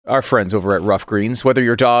our friends over at Rough Greens. Whether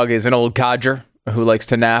your dog is an old codger who likes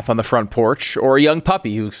to nap on the front porch, or a young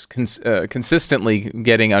puppy who's consistently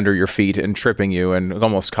getting under your feet and tripping you and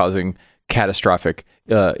almost causing catastrophic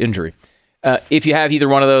injury. If you have either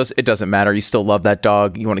one of those, it doesn't matter. You still love that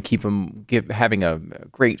dog. You want to keep them having a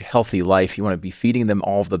great, healthy life. You want to be feeding them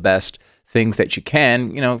all of the best things that you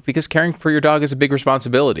can, because caring for your dog is a big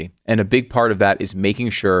responsibility. And a big part of that is making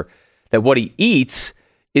sure that what he eats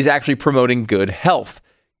is actually promoting good health.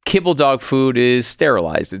 Kibble dog food is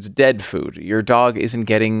sterilized. It's dead food. Your dog isn't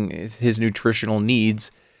getting his nutritional needs.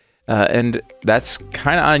 And that's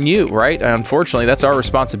kind of on you, right? Unfortunately, that's our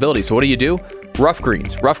responsibility. So what do? Rough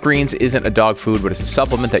Greens. Rough Greens isn't a dog food, but it's a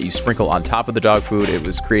supplement that you sprinkle on top of the dog food. It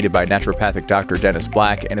was created by naturopathic Dr. Dennis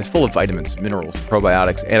Black and is full of vitamins, minerals,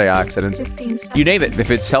 probiotics, antioxidants. You name it. If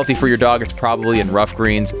it's healthy for your dog, it's probably in Rough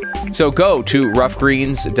Greens. So go to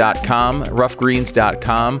roughgreens.com,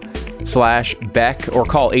 roughgreens.com/Beck, or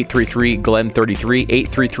call 833-GLEN-33,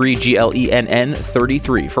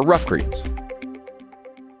 833-GLENN-33 for Rough Greens.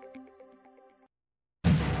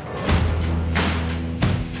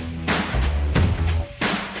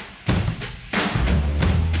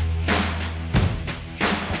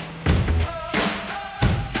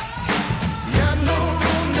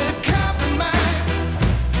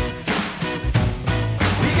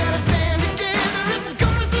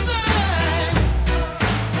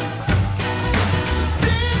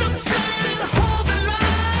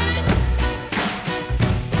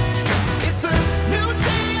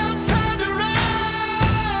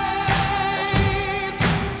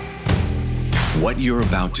 What you're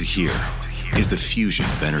about to hear is the fusion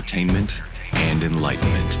of entertainment and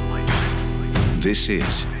enlightenment. This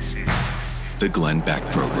is the Glenn Beck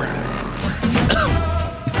Program.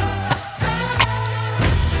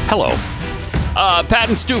 Hello. Pat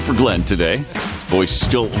and Stu for Glenn today. His voice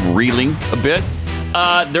still reeling a bit.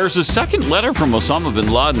 There's a second letter from Osama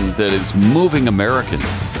bin Laden that is moving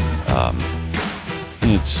Americans.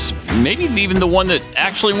 It's maybe even the one that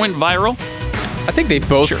actually went viral. I think they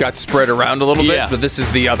both got spread around a little bit, but this is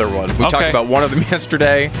the other one. We talked about one of them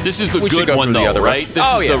yesterday. This is the good one, though, right? This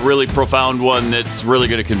is the really profound one that's really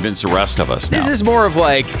going to convince the rest of us now. This is more of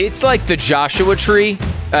it's like the Joshua Tree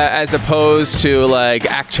as opposed to like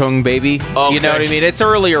Achtung Baby. Okay. You know what I mean? It's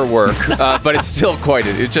earlier work, but it's still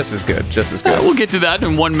it's just as good. We'll get to that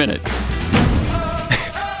in 1 minute.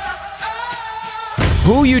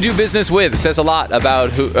 Who you do business with says a lot about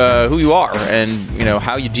who you are and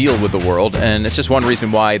how you deal with the world, and it's just one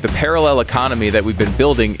reason why the parallel economy that we've been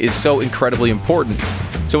building is so incredibly important.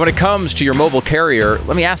 So when it comes to your mobile carrier,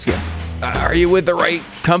 let me ask you, are you with the right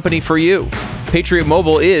company for you? Patriot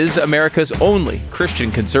Mobile is America's only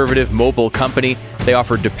Christian conservative mobile company. They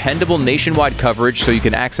offer dependable nationwide coverage so you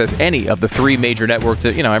can access any of the 3 major networks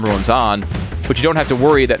that everyone's on, but you don't have to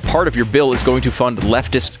worry that part of your bill is going to fund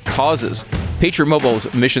leftist causes. Patriot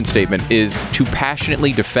Mobile's mission statement is to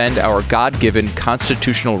passionately defend our God-given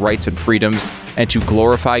constitutional rights and freedoms and to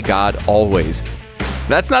glorify God always.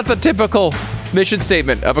 That's not the typical mission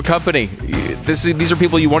statement of a company. These are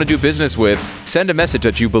people you want to do business with. Send a message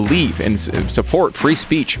that you believe and support free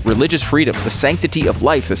speech, religious freedom, the sanctity of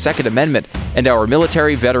life, the Second Amendment, and our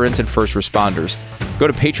military, veterans, and first responders. Go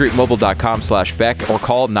to patriotmobile.com/Beck or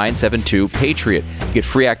call 972-PATRIOT. Get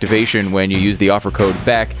free activation when you use the offer code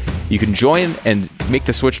BECK. You can join and make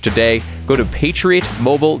the switch today. Go to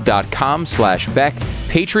patriotmobile.com/Beck,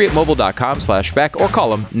 patriotmobile.com/Beck, or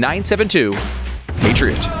call them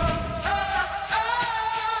 972-PATRIOT.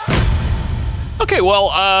 Okay, well,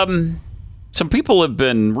 some people have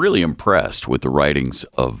been really impressed with the writings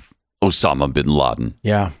of Osama bin Laden.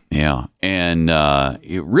 Yeah. And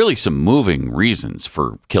really some moving reasons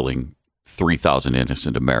for killing 3,000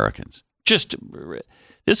 innocent Americans. This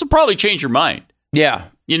will probably change your mind. Yeah.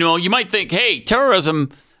 You might think, hey, terrorism,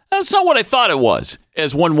 that's not what I thought it was.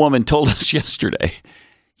 As one woman told us yesterday,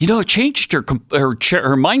 it changed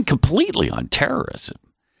her mind completely on terrorism.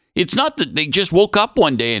 It's not that they just woke up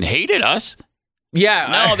one day and hated us.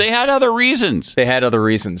 Yeah. No, they had other reasons. They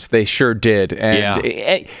sure did.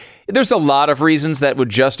 And there's a lot of reasons that would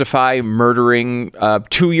justify murdering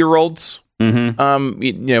 2-year-olds.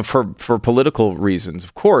 Mm-hmm. For political reasons.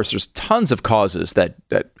 Of course, there's tons of causes that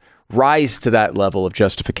rise to that level of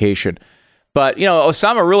justification. But,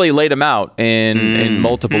 Osama really laid him out in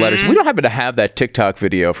multiple letters. We don't happen to have that TikTok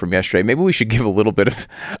video from yesterday. Maybe we should give a little bit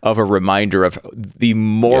of a reminder of the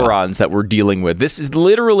morons that we're dealing with. This is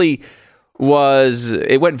literally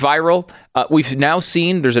it went viral. We've now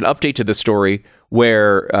seen, there's an update to the story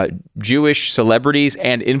where Jewish celebrities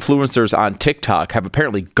and influencers on TikTok have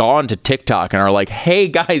apparently gone to TikTok and are like, hey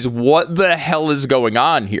guys, what the hell is going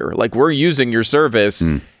on here? Like, we're using your service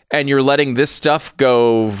and you're letting this stuff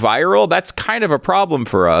go viral, that's kind of a problem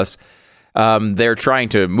for us. They're trying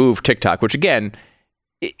to move TikTok, which again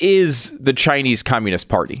is the Chinese Communist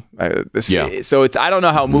Party. So I don't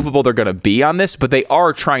know how movable they're going to be on this, but they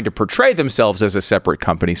are trying to portray themselves as a separate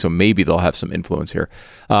company. So maybe they'll have some influence here.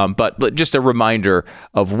 But just a reminder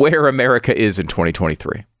of where America is in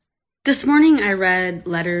 2023. This morning I read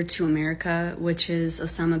Letter to America, which is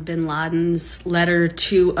Osama bin Laden's letter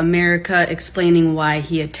to America explaining why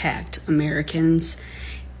he attacked Americans.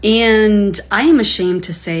 And I am ashamed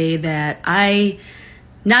to say that I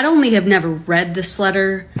not only have never read this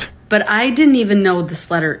letter, but I didn't even know this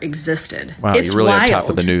letter existed. Wow, it's you're really wild, on top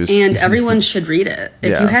of the news. And everyone should read it.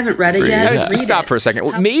 If you haven't read it yet, read it. Stop for a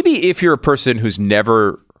second. Maybe if you're a person who's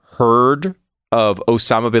never heard of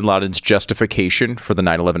Osama bin Laden's justification for the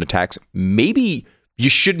 9/11 attacks, maybe you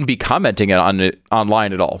shouldn't be commenting on it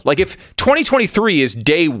online at all. Like if 2023 is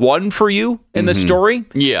day one for you in the story,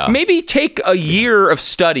 maybe take a year of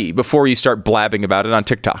study before you start blabbing about it on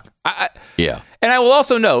TikTok. And I will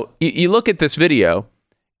also note, you look at this video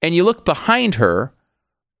and you look behind her,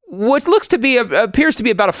 what looks to be appears to be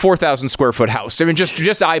about a 4,000 square foot house. I mean, just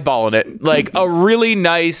eyeballing it, like a really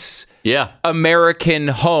nice American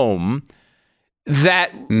home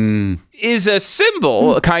that is a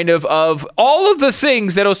symbol kind of all of the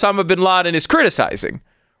things that Osama bin Laden is criticizing,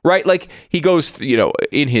 right? Like he goes,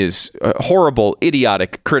 in his horrible,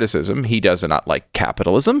 idiotic criticism, he does not like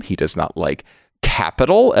capitalism. He does not like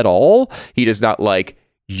capital at all. He does not like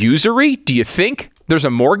usury. Do you think there's a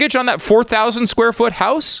mortgage on that 4,000 square foot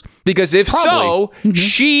house? Because if so,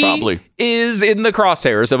 she is in the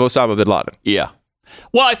crosshairs of Osama bin Laden. Yeah.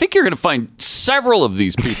 Well, I think you're going to find several of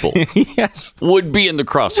these people would be in the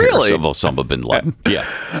crosshairs of Osama bin Laden.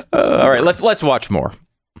 All right, let's watch more.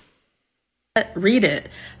 Read it.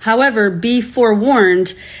 However, be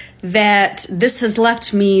forewarned that this has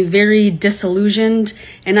left me very disillusioned,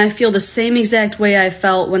 and I feel the same exact way I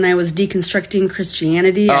felt when I was deconstructing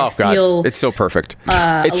Christianity. I feel God, it's so perfect.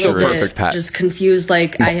 It's so perfect, Pat. Just confused,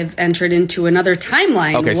 like I have entered into another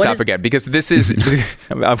timeline. Okay, stop again, because this is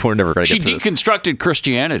we're never going to get to this. She deconstructed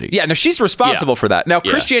Christianity. Yeah, no, she's responsible for that. Now,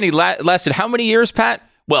 Christianity lasted how many years, Pat?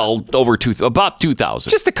 Well, about 2,000.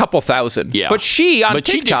 Just a couple thousand. Yeah. But she, on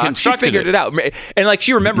TikTok, she figured it out. And like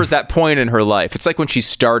she remembers that point in her life. It's like when she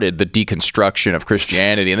started the deconstruction of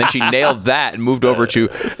Christianity, and then she nailed that and moved over to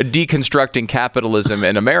deconstructing capitalism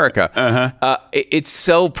in America. It's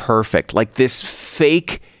so perfect. Like this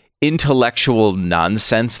fake intellectual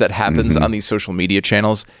nonsense that happens on these social media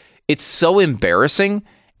channels. It's so embarrassing.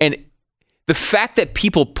 And the fact that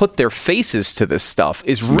people put their faces to this stuff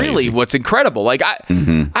is really what's incredible. Like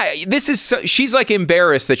she's like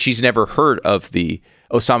embarrassed that she's never heard of the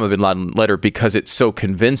Osama bin Laden letter because it's so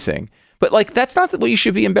convincing. But like, that's not what you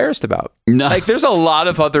should be embarrassed about. No. Like there's a lot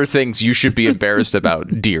of other things you should be embarrassed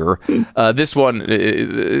about, dear. This one,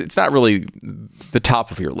 it's not really the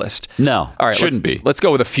top of your list. No, all right, shouldn't be. Let's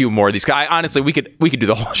go with a few more of these guys. Honestly, we could do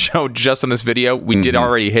the whole show just on this video. We did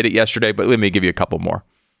already hit it yesterday, but let me give you a couple more.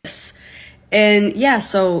 And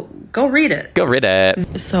so go read it. Go read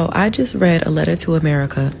it. So I just read A Letter to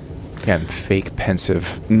America. Again, fake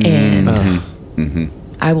pensive. And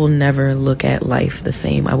I will never look at life the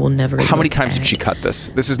same. I will never. How many times did she cut this?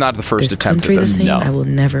 This is not the first attempt at this. No. I will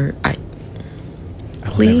never.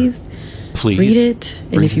 Please read it.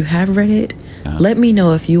 And if you have read it, let me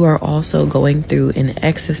know if you are also going through an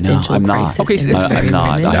existential crisis. Okay, I'm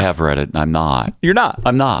not. I have read it. I'm not. You're not?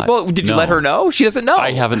 I'm not. Well, did you let her know? She doesn't know.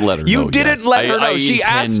 I haven't let her know. You didn't let her know. She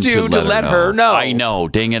asked you to let her know. I know.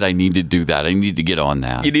 Dang it. I need to do that. I need to get on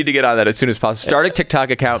that. You need to get on that as soon as possible. Start a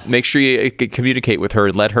TikTok account. Make sure you communicate with her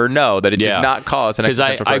and let her know that it did not cause an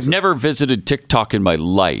existential crisis. I've never visited TikTok in my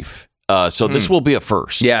life. So this will be a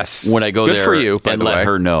first. Yes. When I go Good there for you, and let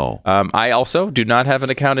her know. I also do not have an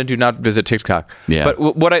account and do not visit TikTok. Yeah. But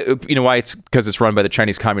why it's because it's run by the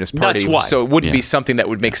Chinese Communist Party. That's why. So it wouldn't be something that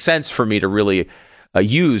would make sense for me to really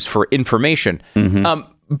use for information.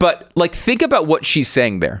 But like, think about what she's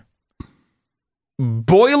saying there.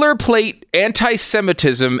 Boilerplate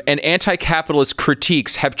anti-Semitism and anti-capitalist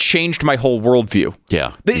critiques have changed my whole worldview.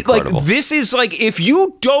 Yeah, like this is like, if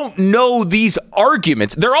you don't know these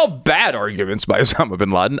arguments, they're all bad arguments by Osama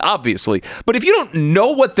bin Laden, obviously. But if you don't know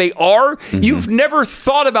what they are, you've never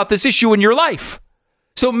thought about this issue in your life.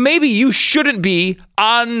 So maybe you shouldn't be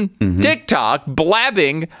on TikTok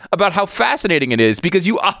blabbing about how fascinating it is, because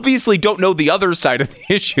you obviously don't know the other side of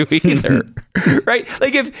the issue either, right?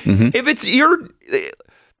 Like if it's your,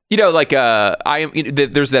 I am.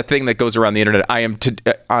 There's that thing that goes around the internet. I am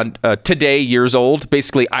today years old.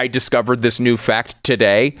 Basically, I discovered this new fact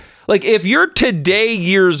today. Like, if you're today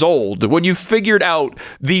years old when you figured out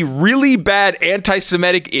the really bad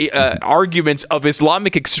anti-Semitic arguments of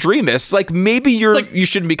Islamic extremists, like, maybe you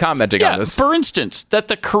shouldn't be commenting on this. For instance, that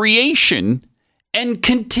the creation and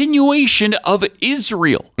continuation of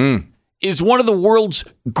Israel is one of the world's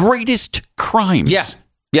greatest crimes.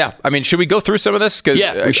 Yeah. I mean, should we go through some of this?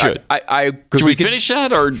 Yeah, we should. Should we finish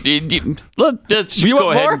that, or let's just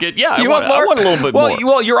go ahead and get? Yeah, I want a little bit more.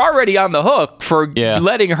 Well, you're already on the hook for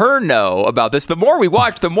letting her know about this. The more we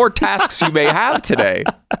watch, the more tasks you may have today.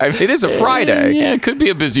 I mean, it is a Friday. Yeah, it could be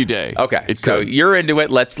a busy day. Okay, so you're into it.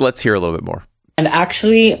 Let's hear a little bit more. And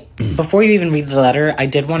actually, before you even read the letter, I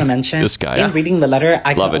did want to mention, this guy, in reading the letter,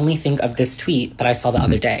 I can only think of this tweet that I saw the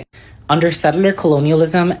other day. Under settler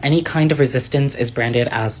colonialism, any kind of resistance is branded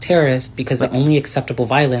as terrorist because the only acceptable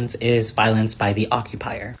violence is violence by the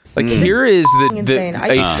occupier. Like, here is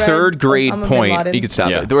a third grade point. You can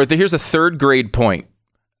stop it. Here's a third grade point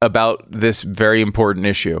about this very important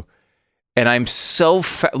issue. And I'm so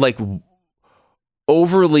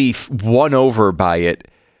overly won over by it.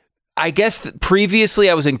 I guess previously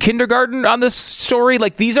I was in kindergarten on this story.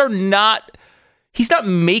 Like, these are not... He's not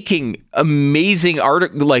making amazing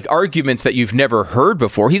arguments that you've never heard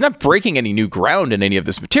before. He's not breaking any new ground in any of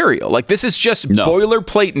this material. Like, this is just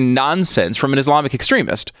boilerplate nonsense from an Islamic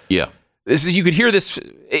extremist. Yeah. You could hear this.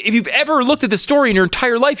 If you've ever looked at this story in your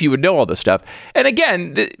entire life, you would know all this stuff. And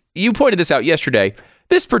again, you pointed this out yesterday.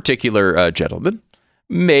 This particular gentleman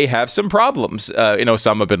may have some problems in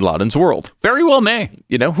Osama bin Laden's world. Very well may.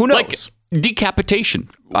 Who knows? Like decapitation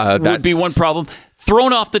would be one problem.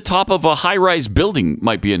 Thrown off the top of a high-rise building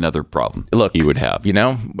might be another problem. Look, he would have.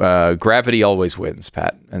 Gravity always wins,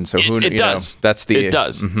 Pat. And so it does. That's it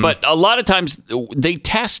does. Mm-hmm. But a lot of times they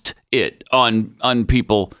test it on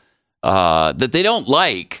people that they don't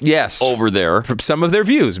like. Yes, over there. From some of their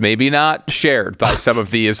views, maybe not shared by some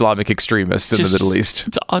of the Islamic extremists in the Middle East.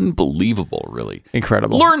 It's unbelievable, really.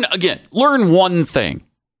 Incredible. Learn one thing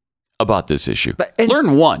about this issue.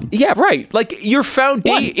 Learn one. Yeah, right. Like,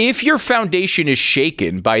 if your foundation is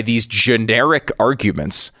shaken by these generic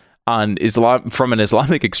arguments on Islam from an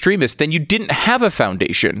Islamic extremist, then you didn't have a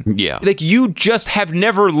foundation. Yeah. Like, you just have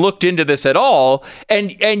never looked into this at all,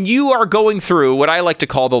 and you are going through what I like to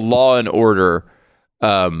call the law and order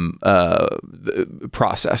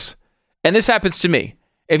process. And this happens to me.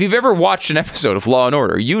 If you've ever watched an episode of Law and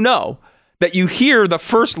Order, you know that you hear the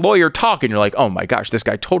first lawyer talk and you're like, oh my gosh, this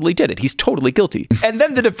guy totally did it. He's totally guilty. And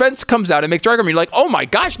then the defense comes out and makes their argument. You're like, oh my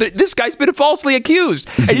gosh, this guy's been falsely accused.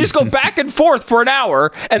 And you just go back and forth for an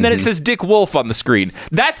hour, and then it says Dick Wolf on the screen.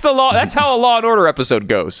 That's the law. That's how a Law and Order episode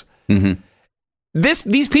goes. Mm-hmm.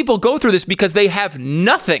 These people go through this because they have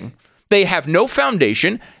nothing. They have no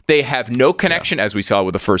foundation. They have no connection, as we saw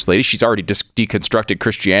with the First Lady. She's already deconstructed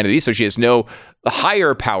Christianity, so she has no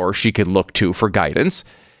higher power she can look to for guidance.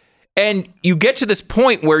 And you get to this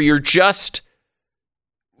point where you're just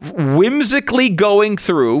whimsically going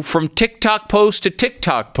through from TikTok post to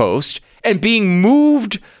TikTok post and being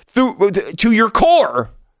moved through to your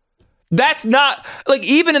core. That's not, like,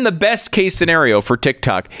 even in the best case scenario for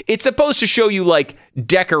TikTok, it's supposed to show you like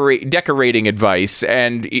decorating advice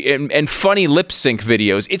and funny lip sync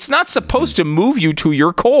videos. It's not supposed to move you to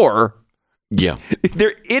your core. Yeah.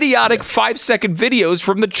 They're idiotic 5-second videos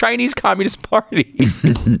from the Chinese Communist Party.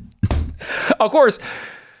 Of course,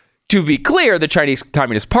 to be clear, the Chinese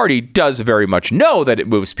Communist Party does very much know that it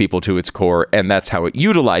moves people to its core, and that's how it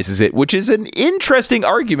utilizes it, which is an interesting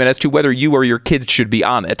argument as to whether you or your kids should be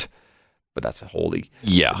on it. But that's a wholly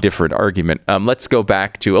different argument. Let's go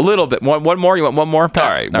back to a little bit. One more? You want one more? All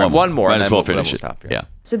right, one more. Might as well finish it. Stop here. Yeah.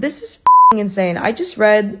 So this is insane. I just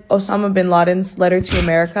read Osama bin Laden's letter to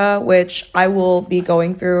America, which I will be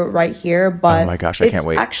going through right here. But oh my gosh, I can't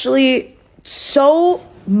wait. It's actually so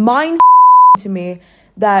mind to me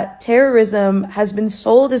that terrorism has been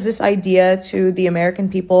sold as this idea to the American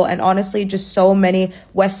people, and honestly just so many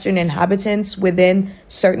Western inhabitants within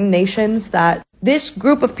certain nations, that this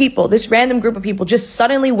group of people, this random group of people, just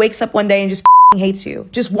suddenly wakes up one day and just hates you,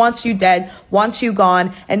 just wants you dead, wants you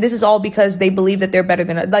gone, and this is all because they believe that they're better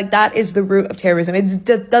than us. Like, that is the root of terrorism.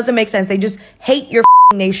 It doesn't make sense. They just hate your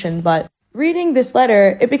nation. But reading this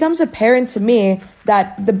letter, it becomes apparent to me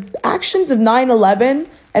that the actions of 9/11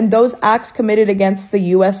 and those acts committed against the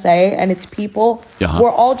USA and its people were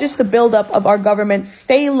all just the buildup of our government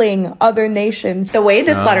failing other nations. The way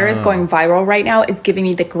this letter is going viral right now is giving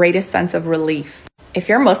me the greatest sense of relief. If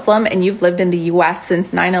you're Muslim and you've lived in the US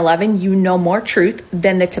since 9/11, you know more truth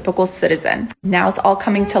than the typical citizen. Now it's all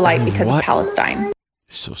coming to light because of Palestine.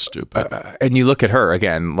 So stupid. And you look at her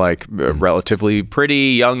again, like a relatively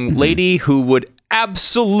pretty young lady who would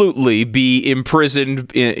absolutely be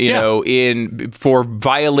imprisoned, for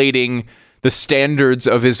violating the standards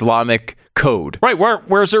of Islamic code. Right.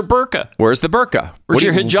 Where's her burqa? Where's the burqa? Where's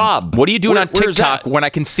your hijab? What are you doing on TikTok when I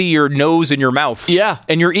can see your nose and your mouth? Yeah.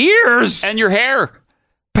 And your ears. And your hair.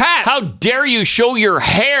 Pat! How dare you show your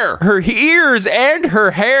hair? Her ears and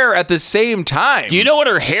her hair at the same time. Do you know what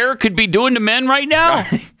her hair could be doing to men right now?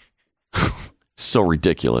 So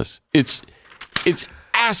ridiculous. It's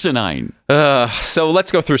asinine. So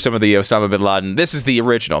let's go through some of the Osama bin Laden. This is the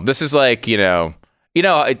original. This is like,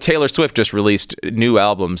 Taylor Swift just released new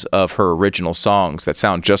albums of her original songs that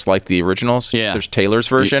sound just like the originals. Yeah. There's Taylor's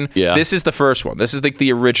version. Yeah. This is the first one. This is like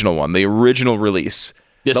the original one, the original release.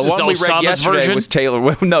 This the is one we read Osama's yesterday version? was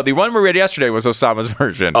Taylor. No, the one we read yesterday was Osama's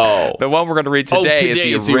version. Oh. The one we're going to read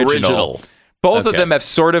today is the original. Both of them have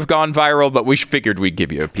sort of gone viral, but we figured we'd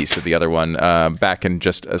give you a piece of the other one back in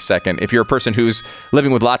just a second. If you're a person who's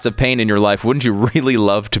living with lots of pain in your life, wouldn't you really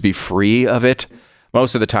love to be free of it?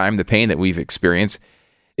 Most of the time, the pain that we've experienced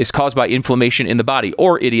is caused by inflammation in the body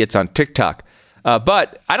or idiots on TikTok.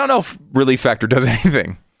 But I don't know if Relief Factor does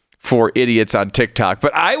anything for idiots on TikTok,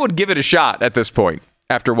 but I would give it a shot at this point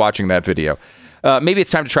after watching that video. Maybe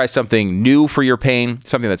it's time to try something new for your pain,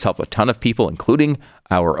 something that's helped a ton of people, including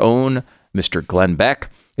our own Mr. Glenn Beck.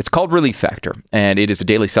 It's called Relief Factor, and it is a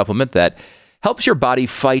daily supplement that helps your body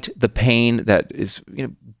fight the pain that is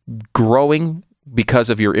growing because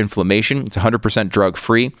of your inflammation. It's 100%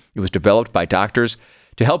 drug-free. It was developed by doctors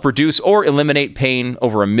to help reduce or eliminate pain.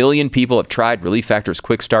 Over 1 million people have tried Relief Factor's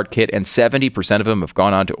Quick Start Kit, and 70% of them have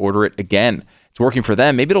gone on to order it again. It's working for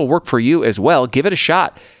them. Maybe it'll work for you as well. Give it a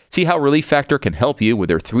shot. See how Relief Factor can help you with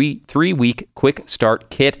their three-week Quick Start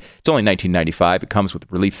Kit. It's only $19.95. It comes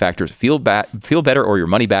with Relief Factor's Feel Better or Your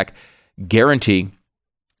Money Back guarantee.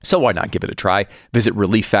 So why not give it a try? Visit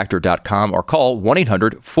ReliefFactor.com or call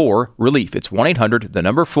 1-800-4-RELIEF. It's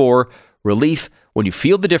 1-800-4-RELIEF. When you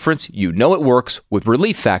feel the difference, you know it works with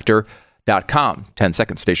ReliefFactor.com. 10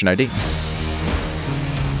 seconds, station ID.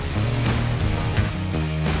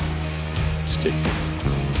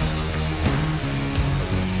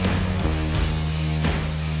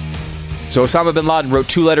 So Osama bin Laden wrote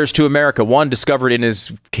 2 letters to America, one discovered in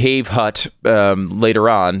his cave hut later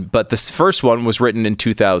on, but this first one was written in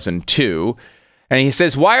 2002. And he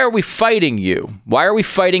says, why are we fighting you? Why are we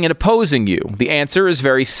fighting and opposing you? The answer is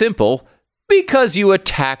very simple. Because you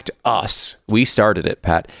attacked us. We started it,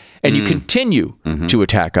 Pat. And you continue to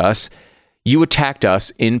attack us. You attacked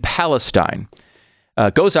us in Palestine.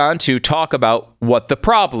 Goes on to talk about what the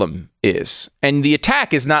problem is. And the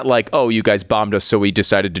attack is not like, oh, you guys bombed us, so we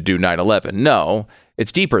decided to do 9/11. No,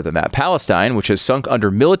 it's deeper than that. Palestine, which has sunk under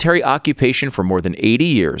military occupation for more than 80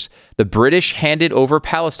 years, the British handed over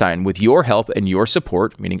Palestine with your help and your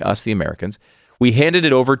support, meaning us, the Americans. We handed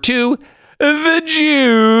it over to the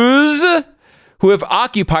Jews, who have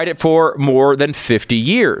occupied it for more than 50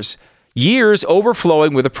 years. Years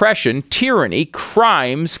overflowing with oppression, tyranny,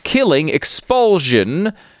 crimes, killing,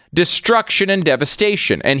 expulsion, destruction, and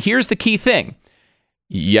devastation. And here's the key thing.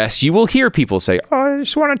 Yes, you will hear people say, oh, I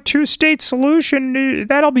just want a 2-state solution.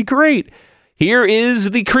 That'll be great. Here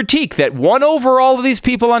is the critique that won over all of these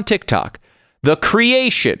people on TikTok. The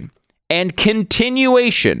creation and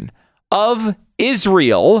continuation of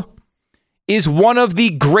Israel is one of the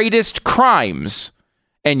greatest crimes.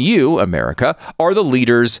 And you, America, are the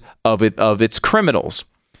leaders of its criminals.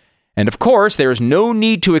 And of course, there is no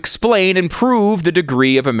need to explain and prove the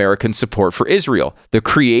degree of American support for Israel. The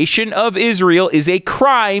creation of Israel is a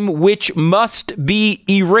crime which must be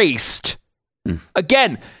erased.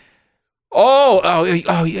 Again,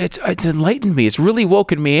 it's enlightened me. It's really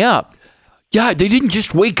woken me up. Yeah, they didn't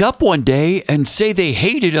just wake up one day and say they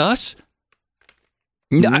hated us.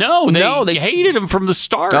 No, they hated him from the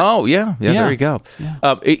start. Oh, yeah, there you go.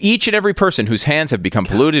 Yeah. Each and every person whose hands have become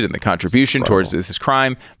polluted in the contribution towards this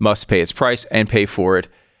crime must pay its price and pay for it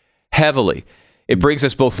heavily. It brings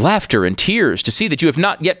us both laughter and tears to see that you have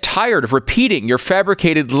not yet tired of repeating your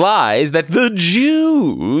fabricated lies that the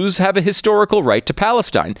Jews have a historical right to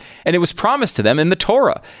Palestine, and it was promised to them in the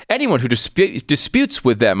Torah. Anyone who disputes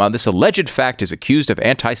with them on this alleged fact is accused of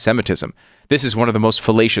anti-Semitism. This is one of the most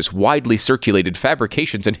fallacious, widely circulated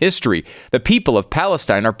fabrications in history. The people of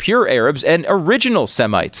Palestine are pure Arabs and original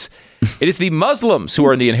Semites. It is the Muslims who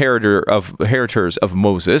are the inheritors of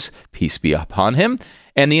Moses, peace be upon him,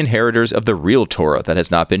 and the inheritors of the real Torah that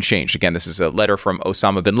has not been changed. Again, this is a letter from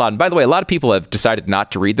Osama bin Laden. By the way, a lot of people have decided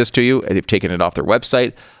not to read this to you. They've taken it off their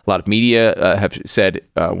website. A lot of media have said,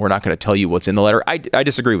 we're not going to tell you what's in the letter. I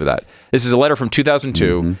disagree with that. This is a letter from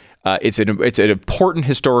 2002. It's an important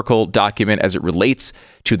historical document as it relates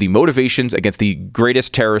to the motivations against the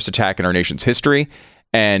greatest terrorist attack in our nation's history.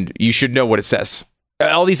 And you should know what it says.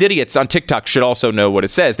 All these idiots on TikTok should also know what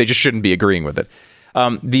it says. They just shouldn't be agreeing with it.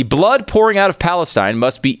 The blood pouring out of Palestine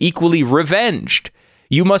must be equally revenged.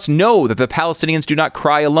 You must know that the Palestinians do not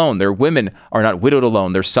cry alone. Their women are not widowed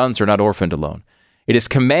alone. Their sons are not orphaned alone. It is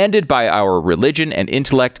commanded by our religion and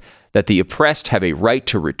intellect that the oppressed have a right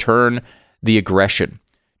to return the aggression.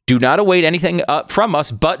 Do not await anything from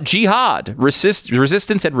us but jihad,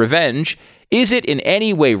 resistance, and revenge. Is it in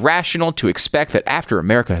any way rational to expect that after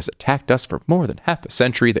America has attacked us for more than half a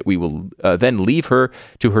century, that we will then leave her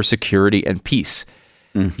to her security and peace?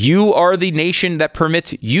 You are the nation that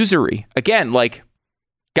permits usury. Again, like,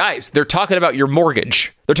 guys, they're talking about your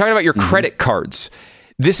mortgage. They're talking about your credit cards.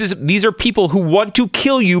 These are people who want to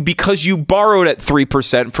kill you because you borrowed at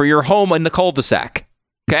 3% for your home in the cul-de-sac.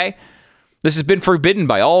 Okay? This has been forbidden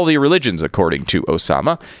by all the religions, according to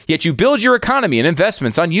Osama. Yet you build your economy and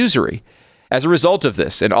investments on usury. As a result of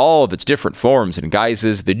this, in all of its different forms and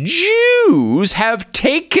guises, the Jews have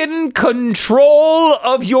taken control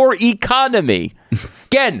of your economy.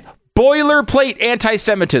 Again, boilerplate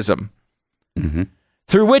anti-Semitism.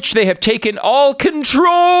 Through which they have taken all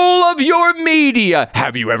control of your media.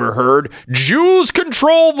 Have you ever heard Jews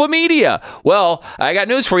control the media? Well, I got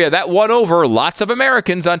news for you. That won over lots of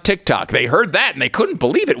Americans on TikTok. They heard that and they couldn't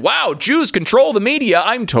believe it. Wow, Jews control the media.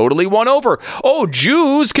 I'm totally won over. Oh,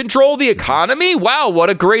 Jews control the economy? Wow, what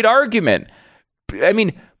a great argument. I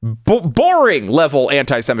mean, boring level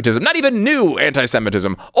anti-Semitism, not even new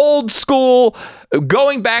anti-Semitism, old school,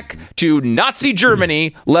 going back to Nazi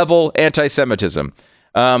Germany level anti-Semitism.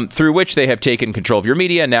 Through which they have taken control of your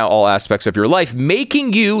media, now all aspects of your life,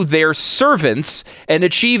 making you their servants and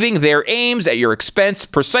achieving their aims at your expense,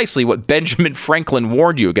 precisely what Benjamin Franklin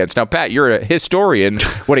warned you against. Now, Pat, you're a historian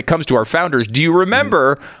when it comes to our founders. Do you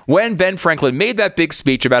remember when Ben Franklin made that big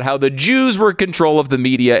speech about how the Jews were in control of the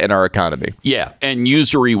media and our economy? Yeah, and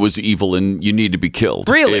usury was evil and you need to be killed.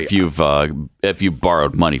 Really? If you've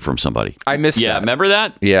borrowed money from somebody. I missed that. Yeah, remember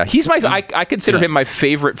that? Yeah, he's I consider him my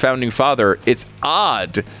favorite founding father. It's odd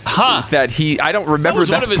that I don't remember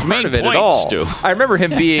that one of his main of it points, at all. Stu. I remember him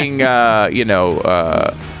being,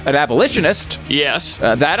 an abolitionist. Yes,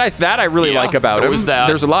 that I really like about him. Was that.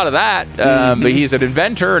 There's a lot of that. But he's an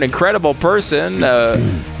inventor, an incredible person,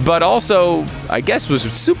 but also, I guess, was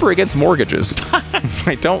super against mortgages.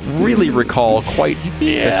 I don't really recall quite.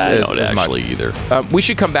 I don't actually either. We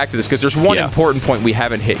should come back to this because there's one important point we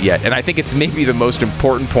haven't hit yet, and I think it's maybe the most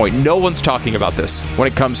important point. No one's talking about this when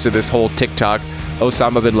it comes to this whole TikTok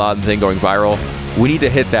Osama bin Laden thing going viral. We need to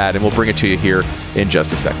hit that, and we'll bring it to you here in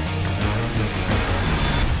just a second.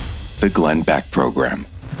 The Glenn Beck Program.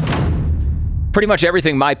 Pretty much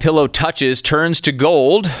everything MyPillow touches turns to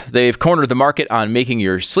gold. They've cornered the market on making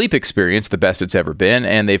your sleep experience the best it's ever been,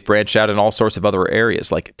 and they've branched out in all sorts of other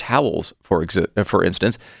areas, like towels, for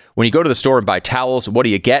instance. When you go to the store and buy towels, what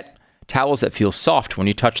do you get? Towels that feel soft when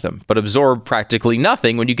you touch them, but absorb practically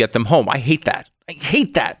nothing when you get them home. I hate that.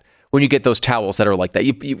 When you get those towels that are like that.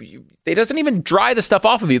 It doesn't even dry the stuff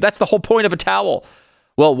off of you. That's the whole point of a towel.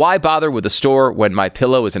 Well, why bother with a store when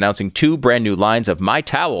MyPillow is announcing 2 brand new lines of My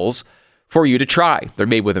Towels for you to try? They're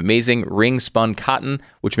made with amazing ring-spun cotton,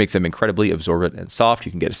 which makes them incredibly absorbent and soft.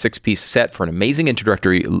 You can get a 6-piece set for an amazing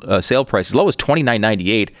introductory sale price as low as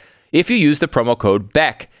 $29.98 if you use the promo code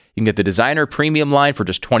BECK. You can get the designer premium line for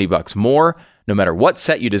just $20 more. No matter what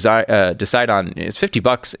set you decide on, it's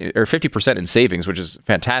 $50 or 50% in savings, which is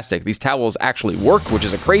fantastic. These towels actually work, which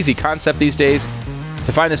is a crazy concept these days.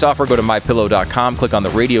 To find this offer, go to MyPillow.com, click on the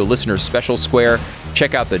radio listeners special square,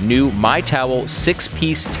 check out the new My Towel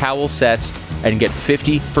 6-piece towel sets, and get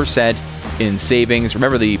 50% in savings.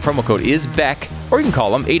 Remember, the promo code is BECK, or you can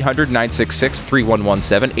call them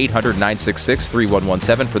 800-966-3117,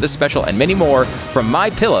 800-966-3117 for this special and many more from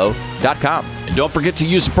MyPillow.com. And don't forget to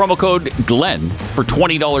use the promo code GLENN for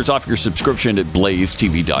 $20 off your subscription at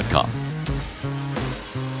BlazeTV.com.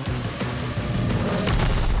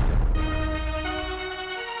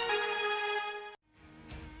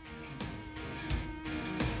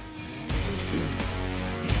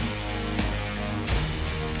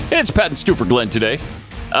 It's Pat and Stu for Glenn today.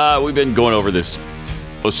 We've been going over this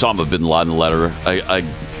Osama bin Laden letter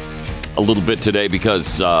a little bit today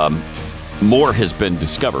because more has been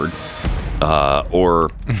discovered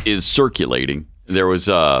or is circulating. There was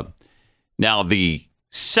now the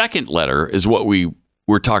second letter is what we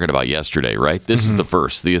were talking about yesterday, right? This is the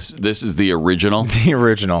first. This is the original. The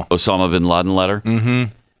original Osama bin Laden letter.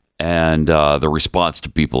 Mm-hmm. And the response to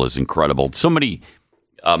people is incredible. So many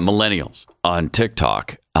millennials on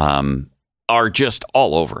TikTok are just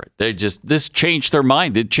all over it. This changed their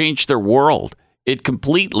mind. It changed their world. It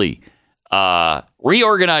completely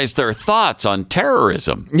reorganized their thoughts on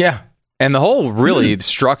terrorism. Yeah. And the whole really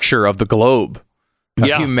structure of the globe, of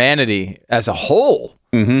humanity as a whole.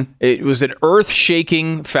 Mm-hmm. It was an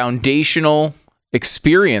earth-shaking, foundational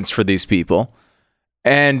experience for these people.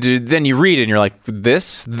 And then you read it and you're like,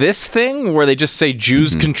 this thing where they just say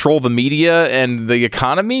Jews control the media and the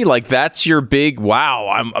economy? Like, that's your big,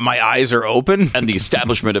 wow, my eyes are open. And the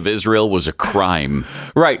establishment of Israel was a crime.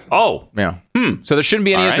 Right. Oh. Yeah. So there shouldn't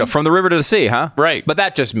be any Israel. From the river to the sea, huh? Right. But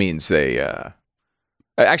that just means they...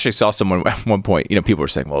 I actually saw someone at one point, people were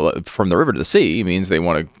saying, well, from the river to the sea means they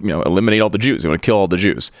want to, eliminate all the Jews. They want to kill all the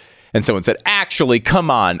Jews. And someone said, actually,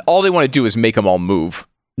 come on. All they want to do is make them all move.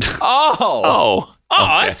 Oh,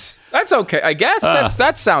 okay. That's okay. I guess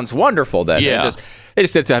that sounds wonderful. Then they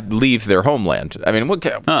just have to leave their homeland. I mean,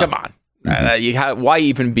 come on. Why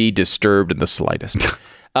even be disturbed in the slightest?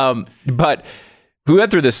 But we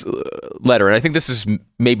went through this letter, and I think this is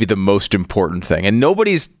maybe the most important thing. And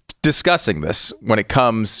nobody's discussing this when it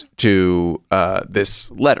comes to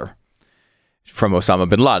this letter from Osama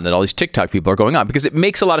bin Laden that all these TikTok people are going on, because it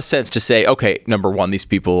makes a lot of sense to say, okay, number one, these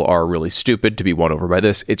people are really stupid to be won over by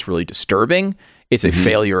this. It's really disturbing. It's a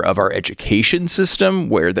failure of our education system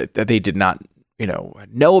where that they did not,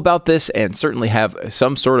 know about this and certainly have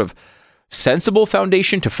some sort of sensible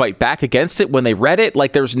foundation to fight back against it when they read it.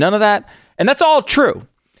 Like, there's none of that. And that's all true.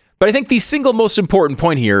 But I think the single most important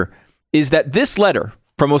point here is that this letter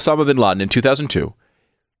from Osama bin Laden in 2002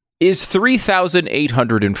 is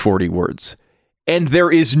 3,840 words. And there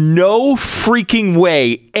is no freaking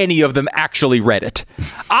way any of them actually read it.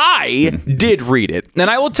 I did read it. And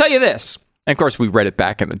I will tell you this. And of course, we read it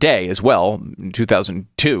back in the day as well, in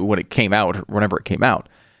 2002, when it came out, or whenever it came out.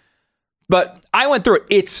 But I went through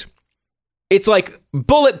it. It's like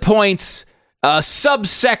bullet points,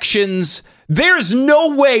 subsections. There's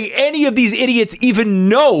no way any of these idiots even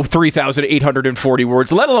know 3,840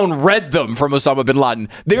 words, let alone read them from Osama bin Laden.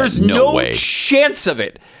 There's no chance of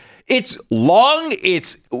it. It's long.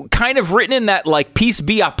 It's kind of written in that, like, peace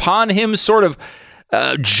be upon him sort of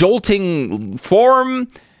jolting form.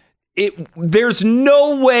 There's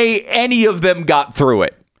no way any of them got through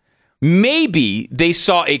it. Maybe they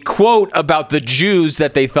saw a quote about the Jews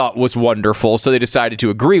that they thought was wonderful, so they decided to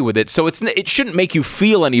agree with it. So it shouldn't make you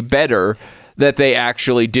feel any better that they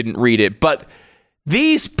actually didn't read it. But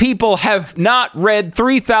these people have not read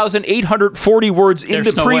 3,840 words in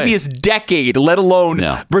the previous decade, let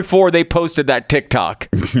alone before they posted that TikTok.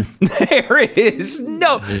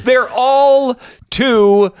 They're all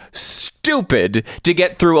too stupid to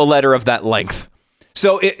get through a letter of that length.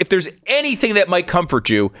 So if there's anything that might comfort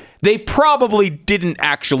you, they probably didn't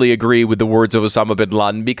actually agree with the words of Osama bin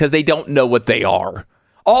Laden because they don't know what they are.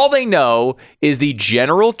 All they know is the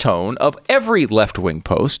general tone of every left-wing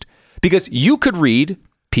post, because you could read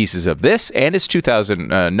pieces of this and his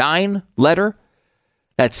 2009 letter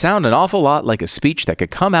that sound an awful lot like a speech that could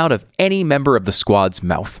come out of any member of the squad's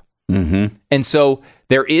mouth. Mm-hmm. And so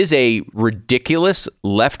there is a ridiculous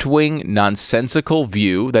left-wing nonsensical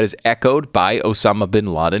view that is echoed by Osama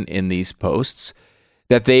bin Laden in these posts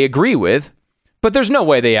that they agree with, but there's no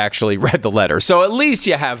way they actually read the letter. So at least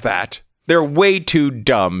you have that. They're way too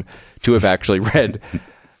dumb to have actually read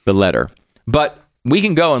the letter. But we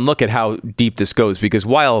can go and look at how deep this goes, because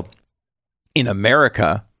while in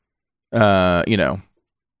America,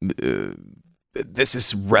 this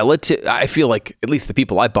is relative. I feel like, at least the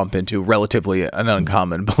people I bump into, relatively an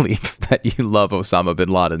uncommon belief that you love Osama bin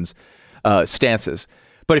Laden's stances.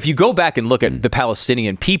 But if you go back and look at the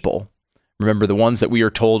Palestinian people, remember the ones that we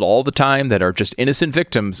are told all the time that are just innocent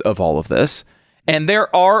victims of all of this. And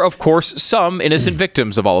there are, of course, some innocent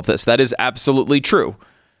victims of all of this. That is absolutely true.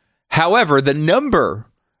 However, the number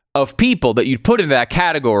of people that you'd put in that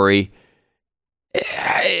category,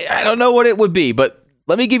 I don't know what it would be, but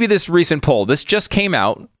let me give you this recent poll. This just came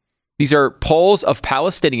out. These are polls of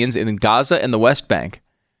Palestinians in Gaza and the West Bank.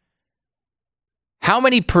 How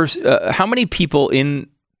many people in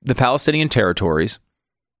the Palestinian territories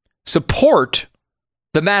support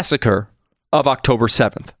the massacre of October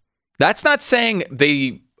 7th? That's not saying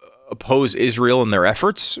they oppose Israel in their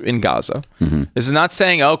efforts in Gaza. Mm-hmm. This is not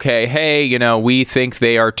saying, okay, hey, we think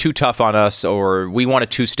they are too tough on us, or we want a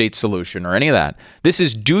two-state solution, or any of that. This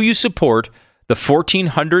is, do you support the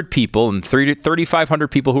 1,400 people and 3,500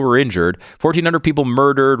 people who were injured, 1,400 people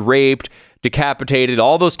murdered, raped, decapitated,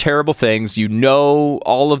 all those terrible things?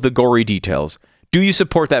 All of the gory details. Do you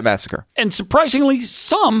support that massacre? And surprisingly,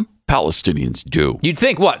 some Palestinians do. You'd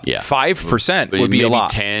think, what? Yeah. 5% would be a lot.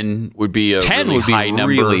 10 would be a 10 really would be high number.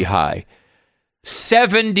 Really high.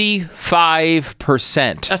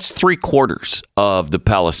 75%. That's 3/4 of the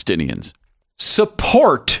Palestinians.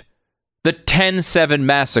 Support the 10/7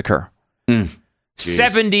 massacre.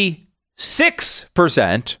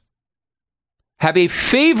 76% have a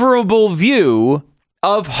favorable view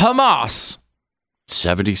of Hamas.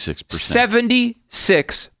 76%.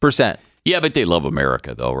 76%. Yeah, but they love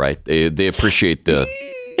America, though, right? They appreciate the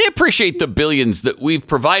billions that we've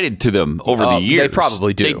provided to them over the years. They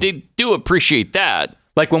probably do. They do appreciate that.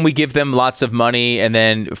 Like when we give them lots of money and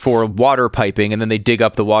then for water piping, and then they dig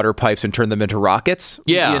up the water pipes and turn them into rockets.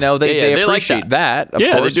 Yeah. They appreciate like that. Of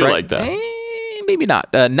yeah, course, they do right? like that. Maybe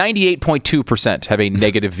not. 98.2% have a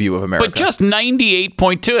negative view of America. But just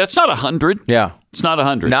 98.2. That's not 100. Yeah. It's not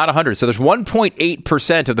 100. Not 100. So there's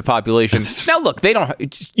 1.8% of the population. Now, look,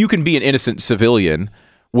 you can be an innocent civilian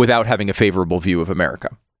without having a favorable view of America.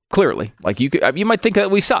 Clearly. Like you might think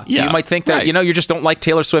that we suck. Yeah, you might think that, right. You just don't like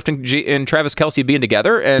Taylor Swift and Travis Kelce being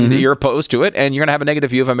together, and you're opposed to it, and you're going to have a negative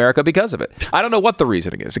view of America because of it. I don't know what the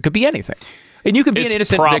reasoning is. It could be anything. And you could be an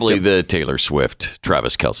innocent probably victim. the Taylor Swift,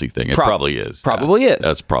 Travis Kelce thing. It probably is. Probably is.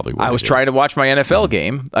 That's probably what I was trying to watch my NFL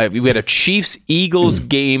game. We had a Chiefs-Eagles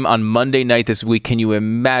game on Monday night this week. Can you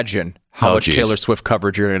imagine how much Taylor Swift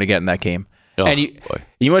coverage you're going to get in that game? Oh, and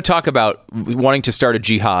you want to talk about wanting to start a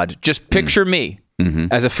jihad. Just picture me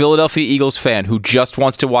as a Philadelphia Eagles fan who just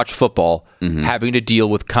wants to watch football, having to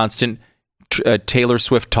deal with constant Taylor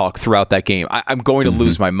Swift talk throughout that game. I'm going to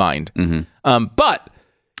lose my mind. But...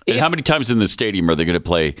 And how many times in the stadium are they going to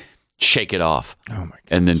play Shake It Off? Oh my God.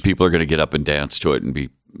 And then people are going to get up and dance to it and be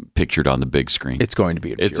pictured on the big screen. It's going to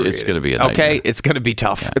be infuriating. It's going to be a nightmare. Okay, it's going to be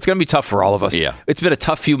tough. Yeah. It's going to be tough for all of us. Yeah. It's been a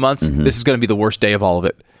tough few months. This is going to be the worst day of all of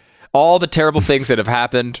it. All the terrible things that have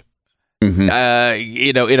happened, in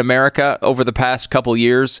America over the past couple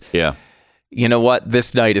years. Yeah. You know what?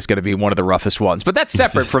 This night is going to be one of the roughest ones. But that's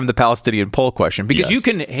separate from the Palestinian poll question, because you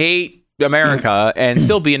can hate America and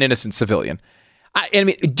still be an innocent civilian. I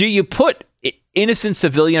mean, do you put innocent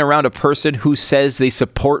civilian around a person who says they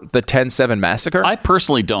support the 10/7 massacre? I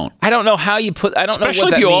personally don't. I don't know how you put. I don't know what that means.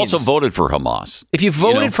 Especially if you also voted for Hamas. If you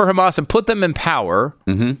voted for Hamas and put them in power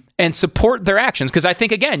and support their actions, because I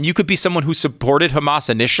think, again, you could be someone who supported Hamas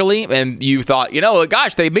initially and you thought,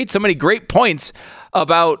 gosh, they made so many great points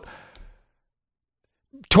about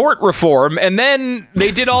tort reform, and then they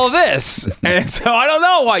did all of this, and so I don't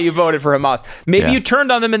know why you voted for Hamas. Maybe you turned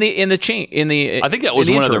on them in the chain. I think that was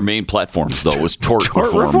one of their main platforms, though, was tort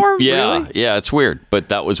reform. Yeah, really? Yeah, it's weird, but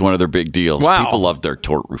that was one of their big deals. Wow. People loved their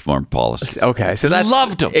tort reform policies. Okay, so that's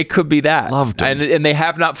loved them. It could be that Loved them, and they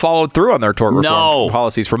have not followed through on their tort reform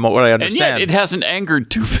policies, from what I understand. And yet, it hasn't angered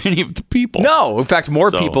too many of the people. No, in fact,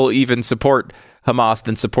 more people even support Hamas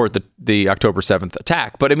than support the October 7th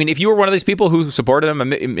attack. But I mean, if you were one of these people who supported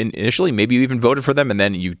them initially, maybe you even voted for them, and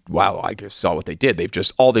then I just saw what they did.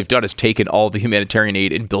 All they've done is taken all the humanitarian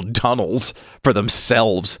aid and build tunnels for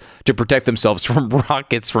themselves to protect themselves from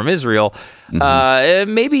rockets from Israel.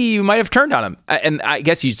 Maybe you might have turned on them, and I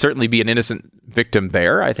guess you'd certainly be an innocent victim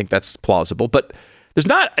there. I think that's plausible, but there's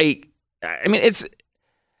not it's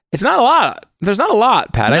not a lot. There's not a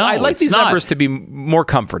lot, Pat. No, I like these numbers to be more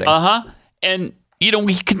comforting. And,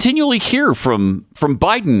 we continually hear from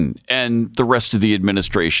Biden and the rest of the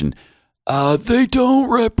administration, they don't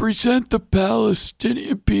represent the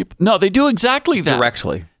Palestinian people. No, they do exactly that.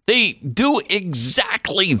 Directly. They do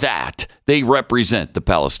exactly that. They represent the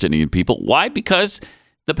Palestinian people. Why? Because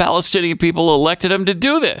the Palestinian people elected them to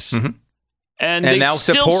do this. And they now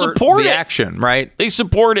still support the it. action, right? They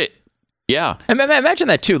support it. Yeah. And imagine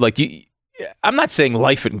that, too. Like, I'm not saying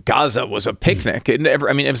life in Gaza was a picnic. It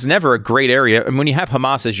was never a great area. And when you have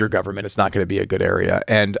Hamas as your government, it's not going to be a good area.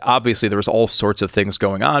 And obviously, there was all sorts of things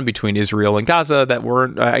going on between Israel and Gaza that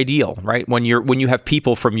weren't ideal, right? When you have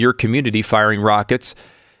people from your community firing rockets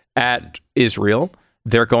at Israel,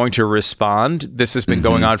 they're going to respond. This has been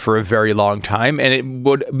going on for a very long time, and it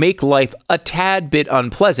would make life a tad bit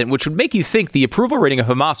unpleasant, which would make you think the approval rating of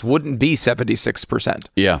Hamas wouldn't be 76%.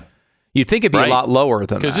 Yeah. You'd think it'd be a lot lower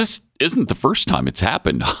than that. Because this isn't the first time it's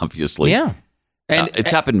happened, obviously. Yeah. And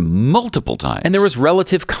it's happened multiple times. And there was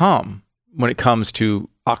relative calm when it comes to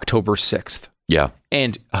October 6th. Yeah.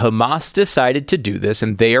 And Hamas decided to do this,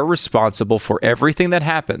 and they are responsible for everything that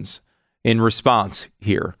happens in response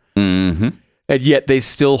here. And yet they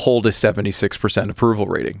still hold a 76% approval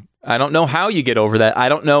rating. I don't know how you get over that. I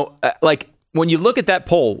don't know. When you look at that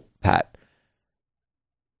poll, Pat,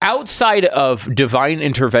 outside of divine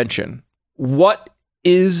intervention, what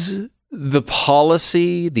is the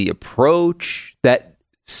policy, the approach that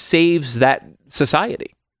saves that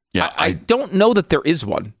society? Yeah, I don't know that there is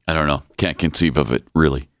one. I don't know. Can't conceive of it,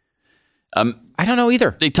 really. How I don't know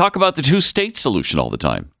either. They talk about the two-state solution all the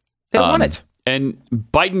time. They don't want it. And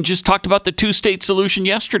Biden just talked about the two-state solution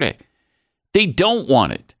yesterday. They don't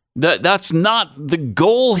want it. That's not the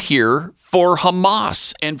goal here for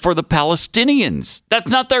Hamas and for the Palestinians. That's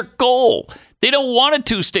not their goal. They don't want a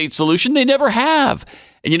two-state solution. They never have.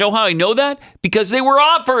 And you know how I know that? Because they were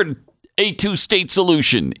offered a two-state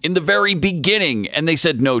solution in the very beginning, and they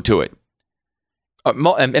said no to it.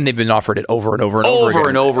 And they've been offered it over and over and over again.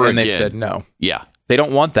 And over again. And they've said no. Yeah. They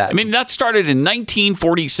don't want that. I mean, that started in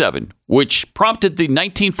 1947, which prompted the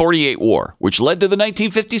 1948 war, which led to the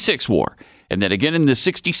 1956 war, and then again in the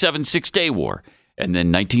 67 Six-Day War, and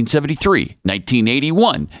then 1973,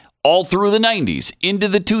 1981, all through the 90s, into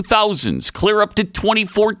the 2000s, clear up to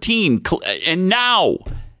 2014, and now,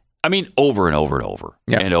 I mean, over and over and over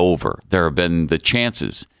and over, there have been the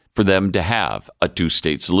chances for them to have a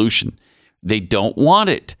two-state solution. They don't want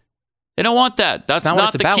it. They don't want that. That's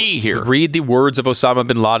not the key here. Read the words of Osama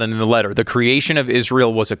bin Laden in the letter. The creation of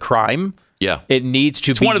Israel was a crime. Yeah. It needs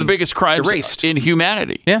to be one of the biggest crimes erased in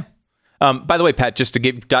humanity. Yeah. By the way, Pat, just to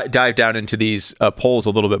dive down into these polls a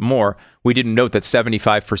little bit more, we didn't note that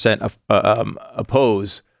 75%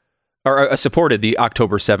 oppose or supported the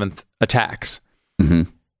October 7th attacks. Mm-hmm.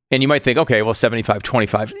 And you might think, okay, well,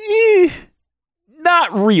 75-25.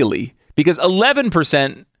 Not really, because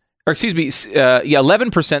 11%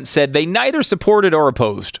 said they neither supported or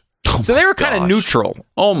opposed. So they were kind of neutral.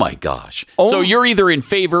 Oh, my gosh. So you're either in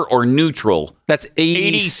favor or neutral. That's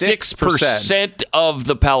 86% of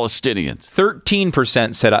the Palestinians.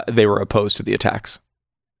 13% said they were opposed to the attacks.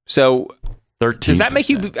 So 13%. Does that make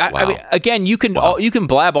you... I mean, again, you can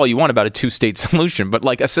blab all you want about a two-state solution, but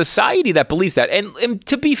like a society that believes that, and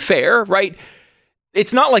to be fair, right,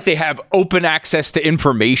 it's not like they have open access to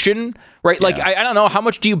information, right? Yeah. Like, I don't know, how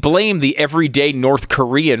much do you blame the everyday North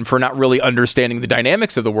Korean for not really understanding the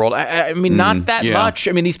dynamics of the world? I mean, not that much.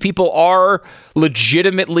 I mean, these people are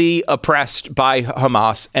legitimately oppressed by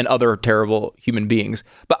Hamas and other terrible human beings.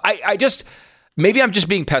 But I just, maybe I'm just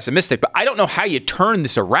being pessimistic, but I don't know how you turn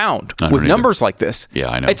this around with numbers like this.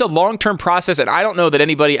 Yeah, I know. It's a long-term process, and I don't know that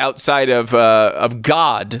anybody outside of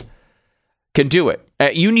God can do it.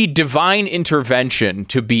 You need divine intervention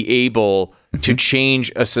to be able to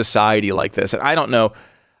change a society like this. And I don't know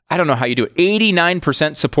how you do it.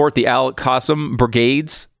 89% support the Al-Qassam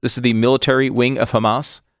brigades. This is the military wing of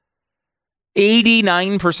Hamas.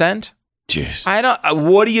 89%. Jeez.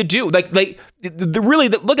 What do you do? Look at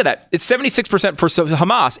that. It's 76% for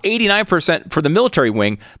Hamas, 89% for the military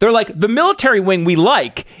wing. They're like, the military wing we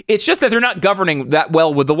like. It's just that they're not governing that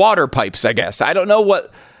well with the water pipes, I guess. I don't know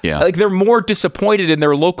what. Yeah. Like, they're more disappointed in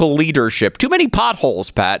their local leadership. Too many potholes,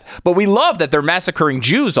 Pat. But we love that they're massacring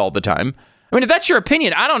Jews all the time. I mean, if that's your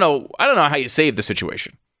opinion, I don't know how you save the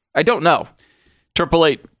situation. I don't know.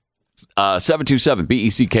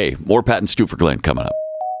 888-727-BECK. More Pat and Stu for Glenn coming up.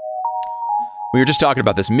 We were just talking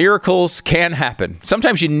about this. Miracles can happen.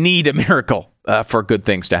 Sometimes you need a miracle for good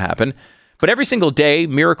things to happen. But every single day,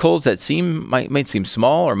 miracles that might seem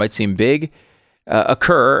small or might seem big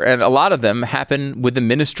occur, and a lot of them happen with the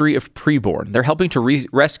Ministry of Preborn. They're helping to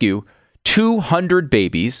rescue 200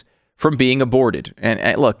 babies from being aborted.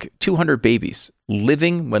 And look, 200 babies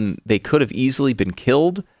living when they could have easily been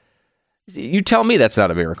killed. You tell me that's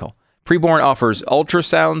not a miracle. Preborn offers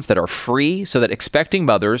ultrasounds that are free so that expecting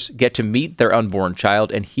mothers get to meet their unborn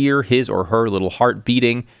child and hear his or her little heart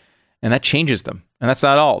beating, and that changes them. And that's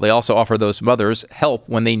not all. They also offer those mothers help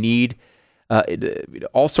when they need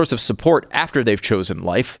all sorts of support after they've chosen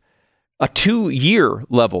life. A 2-year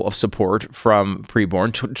level of support from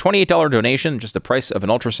Preborn. $28 donation, just the price of an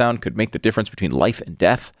ultrasound, could make the difference between life and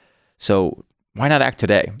death. So why not act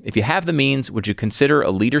today? If you have the means, would you consider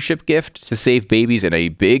a leadership gift to save babies in a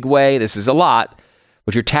big way? This is a lot.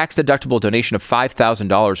 But your tax-deductible donation of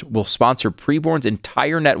 $5,000 will sponsor Preborn's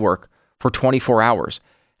entire network for 24 hours,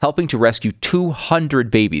 helping to rescue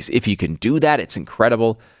 200 babies. If you can do that, it's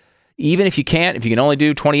incredible. Even if you can't, if you can only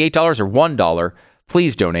do $28 or $1,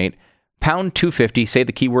 please donate. Pound 250, say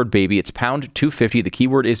the keyword baby. It's pound 250. The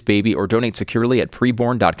keyword is baby, or donate securely at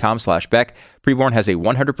preborn.com/Beck. Preborn has a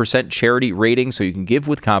 100% charity rating, so you can give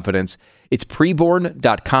with confidence. It's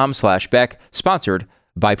preborn.com/Beck, sponsored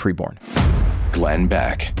by Preborn. Glenn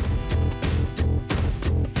Beck.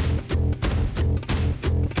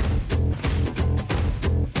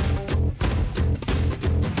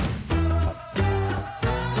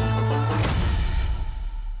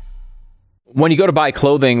 When you go to buy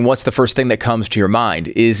clothing, what's the first thing that comes to your mind?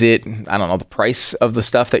 Is it, I don't know, the price of the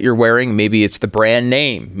stuff that you're wearing? Maybe it's the brand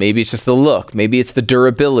name. Maybe it's just the look. Maybe it's the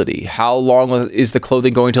durability. How long is the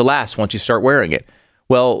clothing going to last once you start wearing it?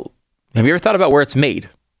 Well, have you ever thought about where it's made?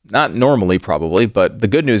 Not normally, probably, but the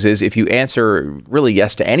good news is if you answer really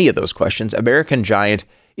yes to any of those questions, American Giant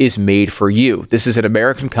is made for you. This is an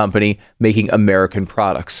American company making American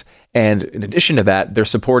products. And in addition to that, they're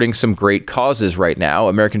supporting some great causes right now.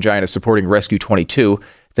 American Giant is supporting Rescue 22.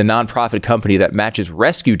 It's a nonprofit company that matches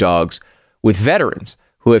rescue dogs with veterans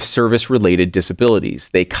who have service-related disabilities.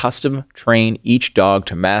 They custom train each dog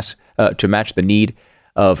to match the need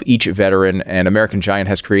of each veteran, and American Giant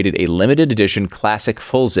has created a limited edition classic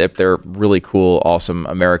full zip. They're really cool, awesome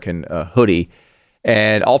American hoodie.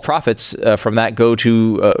 And all profits from that go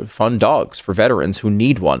to fund dogs for veterans who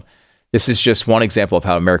need one. This is just one example of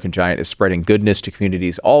how American Giant is spreading goodness to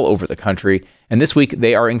communities all over the country. And this week,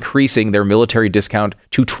 they are increasing their military discount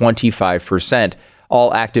to 25%.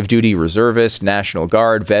 All active duty reservists, National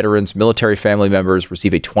Guard, veterans, military family members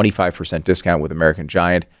receive a 25% discount with American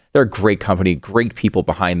Giant. They're a great company, great people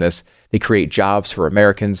behind this. They create jobs for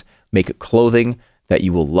Americans, make clothing that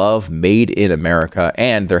you will love, made in America,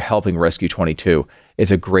 and they're helping Rescue 22.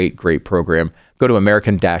 It's a great, great program. Go to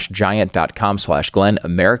american-giant.com/Glenn,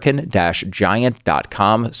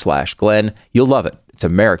 american-giant.com/Glenn. You'll love it. It's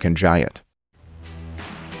American Giant.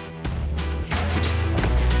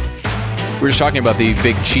 We were just talking about the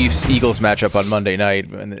big Chiefs-Eagles matchup on Monday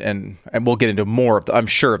night, and we'll get into more of I'm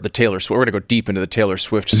sure of the Taylor Swift. We're going to go deep into the Taylor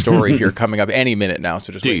Swift story here coming up any minute now.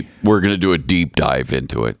 So just deep. We're going to do a deep dive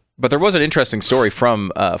into it. But there was an interesting story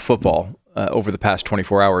from football over the past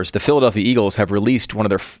 24 hours. The Philadelphia Eagles have released one of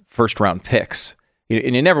their first-round picks.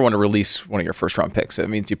 And you never want to release one of your first-round picks. It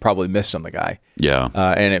means you probably missed on the guy. Yeah.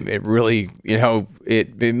 And it really,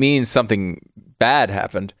 it means something bad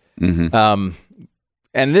happened. Mm-hmm.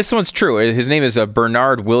 And this one's true. His name is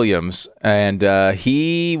Bernard Williams, and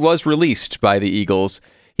he was released by the Eagles.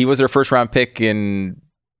 He was their first-round pick in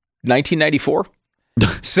 1994.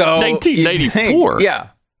 So 1994? Yeah.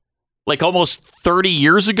 Like almost 30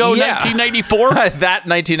 years ago, yeah. 1994? That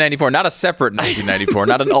 1994, not a separate 1994,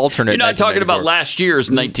 not an alternate. You're not talking about last year's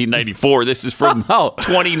 1994. This is from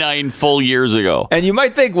 29 full years ago. And you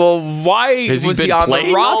might think, well, why was he on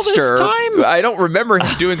the roster? I don't remember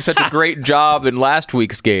him doing such a great job in last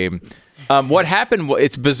week's game. What happened?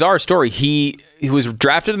 It's a bizarre story. He was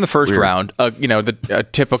drafted in the first round. The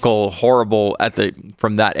typical horrible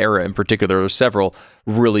from that era in particular. There were several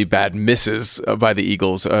really bad misses by the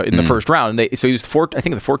Eagles in the first round. So he was the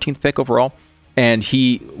 14th pick overall, and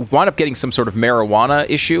he wound up getting some sort of marijuana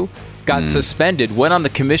issue. Got suspended. Went on the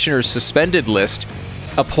commissioner's suspended list.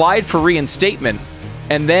 Applied for reinstatement.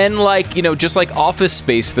 And then, just like Office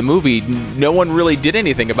Space, the movie, no one really did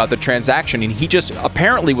anything about the transaction. And he just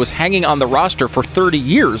apparently was hanging on the roster for 30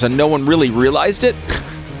 years and no one really realized it.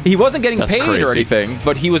 He wasn't getting paid or anything,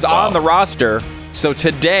 but he was on the roster. So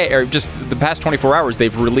today, or just the past 24 hours,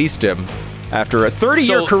 they've released him after a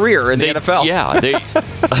 30-year career in the NFL. Yeah,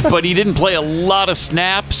 but he didn't play a lot of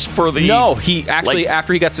snaps for the... No, he actually,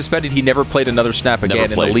 after he got suspended, he never played another snap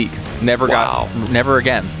again in the league. Never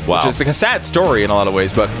again. Wow. Which is like a sad story in a lot of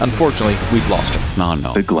ways, but unfortunately, we've lost him. No.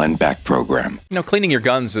 The Glenn Beck Program. Cleaning your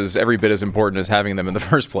guns is every bit as important as having them in the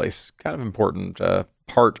first place. Kind of important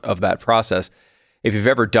part of that process. If you've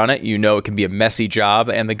ever done it, you know it can be a messy job,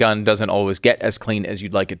 and the gun doesn't always get as clean as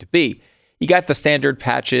you'd like it to be. You got the standard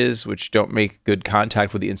patches, which don't make good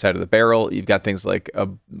contact with the inside of the barrel. You've got things like a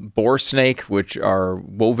bore snake, which are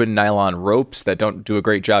woven nylon ropes that don't do a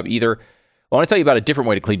great job either. Well, I want to tell you about a different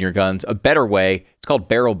way to clean your guns, a better way. It's called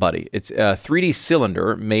Barrel Buddy. It's a 3D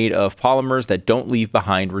cylinder made of polymers that don't leave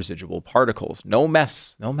behind residual particles. No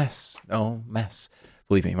mess.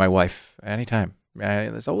 Believe me, my wife, anytime.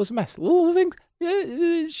 There's always a mess. Little things.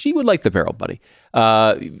 She would like the Barrel Buddy.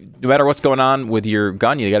 No matter what's going on with your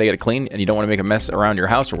gun, you got to get it clean, and you don't want to make a mess around your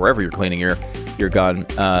house or wherever you're cleaning your gun.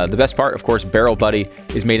 The best part, of course, Barrel Buddy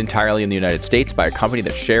is made entirely in the United States by a company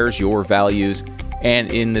that shares your values.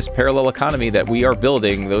 And in this parallel economy that we are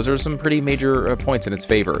building, those are some pretty major points in its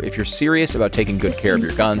favor. If you're serious about taking good care of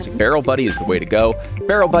your guns, Barrel Buddy is the way to go.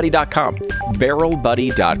 BarrelBuddy.com.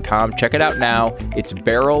 BarrelBuddy.com. Check it out now. It's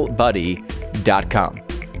BarrelBuddy.com.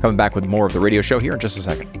 Coming back with more of the radio show here in just a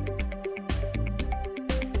second.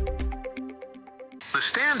 The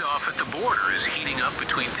standoff at the border is heating up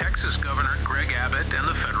between Texas Governor Greg Abbott and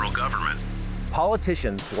the federal government.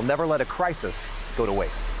 Politicians will never let a crisis go to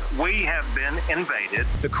waste. We have been invaded.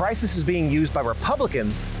 The crisis is being used by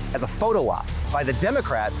Republicans as a photo op, by the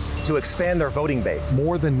Democrats to expand their voting base.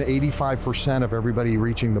 More than 85% of everybody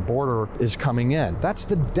reaching the border is coming in. That's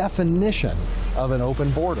the definition of an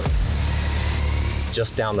open border.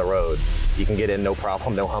 Just down the road, you can get in no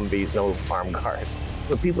problem, no Humvees, no armed guards.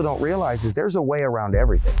 What people don't realize is there's a way around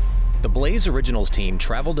everything. The Blaze Originals team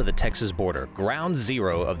traveled to the Texas border, ground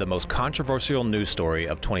zero of the most controversial news story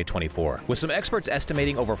of 2024. With some experts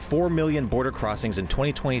estimating over 4 million border crossings in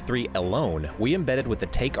 2023 alone, we embedded with the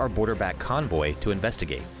Take Our Border Back convoy to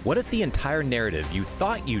investigate. What if the entire narrative you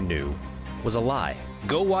thought you knew was a lie?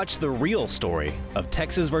 Go watch the real story of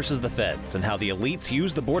Texas versus the Feds and how the elites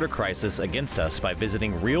use the border crisis against us by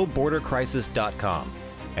visiting realbordercrisis.com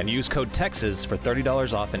and use code TEXAS for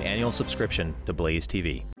 $30 off an annual subscription to Blaze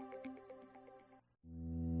TV.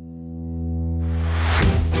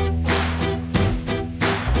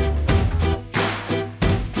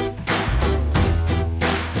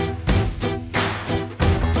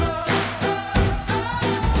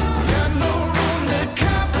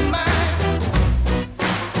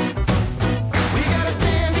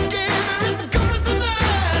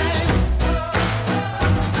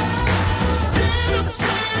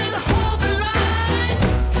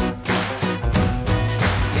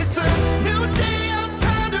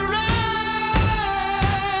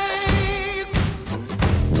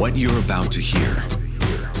 What you're about to hear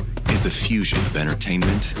is the fusion of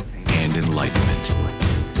entertainment and enlightenment.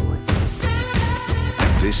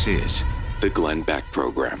 This is the Glenn Beck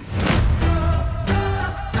Program.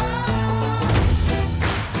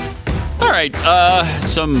 All right,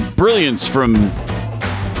 some brilliance from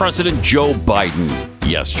President Joe Biden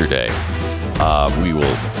yesterday. We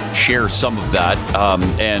will share some of that,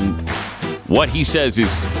 and what he says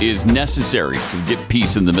is necessary to get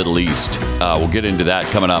peace in the Middle East. We'll get into that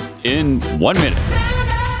coming up in 1 minute.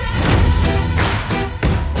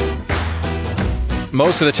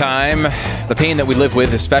 Most of the time, the pain that we live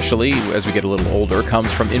with, especially as we get a little older,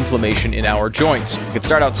 comes from inflammation in our joints. It could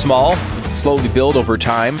start out small, slowly build over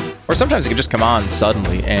time, or sometimes it can just come on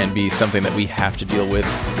suddenly and be something that we have to deal with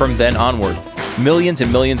from then onward. Millions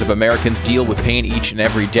and millions of Americans deal with pain each and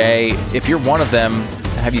every day. If you're one of them,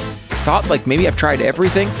 have you thought, like, maybe I've tried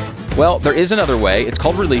everything? Well, there is another way. It's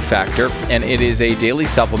called Relief Factor, and it is a daily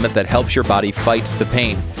supplement that helps your body fight the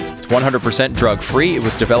pain. It's 100% drug-free. It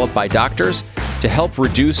was developed by doctors to help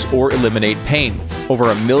reduce or eliminate pain. Over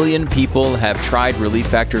 1 million people have tried Relief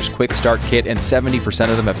Factor's Quick Start Kit, and 70%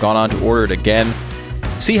 of them have gone on to order it again.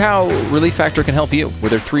 See how Relief Factor can help you with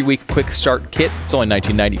their 3-week Quick Start Kit. It's only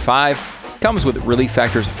 $19.95. Comes with Relief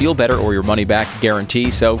Factor's Feel Better or Your Money Back guarantee,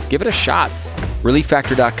 so give it a shot.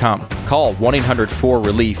 ReliefFactor.com. Call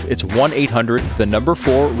 1-800-4-RELIEF. It's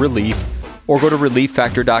 1-800-4-RELIEF. Or go to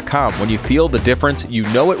ReliefFactor.com. When you feel the difference, you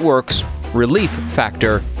know it works.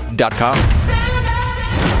 ReliefFactor.com.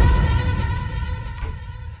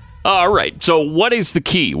 All right. So what is the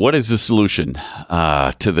key? What is the solution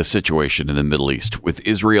to the situation in the Middle East with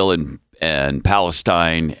Israel and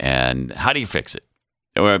Palestine? And how do you fix it?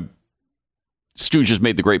 Stu just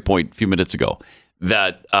made the great point a few minutes ago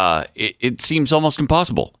that it seems almost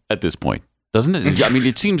impossible at this point, doesn't it? I mean,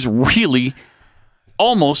 it seems really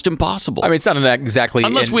almost impossible. I mean, it's not exactly...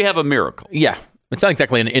 Unless we have a miracle. Yeah. It's not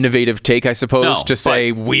exactly an innovative take, I suppose, to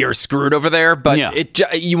say we are screwed over there. But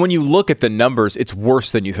when you look at the numbers, it's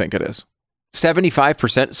worse than you think it is.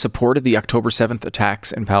 75% supported the October 7th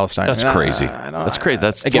attacks in Palestine. That's crazy. That's crazy.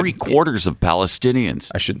 That's again, 3/4 of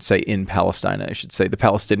Palestinians. I shouldn't say in Palestine. I should say the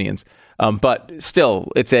Palestinians. But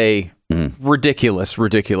still, it's a ridiculous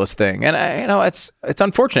thing. And it's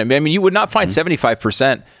unfortunate. I mean, you would not find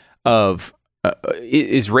 75% of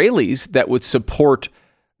Israelis that would support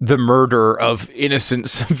the murder of innocent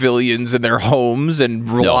civilians in their homes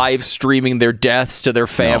and live streaming their deaths to their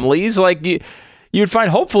families. Like you'd find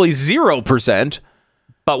hopefully 0%.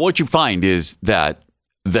 But what you find is that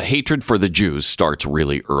the hatred for the Jews starts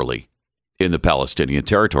really early in the Palestinian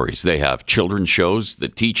territories. They have children's shows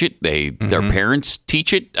that teach it. Their parents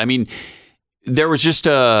teach it. I mean, there was just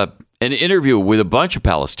an interview with a bunch of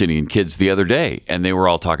Palestinian kids the other day, and they were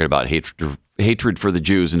all talking about hatred for the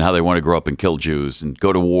Jews and how they want to grow up and kill Jews and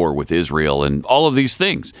go to war with Israel and all of these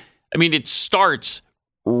things. I mean, it starts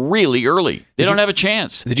really early. They don't have a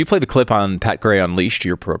chance. Did you play the clip on Pat Gray Unleashed,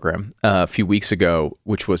 your program, a few weeks ago,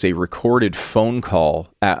 which was a recorded phone call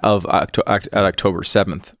at October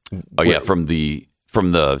 7th? Oh, yeah, from the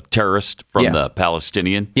terrorist, the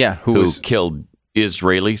Palestinian who killed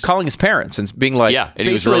Israelis. Calling his parents and being like... Yeah, and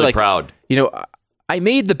he was really proud. You know, I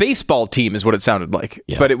made the baseball team is what it sounded like.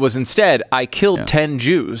 Yeah. But it was instead, I killed 10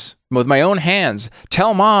 Jews with my own hands.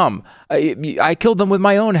 Tell mom, I killed them with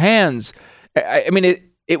my own hands. I mean,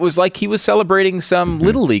 it was like he was celebrating some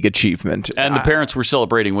Little League achievement. And the parents were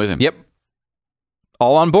celebrating with him. Yep.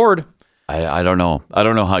 All on board. I don't know. I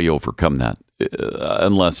don't know how you overcome that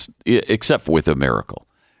except with a miracle.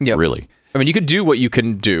 Yep. Really. I mean, you could do what you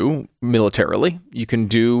can do militarily. You can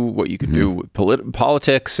do what you can do with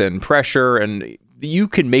politics and pressure and you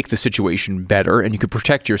can make the situation better, and you could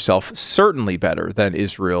protect yourself certainly better than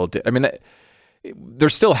Israel did. I mean, there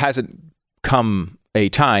still hasn't come a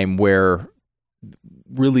time where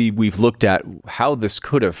really we've looked at how this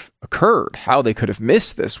could have occurred, how they could have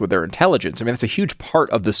missed this with their intelligence. I mean, that's a huge part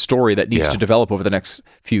of the story that needs to develop over the next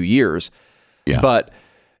few years. Yeah. But,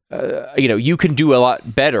 you can do a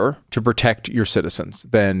lot better to protect your citizens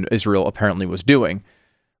than Israel apparently was doing.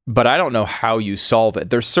 But I don't know how you solve it.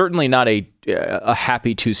 There's certainly not a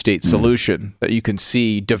happy two-state solution that you can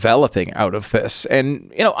see developing out of this.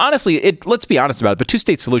 And, honestly, let's be honest about it. The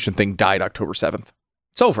two-state solution thing died October 7th.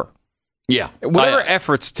 It's over. Yeah. Whatever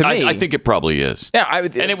efforts to me. I think it probably is. Yeah.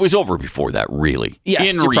 And it was over before that, really.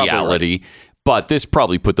 Yes, in reality. Right. But this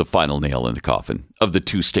probably put the final nail in the coffin of the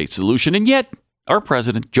two-state solution. And yet, our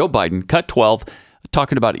president, Joe Biden, cut 12,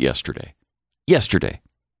 talking about it yesterday.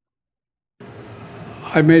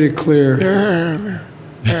 I made it clear to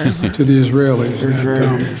the Israelis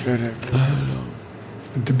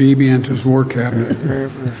that to Bibi and to his war cabinet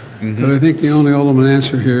that I think the only ultimate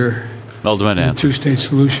answer here is a two-state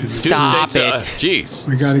solution. Stop it. Jeez.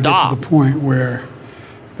 We got to get to the point where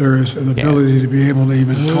there is an ability to be able to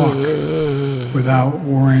even talk without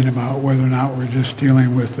worrying about whether or not we're just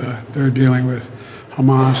dealing with, they're dealing with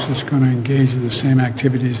Hamas that's going to engage in the same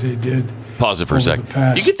activities they did. Pause it for a second.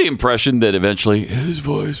 Do you get the impression that eventually his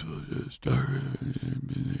voice will just start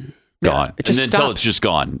gone? It just until it's just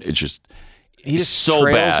gone. It's just he just so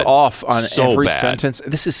trails bad off on every sentence.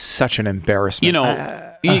 This is such an embarrassment.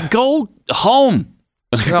 You go home.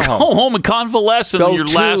 Go home and convalesce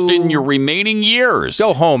in your remaining years.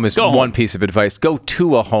 Go home is one piece of advice. Go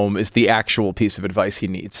to a home is the actual piece of advice he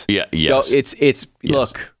needs. Yeah. Yes.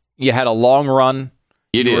 Look, you had a long run.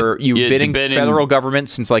 You've been in federal government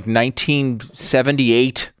since like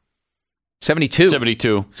 1978,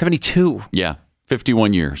 72. Yeah.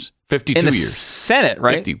 51 years. 52 in the years. Senate,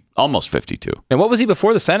 right? Almost 52. And what was he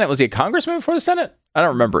before the Senate? Was he a congressman before the Senate? I don't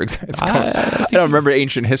remember. I don't remember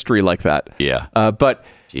ancient history like that. Yeah. But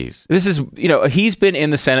jeez, this is, he's been in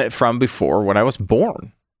the Senate from before when I was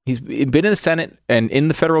born. He's been in the Senate and in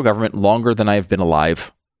the federal government longer than I have been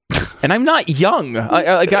alive. And I'm not young.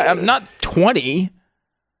 I'm not 20.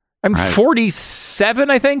 I'm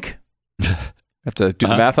 47, I think. I have to do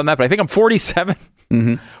the math on that, but I think I'm 47.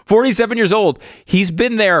 47 years old. He's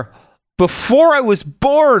been there before I was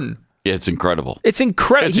born. Yeah, it's incredible. It's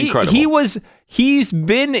incredible. He was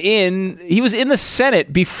in the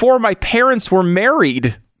Senate before my parents were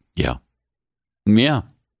married. Yeah.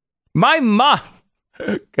 My mom,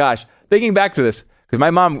 gosh, thinking back to this, because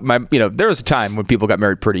my mom, there was a time when people got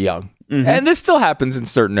married pretty young. And this still happens in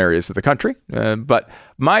certain areas of the country. But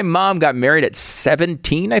my mom got married at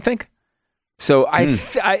 17, I think. So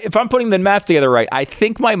if I'm putting the math together right, I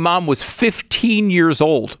think my mom was 15 years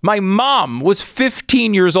old. My mom was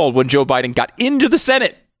 15 years old when Joe Biden got into the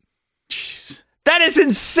Senate. Jeez. That is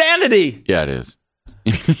insanity. Yeah, it is.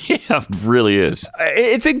 Yeah, it really is.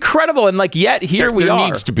 It's incredible. And yet here we are. There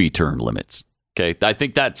needs to be term limits. Okay. I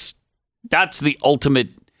think that's the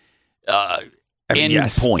ultimate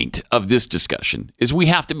end point of this discussion is we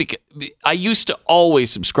have to be. I used to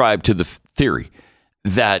always subscribe to the theory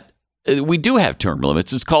that we do have term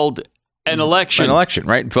limits. It's called an election. An election,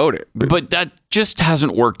 right? Vote it. But that just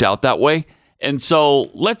hasn't worked out that way. And so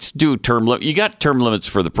let's do term limit. You got term limits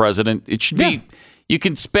for the president. It should be, you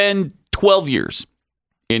can spend 12 years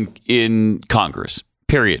in Congress,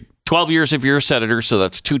 period. 12 years if you're a senator, so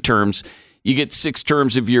that's 2 terms. You get 6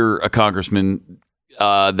 terms if you're a congressman.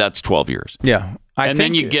 That's 12 years. Yeah.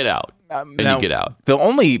 Then you get out. The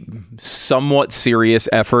only somewhat serious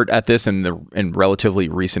effort at this in relatively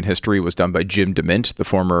recent history was done by Jim DeMint, the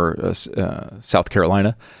former South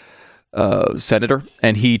Carolina senator,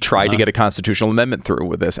 and he tried to get a constitutional amendment through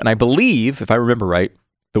with this. And I believe, if I remember right,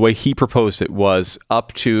 the way he proposed it was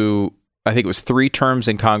up to, I think it was 3 terms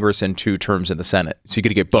in Congress and 2 terms in the Senate. So you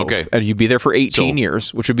could get both. Okay. And you'd be there for 18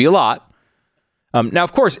 years, which would be a lot. Now,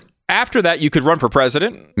 of course, after that, you could run for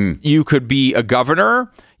president. You could be a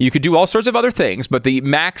governor. You could do all sorts of other things. But the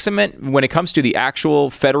maximum, when it comes to the actual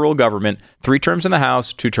federal government, 3 terms in the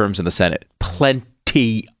House, 2 terms in the Senate.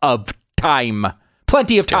 Plenty of time.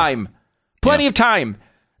 Plenty of time.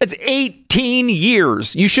 That's 18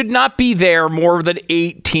 years. You should not be there more than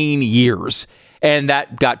 18 years. And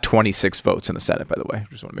that got 26 votes in the Senate, by the way. I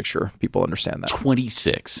just want to make sure people understand that.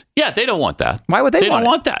 26. Yeah, they don't want that. Why would they don't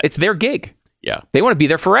want that? It's their gig. Yeah. They want to be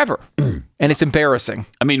there forever. And it's embarrassing.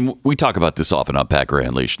 I mean, we talk about this often on Pat Gray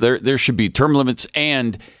Unleashed. There should be term limits,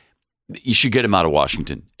 and you should get them out of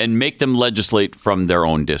Washington and make them legislate from their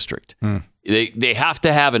own district. They have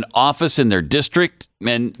to have an office in their district,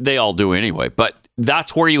 and they all do anyway. But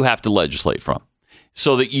that's where you have to legislate from.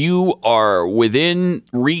 so that you are within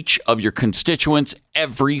reach of your constituents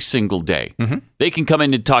every single day. They can come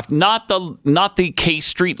in and talk, not the K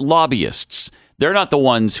Street lobbyists. They're not the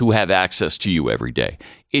ones who have access to you every day.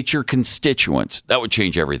 It's your constituents. That would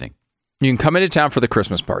change everything. You can come into town for the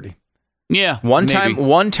Christmas party. Yeah, one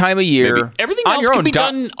time a year. Maybe. Everything else can be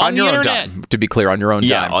done on the internet. Dime, to be clear, on your own dime.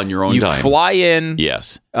 Yeah, on your own dime. You fly in.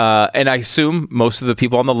 Yes. And I assume most of the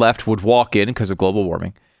people on the left would walk in because of global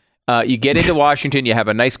warming. You get into Washington. You have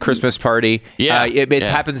a nice Christmas party. Yeah. It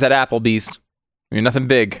happens at Applebee's. You're nothing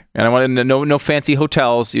big. And I want no fancy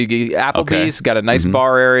hotels. Applebee's got a nice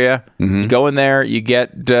bar area. You go in there. You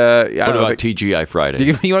get. What about TGI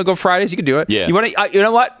Fridays? You want to go Fridays? You can do it. Yeah. You want to? You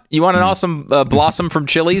know what? You want an awesome blossom from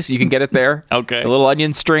Chili's? You can get it there. Okay. A little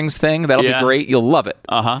onion strings thing. That'll be great. You'll love it.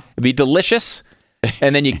 It'll be delicious.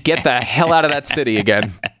 And then you get the hell out of that city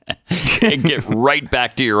again. And get right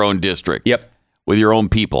back to your own district. Yep. With your own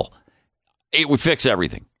people. It would fix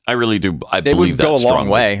everything. I really do. I believe that go a strongly. long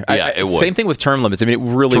way. Yeah, it would. Same thing with term limits. I mean,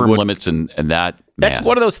 it really term would. limits and that. That's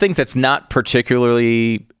one of those things that's not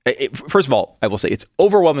particularly. First of all, I will say it's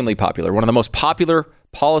overwhelmingly popular. One of the most popular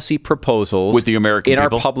policy proposals with the American in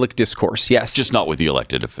people? our public discourse. Yes, just not with the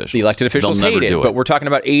elected officials. The elected officials hate it, but we're talking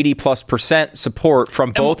about 80+% support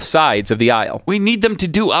from both sides of the aisle. We need them to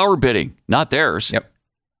do our bidding, not theirs. Yep.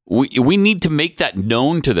 We need to make that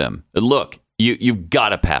known to them. Look. You've got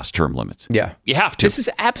to pass term limits. Yeah. You have to. This is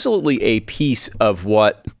absolutely a piece of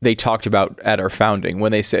what they talked about at our founding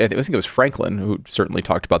when they said, I think it was Franklin who certainly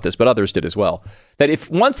talked about this, but others did as well, that if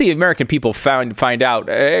once the American people find out,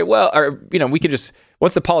 we can just,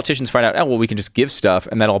 once the politicians find out, we can just give stuff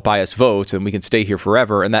and that'll buy us votes and we can stay here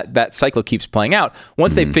forever. And that cycle keeps playing out.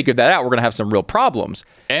 Once they figured that out, we're going to have some real problems.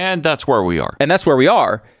 And that's where we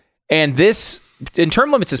are. And this... And term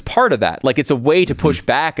limits is part of that. Like, it's a way to push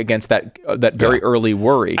back against that very early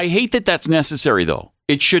worry. I hate that that's necessary, though.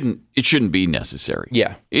 It shouldn't be necessary.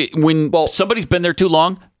 Yeah. When somebody's been there too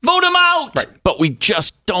long, vote them out. Right. But we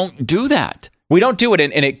just don't do that. We don't do it,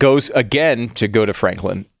 and it goes again to go to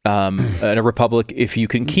Franklin. In a republic, if you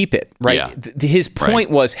can keep it, right? Yeah. His point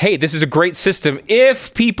was, hey, this is a great system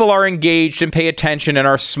if people are engaged and pay attention and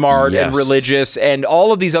are smart and religious and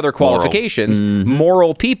all of these other qualifications,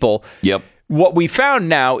 moral people. Yep. What we found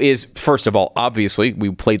now is, first of all, obviously,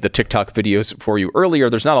 we played the TikTok videos for you earlier.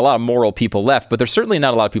 There's not a lot of moral people left, but there's certainly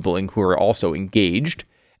not a lot of people who are also engaged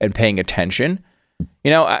and paying attention.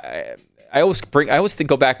 You know, I always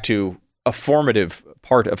go back to a formative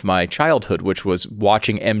part of my childhood, which was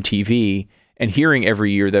watching MTV and hearing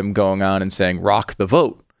every year them going on and saying, rock the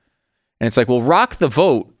vote. And it's like, well, rock the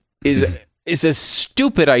vote is a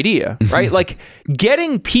stupid idea, right? Like,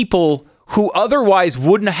 getting people who otherwise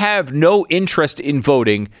wouldn't have no interest in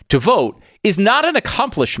voting to vote is not an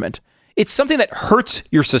accomplishment. It's something that hurts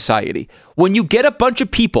your society. When you get a bunch of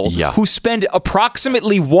people who spend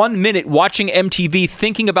approximately 1 minute watching MTV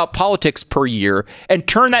thinking about politics per year and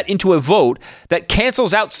turn that into a vote that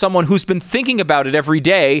cancels out someone who's been thinking about it every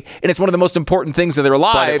day, and it's one of the most important things of their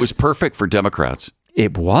lives. But it was perfect for Democrats.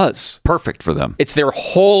 It was. Perfect for them. It's their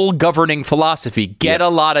whole governing philosophy. Get a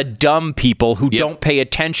lot of dumb people who don't pay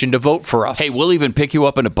attention to vote for us. Hey, we'll even pick you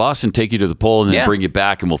up in a bus and take you to the poll and then bring you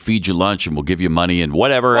back, and we'll feed you lunch and we'll give you money and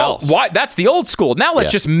whatever else. Why? That's the old school. Now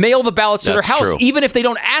let's just mail the ballots to their house, even if they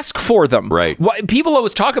don't ask for them. Right. People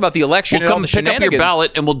always talk about the election and all the shenanigans. We'll come pick up your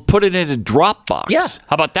ballot and we'll put it in a drop box. Yeah.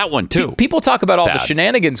 How about that one, too? People talk about all the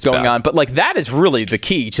shenanigans going on, but like that is really the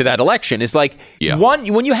key to that election. Is like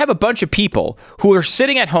when you have a bunch of people who are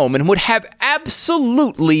sitting at home and would have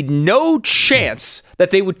absolutely no chance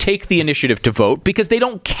that they would take the initiative to vote because they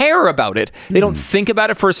don't care about it. They don't think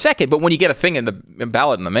about it for a second. But when you get a thing in the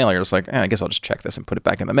ballot in the mail, you're just like, I guess I'll just check this and put it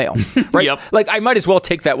back in the mail. Right? Like, I might as well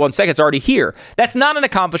take that 1 second. It's already here. That's not an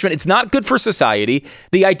accomplishment. It's not good for society.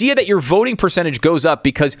 The idea that your voting percentage goes up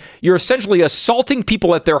because you're essentially assaulting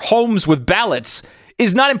people at their homes with ballots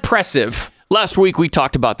is not impressive. Last week, we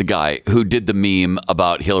talked about the guy who did the meme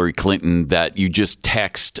about Hillary Clinton that you just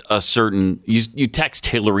text you text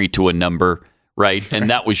Hillary to a number, right? And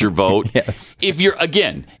that was your vote. Yes. If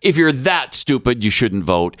you're that stupid, you shouldn't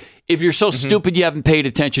vote. If you're so stupid you haven't paid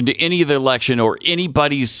attention to any of the election or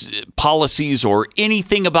anybody's policies or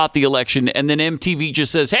anything about the election, and then MTV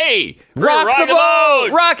just says, hey, rock the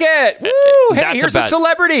vote! Rock it! Woo! Hey, here's a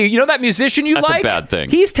celebrity. You know that musician you like? That's a bad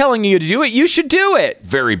thing. He's telling you to do it. You should do it.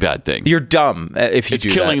 Very bad thing. You're dumb if you do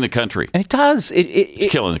that. It's killing the country. And it does. It's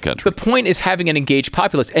killing the country. The point is having an engaged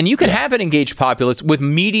populace. And you can have an engaged populace with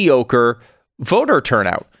mediocre voter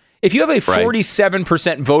turnout. If you have a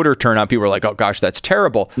 47% voter turnout, people are like, "Oh gosh, that's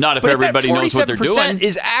terrible." Not if everybody knows what they're doing.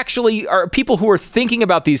 Is actually are people who are thinking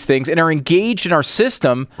about these things and are engaged in our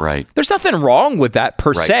system. Right. There's nothing wrong with that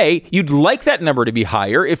per se. You'd like that number to be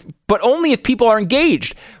higher, but only if people are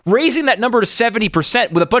engaged. Raising that number to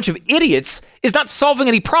 70% with a bunch of idiots is not solving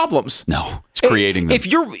any problems. No, it's creating them. If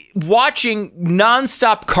you're watching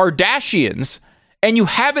nonstop Kardashians and you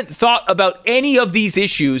haven't thought about any of these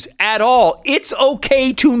issues at all, it's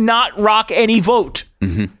okay to not rock any vote.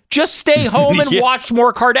 Mm-hmm. Just stay home and watch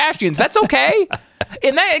more Kardashians. That's okay.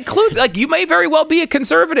 And that includes, like, you may very well be a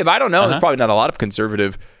conservative. I don't know. There's probably not a lot of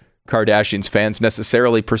conservative Kardashians fans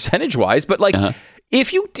necessarily percentage-wise, but like,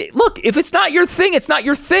 if it's not your thing, it's not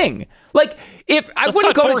your thing. Like, I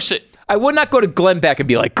would not go to Glenn Beck and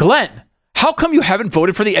be like, Glenn, how come you haven't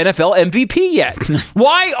voted for the NFL MVP yet?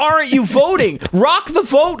 Why aren't you voting? Rock the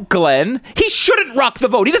vote, Glenn. He shouldn't rock the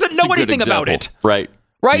vote. He doesn't know anything about it. Right.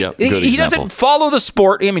 Right? He doesn't follow the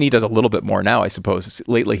sport. I mean, he does a little bit more now, I suppose.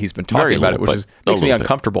 Lately, he's been talking about it, which makes me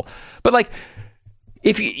uncomfortable. But like,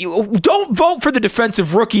 if you don't vote for the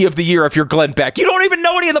defensive rookie of the year if you're Glenn Beck. You don't even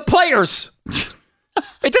know any of the players.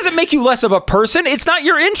 It doesn't make you less of a person. It's not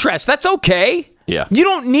your interest. That's okay. Yeah. You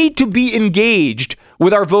don't need to be engaged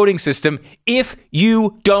with our voting system if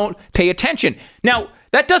you don't pay attention. Now,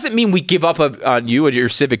 that doesn't mean we give up on you and your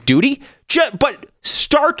civic duty, but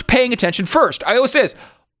start paying attention first. I always say this,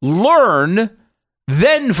 learn,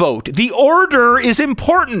 then vote. The order is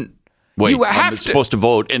important. Wait, I'm supposed to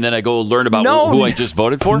vote, and then I go learn about who I just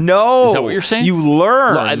voted for? No. Is that what you're saying? You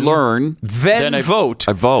learn. I learn. Then I vote.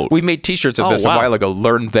 I vote. We made T-shirts of this a while ago,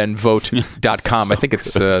 learnthenvote.com. I think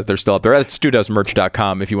they're still up there. That's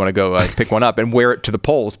StuDoesMerch.com if you want to go pick one up and wear it to the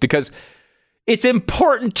polls, because it's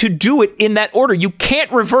important to do it in that order. You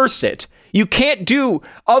can't reverse it. You can't do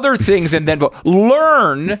other things and then vote.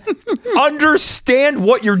 Learn, understand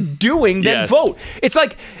what you're doing, then vote. It's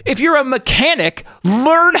like if you're a mechanic,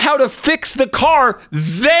 learn how to fix the car,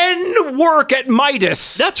 then work at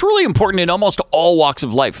Midas. That's really important in almost all walks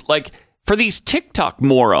of life. Like for these TikTok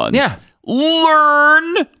morons. Yeah.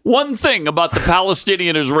 Learn one thing about the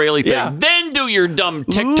Palestinian-Israeli thing. Then do your dumb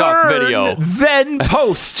TikTok video. Then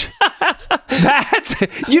post.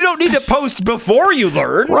 You don't need to post before you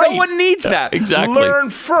learn. Right. No one needs that. Exactly.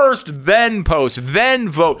 Learn first, then post, then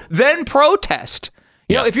vote, then protest.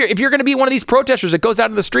 You know, if you're going to be one of these protesters that goes out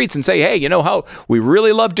in the streets and say, hey, you know how we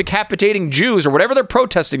really love decapitating Jews or whatever they're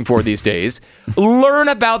protesting for these days, learn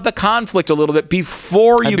about the conflict a little bit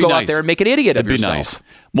before you go out there and make an idiot of yourself. Nice.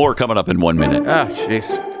 More coming up in 1 minute. Ah,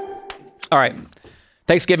 jeez. All right.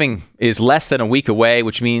 Thanksgiving is less than a week away,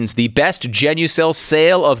 which means the best Genucel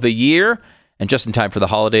sale of the year. And just in time for the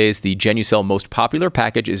holidays, the Genucel Most Popular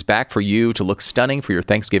Package is back for you to look stunning for your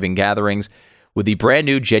Thanksgiving gatherings. With the brand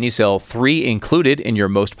new Genucel 3 included in your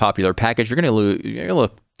Most Popular Package, you're going to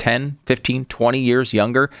look 10, 15, 20 years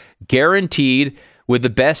younger, guaranteed, with the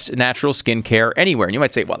best natural skincare anywhere. And you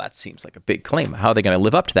might say, well, that seems like a big claim. How are they going to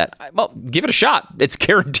live up to that? Well, give it a shot. It's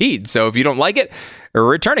guaranteed. So if you don't like it,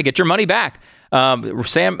 return it. Get your money back.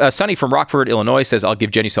 Sonny from Rockford, Illinois says, I'll give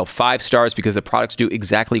Genucel 5 stars because the products do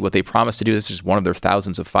exactly what they promise to do. This is one of their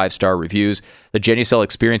thousands of 5-star reviews. The Genucel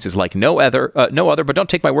experience is like no other, but don't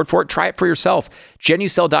take my word for it. Try it for yourself.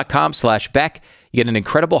 Genucel.com/Beck. You get an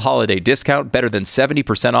incredible holiday discount, better than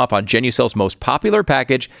 70% off on Genucel's most popular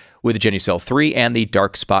package with the Genucel 3 and the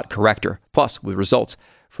Dark Spot Corrector. Plus, with results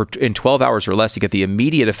in 12 hours or less, you get the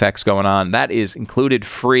immediate effects going on. That is included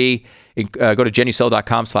free. Go to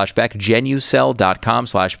Genucel.com/Beck,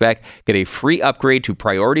 Genucel.com/Beck. Get a free upgrade to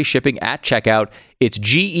priority shipping at checkout. It's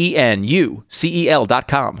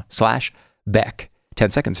GENUCEL.com/Beck.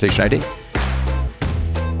 10 seconds, station ID.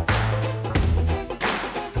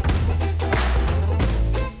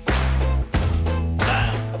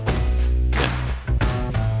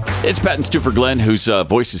 It's Pat and Stu for Glenn, whose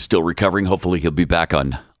voice is still recovering. Hopefully he'll be back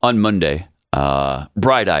on Monday.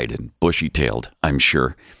 Bright-eyed and bushy-tailed, I'm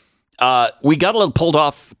sure. We got a little pulled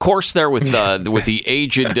off course there with the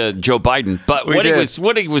aged Joe Biden, but what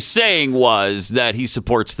he was saying was that he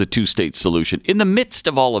supports the two-state solution. In the midst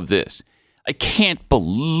of all of this, I can't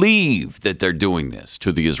believe that they're doing this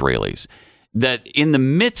to the Israelis. That in the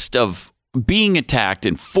midst of being attacked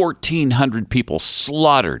and 1,400 people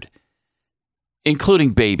slaughtered, including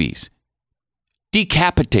babies,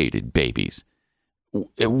 decapitated babies,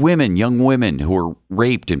 women, young women who were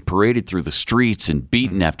raped and paraded through the streets and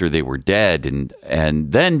beaten after they were dead and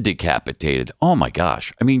then decapitated. Oh my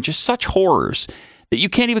gosh. I mean, just such horrors that you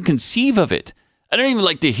can't even conceive of it. I don't even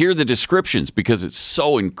like to hear the descriptions because it's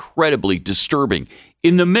so incredibly disturbing.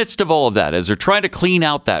 In the midst of all of that, as they're trying to clean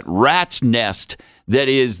out that rat's nest that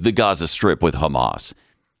is the Gaza Strip with Hamas,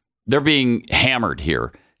 They're being hammered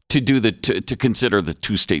here to consider the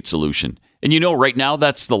two-state solution. And right now,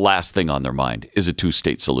 that's the last thing on their mind is a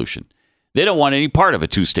two-state solution. They don't want any part of a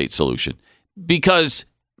two-state solution because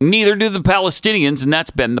neither do the Palestinians, and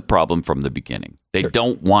that's been the problem from the beginning. They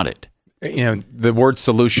don't want it. The word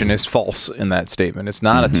solution is false in that statement. It's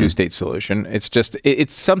not a two-state solution. It's just,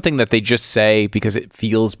 it's something that they just say because it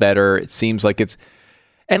feels better. It seems like it's,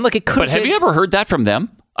 and look, it could. But have you ever heard that from them?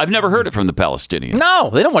 I've never heard it from the Palestinians. No,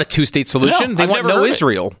 they don't want a two-state solution. They want no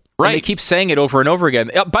Israel. Right. And they keep saying it over and over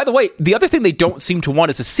again. By the way, the other thing they don't seem to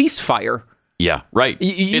want is a ceasefire. Yeah, right.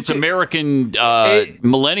 It's American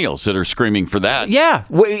millennials that are screaming for that. Yeah.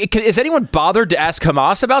 Is anyone bothered to ask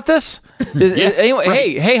Hamas about this?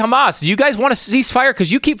 Hey, Hamas, do you guys want a ceasefire?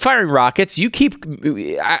 Because you keep firing rockets. You keep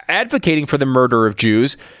advocating for the murder of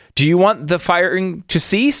Jews. Do you want the firing to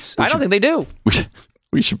cease? I don't think they do.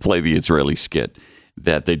 We should play the Israeli skit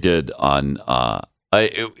that they did on...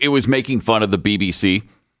 it was making fun of the BBC,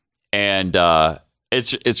 and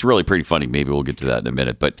it's really pretty funny. Maybe we'll get to that in a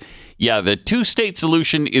minute. But yeah, the two-state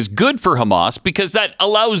solution is good for Hamas because that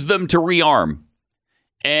allows them to rearm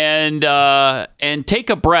and take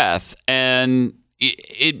a breath, and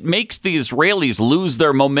it makes the Israelis lose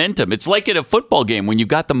their momentum. It's like at a football game when you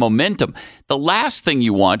got the momentum. The last thing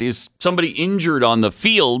you want is somebody injured on the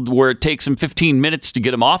field where it takes them 15 minutes to get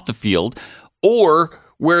them off the field, or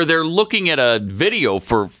where they're looking at a video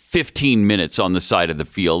for 15 minutes on the side of the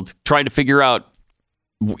field trying to figure out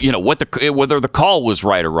whether the call was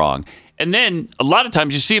right or wrong. And then a lot of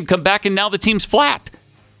times you see them come back and now the team's flat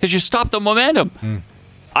because you stopped the momentum.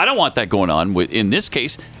 I don't want that going on. In this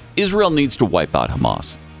case, Israel needs to wipe out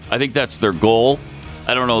Hamas. I think that's their goal.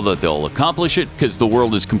 I don't know that they'll accomplish it because the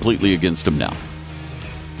world is completely against them now.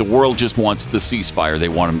 The world just wants the ceasefire. They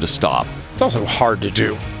want them to stop. It's also hard to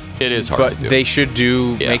do. It is hard to do. But they should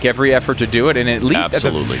make every effort to do it, and at least, at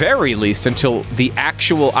the very least, until the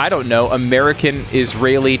actual,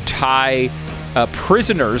 American-Israeli Thai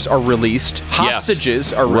prisoners are released,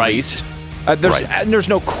 hostages are released. There's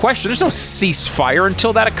no question, there's no ceasefire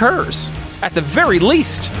until that occurs, at the very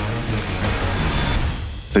least.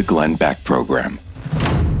 The Glenn Beck Program.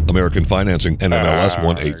 American Financing, NMLS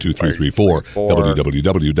 182334,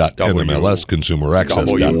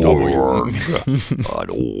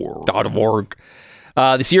 www.nmlsconsumeraccess.org.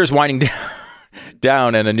 This year is winding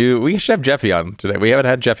down, and we should have Jeffy on today. We haven't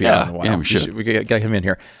had Jeffy on in a while. Yeah, we should. We get him in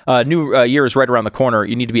here. New year is right around the corner.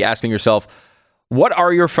 You need to be asking yourself, what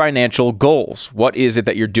are your financial goals? What is it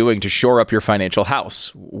that you're doing to shore up your financial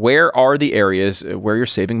house? Where are the areas where you're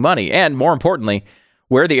saving money? And more importantly,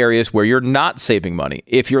 where are the areas where you're not saving money?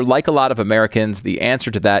 If you're like a lot of Americans, the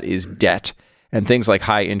answer to that is debt. And things like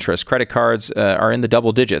high interest credit cards are in the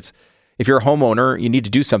double digits. If you're a homeowner, you need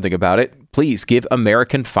to do something about it. Please give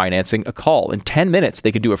American Financing a call. In 10 minutes,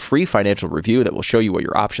 they can do a free financial review that will show you what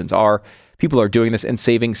your options are. People are doing this and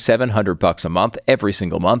saving $700 a month every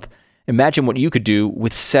single month. Imagine what you could do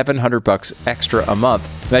with $700 extra a month.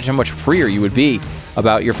 Imagine how much freer you would be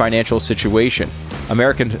about your financial situation.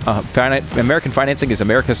 American Financing is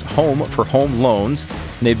America's home for home loans.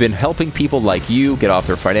 And they've been helping people like you get off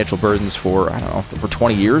their financial burdens for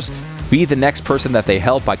 20 years. Be the next person that they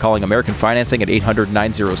help by calling American Financing at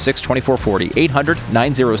 800-906-2440,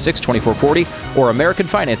 800-906-2440, or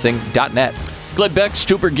AmericanFinancing.net. Glenn Beck,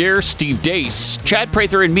 Stuber Gear, Steve Dace, Chad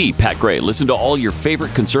Prather, and me, Pat Gray. Listen to all your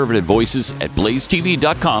favorite conservative voices at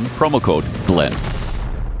blazetv.com, promo code Glenn.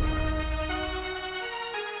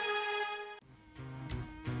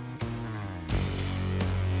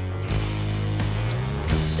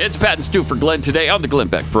 It's Pat and Stu for Glenn today on the Glenn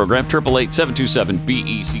Beck program,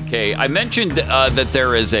 888-727-BECK. I mentioned that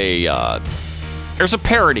there's a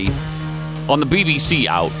parody on the BBC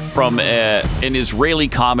out from an Israeli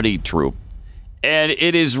comedy troupe. And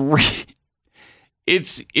it is,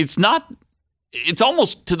 it's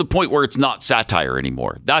almost to the point where it's not satire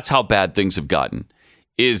anymore. That's how bad things have gotten,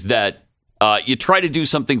 is that you try to do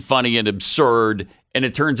something funny and absurd, and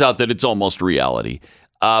it turns out that it's almost reality.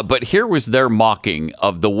 But here was their mocking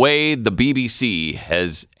of the way the BBC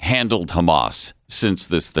has handled Hamas since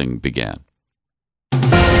this thing began.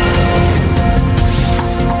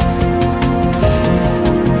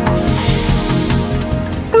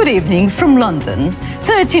 Good evening from London.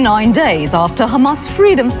 39 days after Hamas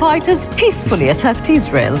freedom fighters peacefully attacked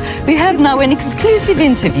Israel, we have now an exclusive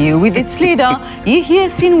interview with its leader, Yahya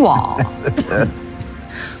Sinwar.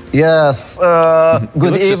 Yes,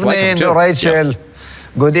 good evening, Rachel. Yeah.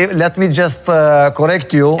 Let me just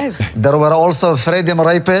correct you. There were also freedom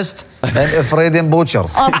rapists and freedom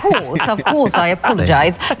butchers. Of course, I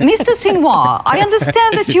apologize. Mr. Sinwar, I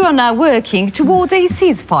understand that you are now working towards a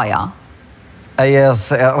ceasefire.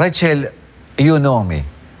 Yes, Rachel, you know me.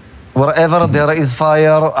 Wherever there is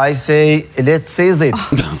fire, I say, let's seize it.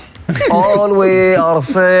 All we are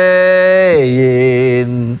saying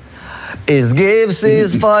is give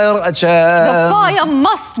ceasefire a chance. The fire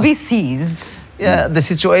must be seized. Yeah, the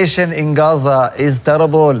situation in Gaza is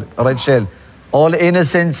terrible, Rachel. All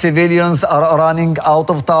innocent civilians are running out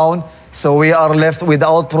of town, so we are left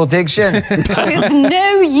without protection. With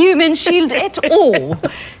no human shield at all.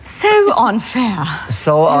 So unfair.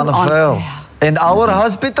 So unfair. And our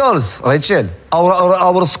hospitals, Rachel,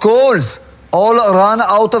 our schools, all run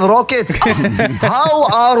out of rockets. How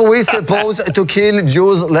are we supposed to kill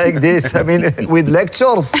Jews like this? I mean, with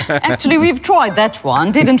lectures? Actually, we've tried that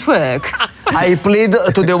one. Didn't work. I plead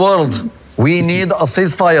to the world. We need a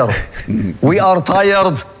ceasefire. We are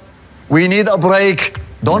tired. We need a break.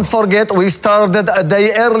 Don't forget, we started a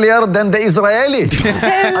day earlier than the Israeli.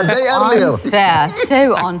 A day earlier. Unfair,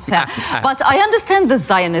 so unfair. But I understand the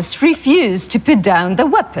Zionists refuse to put down the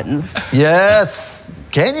weapons. Yes.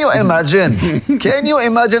 Can you imagine? Can you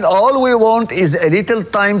imagine? All we want is a little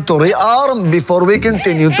time to rearm before we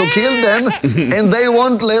continue to kill them, and they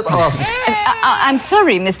won't let us. I'm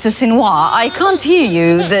sorry, Mr. Sinwar. I can't hear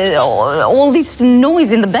you. All this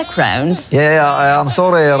noise in the background. Yeah, I'm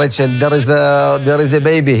sorry, Rachel. There is a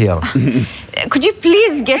baby here. Could you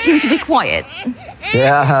please get him to be quiet?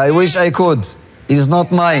 Yeah, I wish I could. He's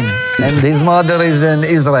not mine, and his mother is in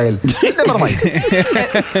Israel. Never mind.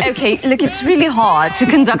 Okay, look, it's really hard to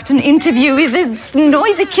conduct an interview with this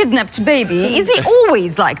noisy kidnapped baby. Is he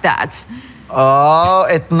always like that? Oh,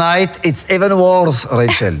 at night it's even worse,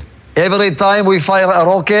 Rachel. Every time we fire a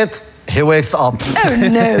rocket, he wakes up. Oh,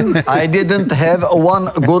 no. I didn't have one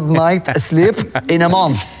good night sleep in a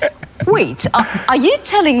month. Wait, are you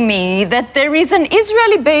telling me that there is an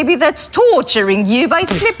Israeli baby that's torturing you by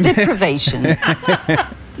sleep deprivation?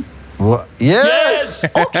 Yes!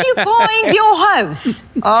 Occupying your house.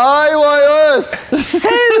 Yes! So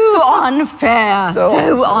unfair,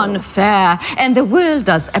 so unfair. And the world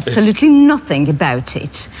does absolutely nothing about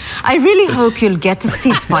it. I really hope you'll get a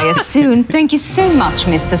ceasefire soon. Thank you so much,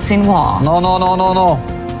 Mr. Sinwar. No.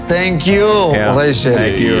 Thank you, Rachel.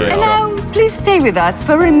 Thank you, Rachel. And now, please stay with us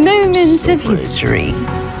for a moment of history.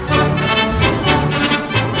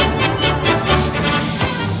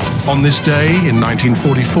 On this day in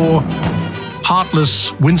 1944,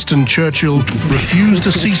 heartless Winston Churchill refused a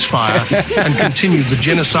ceasefire and continued the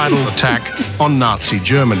genocidal attack on Nazi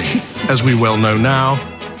Germany. As we well know now,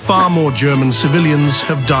 far more German civilians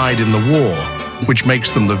have died in the war, which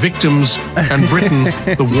makes them the victims and Britain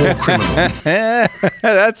the war criminal.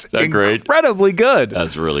 That's incredibly good.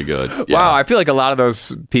 That's really good. Yeah. Wow, I feel like a lot of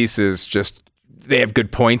those pieces they have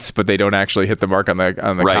good points, but they don't actually hit the mark on the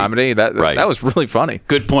comedy. That was really funny.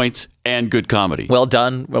 Good points and good comedy. Well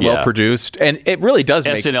done, well produced, and it really does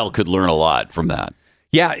make SNL could learn a lot from that.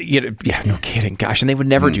 Yeah, no kidding. Gosh, and they would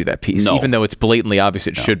never do that piece, even though it's blatantly obvious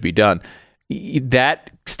it should be done. That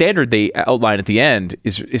standard they outline at the end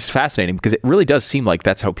is fascinating because it really does seem like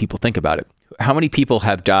that's how people think about it. How many people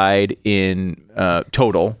have died in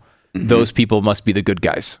total? Mm-hmm. Those people must be the good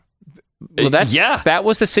guys. Well, that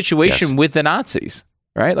was the situation with the Nazis,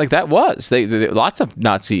 right? Like that was lots of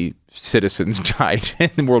Nazi citizens died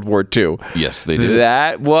in World War II. Yes, they did.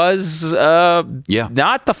 That was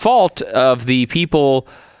not the fault of the people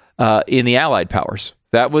in the Allied powers.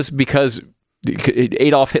 That was because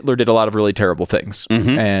Adolf Hitler did a lot of really terrible things,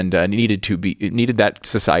 and needed that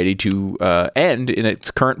society to end in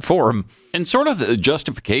its current form. And sort of the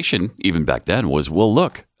justification, even back then, was, well,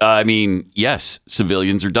 look, I mean, yes,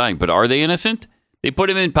 civilians are dying, but are they innocent? They put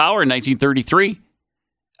him in power in 1933.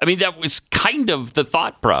 I mean, that was kind of the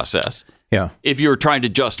thought process. Yeah. If you were trying to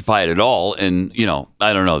justify it at all, and,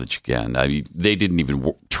 I don't know that you can. I mean, they didn't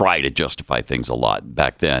even try to justify things a lot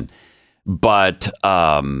back then. But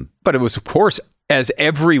it was, of course, as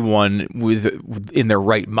everyone in their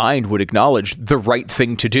right mind would acknowledge, the right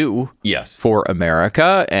thing to do. Yes. For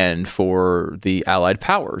America and for the Allied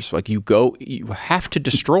powers. Like you have to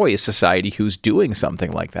destroy a society who's doing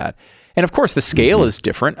something like that. And of course, the scale is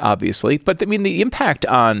different, obviously. But I mean, the impact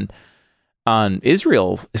on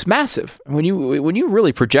Israel is massive. When you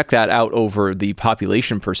really project that out over the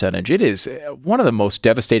population percentage, it is one of the most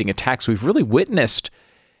devastating attacks we've really witnessed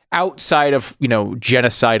outside of,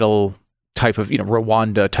 genocidal type of,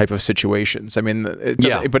 Rwanda type of situations. I mean,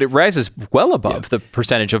 but it rises well above the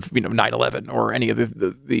percentage of, 9/11 or any of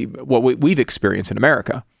the what we've experienced in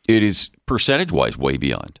America. It is percentage-wise way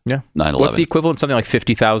beyond 9/11. What's the equivalent? Something like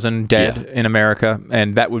 50,000 dead in America.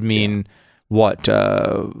 And that would mean,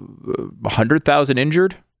 100,000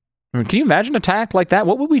 injured? I mean, can you imagine an attack like that?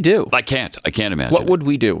 What would we do? I can't imagine. What would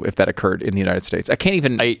we do if that occurred in the United States? I can't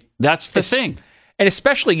even. That's the thing. And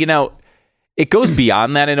especially, it goes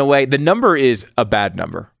beyond that in a way. The number is a bad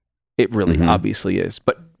number. It really obviously is.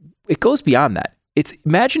 But it goes beyond that.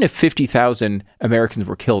 Imagine if 50,000 Americans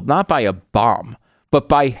were killed, not by a bomb, but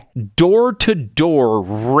by door-to-door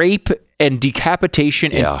rape and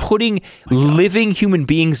decapitation and putting living human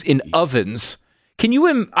beings in ovens. Can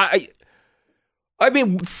you... I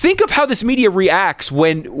mean, think of how this media reacts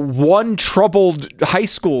when one troubled high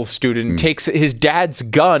school student takes his dad's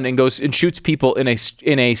gun and goes and shoots people in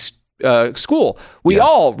a school. We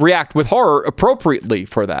all react with horror appropriately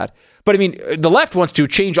for that. But I mean, the left wants to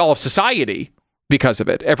change all of society because of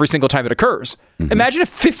it every single time it occurs. Imagine if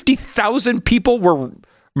 50,000 people were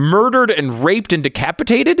murdered and raped and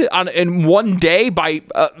decapitated in one day by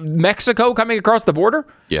Mexico coming across the border.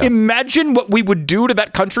 Yeah. Imagine what we would do to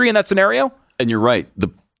that country in that scenario. And you're right.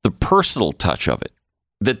 The personal touch of it,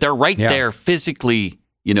 that they're right there physically,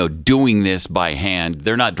 doing this by hand.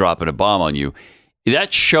 They're not dropping a bomb on you.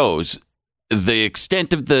 That shows the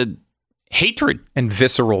extent of the hatred and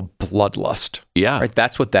visceral bloodlust. Yeah. Right.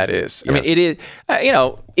 That's what that is. Yes. I mean, it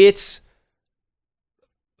is,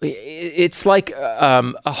 it's like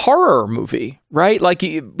a horror movie, right? Like,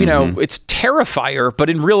 it's Terrifier, but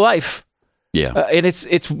in real life. Yeah. And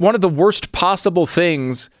it's one of the worst possible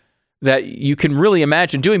things that you can really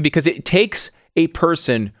imagine doing, because it takes a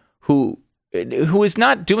person who is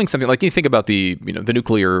not doing something like, you think about the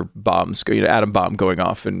nuclear bombs, atom bomb going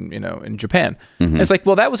off in Japan. And it's like,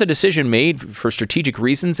 well, that was a decision made for strategic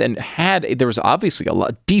reasons, and there was obviously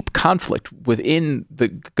deep conflict within the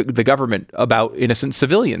government about innocent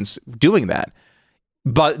civilians doing that.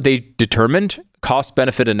 But they determined cost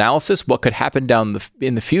benefit analysis, what could happen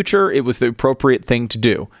in the future. It was the appropriate thing to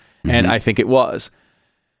do. And I think it was.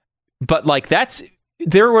 But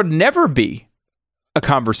there would never be a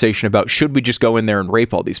conversation about, should we just go in there and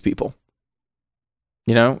rape all these people?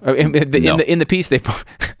 In the piece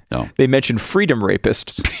they mentioned freedom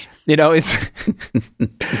rapists.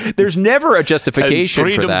 There's never a justification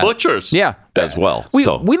and for that. Freedom butchers, as well. We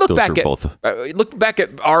look back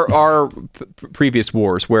at our previous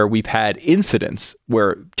wars where we've had incidents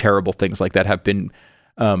where terrible things like that have been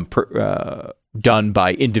done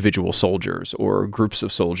by individual soldiers or groups of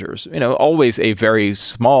soldiers. Always a very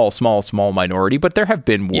small minority, but there have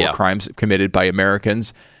been war crimes committed by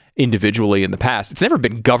Americans individually in the past. It's never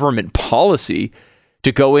been government policy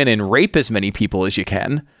to go in and rape as many people as you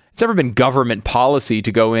can. It's never been government policy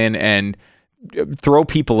to go in and throw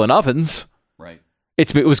people in ovens. Right.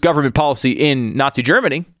 It was government policy in Nazi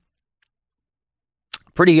Germany.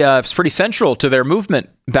 It's pretty central to their movement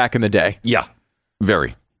back in the day. Yeah,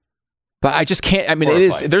 very. But I just can't. I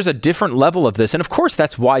mean, there's a different level of this, and of course,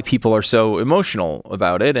 that's why people are so emotional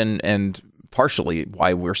about it, and partially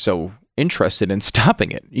why we're so interested in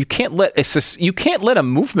stopping it. You can't let a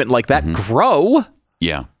movement like that grow.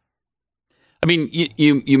 Yeah, I mean,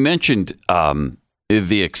 you mentioned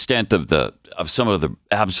the extent of some of the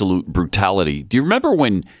absolute brutality. Do you remember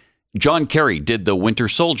when John Kerry did the Winter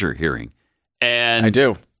Soldier hearing? And I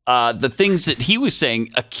do. The things that he was saying,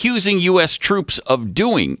 accusing U.S. troops of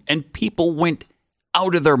doing, and people went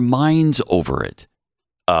out of their minds over it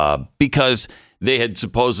because they had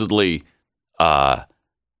supposedly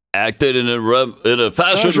acted in a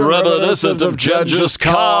fashion reminiscent of Genghis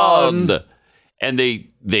Khan, and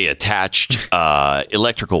they attached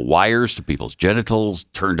electrical wires to people's genitals,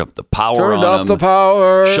 turned up the power on them,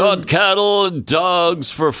 shot cattle and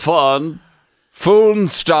dogs for fun. Foon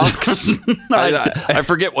stocks. I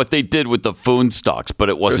forget what they did with the foon stocks, but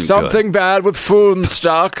it wasn't There's something good. bad with foon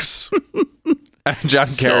stocks. John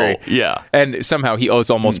Kerry. Yeah. And somehow he owes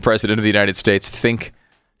almost president of the United States. Think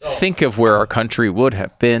of where our country would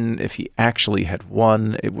have been if he actually had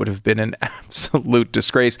won. It would have been an absolute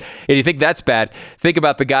disgrace. And you think that's bad? Think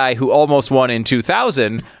about the guy who almost won in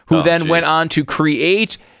 2000, who went on to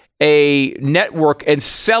create a network and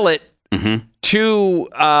sell it to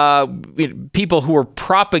people who were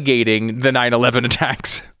propagating the 9/11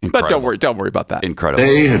 attacks. But don't worry about that. Incredible.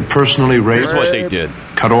 They had personally raped. Here's what they did: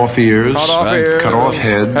 cut off ears, cut off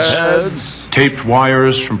heads, taped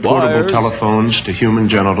wires from portable telephones to human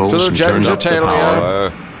genitals and turned up the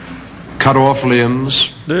power, cut off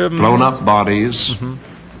limbs, blown up bodies,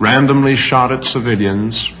 randomly shot at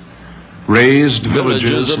civilians, razed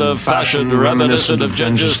villages in a fashion reminiscent of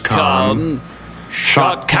Genghis Khan,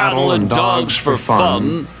 shot cattle and dogs for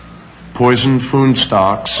fun, poisoned foon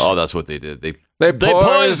stocks. Oh, that's what they did. They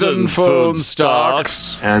poisoned foon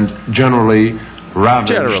stocks. And generally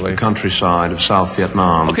ravaged the countryside of South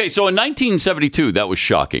Vietnam. Okay, so in 1972, that was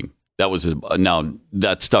shocking. Now,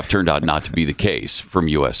 that stuff turned out not to be the case from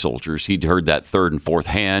U.S. soldiers. He'd heard that third and fourth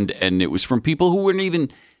hand, and it was from people who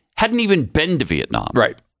hadn't even been to Vietnam.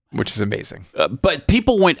 Right, which is amazing. But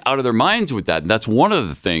people went out of their minds with that. And that's one of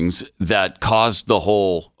the things that caused the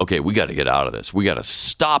whole, okay, we got to get out of this. We got to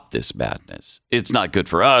stop this madness. It's not good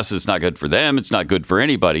for us. It's not good for them. It's not good for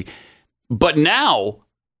anybody. But now,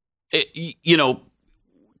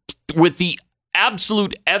 with the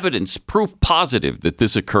absolute evidence, proof positive that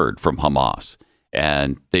this occurred from Hamas,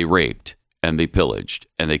 and they raped and they pillaged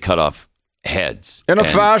and they cut off heads in a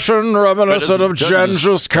fashion reminiscent of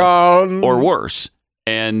Genghis Khan, or worse.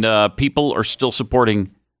 And people are still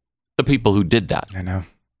supporting the people who did that. I know.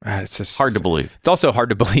 It's just hard to believe. It's also hard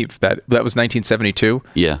to believe that was 1972.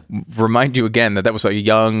 Yeah. Remind you again that was a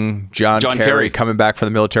young John Kerry coming back from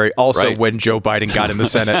the military. Also, when Joe Biden got in the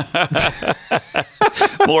Senate.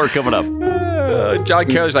 More coming up. John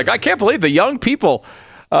Kerry's like, I can't believe the young people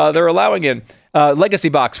they're allowing in. Legacy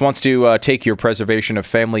Box wants to take your preservation of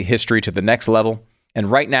family history to the next level. And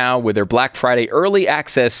right now, with their Black Friday early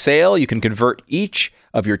access sale, you can convert each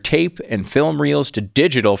of your tape and film reels to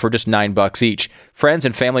digital for just $9 each. Friends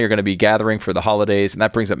and family are going to be gathering for the holidays, and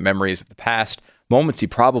that brings up memories of the past, moments you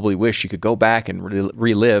probably wish you could go back and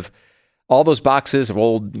relive. All those boxes of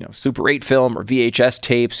old, Super 8 film or VHS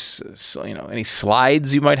tapes, any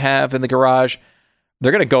slides you might have in the garage,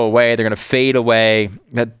 they're going to go away. They're going to fade away.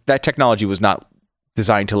 That technology was not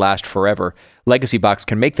designed to last forever. Legacy Box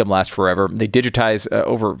can make them last forever. They digitize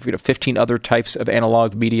over 15 other types of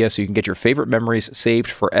analog media, so you can get your favorite memories saved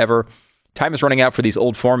forever. Time is running out for these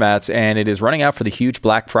old formats, and it is running out for the huge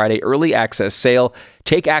Black Friday early access sale.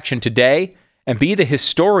 Take action today and be the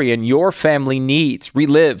historian your family needs.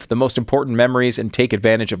 Relive the most important memories and take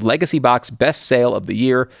advantage of Legacy Box best sale of the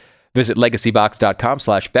year. Visit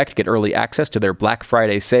legacybox.com/Beck to get early access to their Black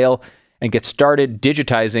Friday sale and get started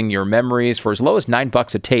digitizing your memories for as low as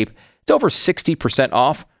 $9 a tape. It's over 60%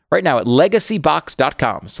 off right now at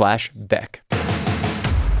legacybox.com/Beck.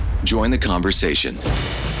 Join the conversation.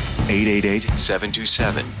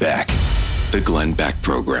 888-727-BECK. The Glenn Beck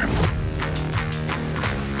Program.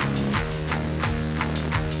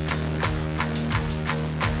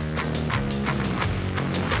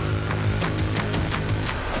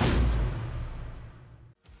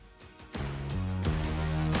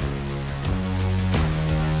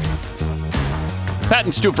 Pat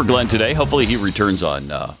and Stu for Glenn today. Hopefully he returns on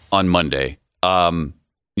Monday. Did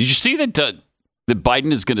you see that that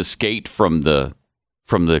Biden is going to skate from the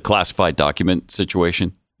classified document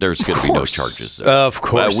situation? There's going to be no charges there. Of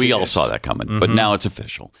course, we all saw that coming, but now it's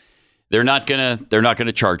official. They're not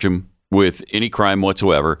gonna charge him with any crime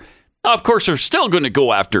whatsoever. Of course, they're still going to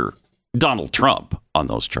go after Donald Trump on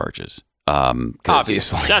those charges.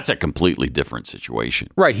 Obviously. That's a completely different situation.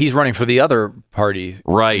 Right. He's running for the other party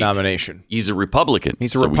nomination. He's a Republican.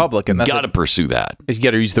 He's a Republican. That's got to pursue that. You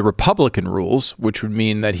got to use the Republican rules, which would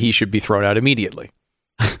mean that he should be thrown out immediately.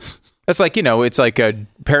 That's like, it's like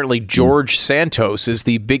apparently George Santos is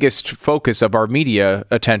the biggest focus of our media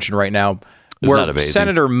attention right now. Isn't that amazing?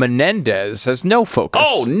 Senator Menendez has no focus.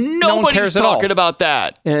 Oh, nobody's talking about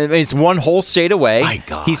that. It's one whole state away. My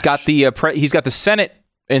gosh. He's got the Senate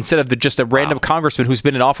instead of just a random congressman who's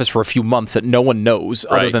been in office for a few months that no one knows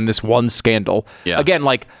other than this one scandal. Yeah. Again,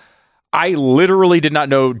 I literally did not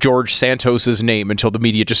know George Santos's name until the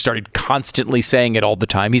media just started constantly saying it all the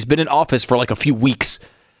time. He's been in office for a few weeks.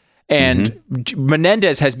 And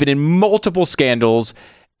Menendez has been in multiple scandals,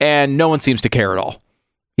 and no one seems to care at all.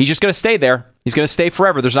 He's just going to stay there. He's going to stay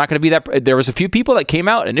forever. There's not going to be that. There was a few people that came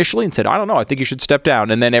out initially and said, I don't know, I think you should step down.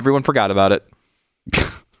 And then everyone forgot about it.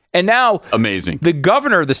 And now, amazing. The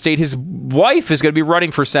governor of the state, his wife is going to be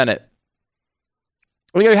running for Senate.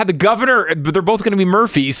 We're going to have the governor, but they're both going to be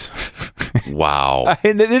Murphys. Wow.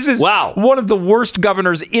 And this is one of the worst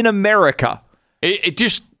governors in America. It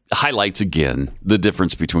just highlights again the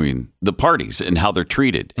difference between the parties and how they're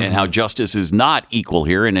treated and how justice is not equal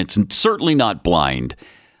here. And it's certainly not blind.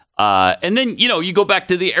 And then, you go back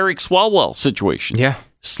to the Eric Swalwell situation. Yeah.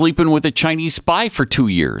 Sleeping with a Chinese spy for 2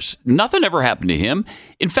 years. Nothing ever happened to him.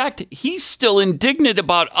 In fact, he's still indignant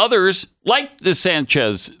about others like the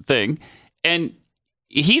Sanchez thing. And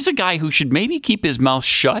he's a guy who should maybe keep his mouth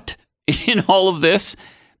shut in all of this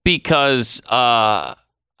because I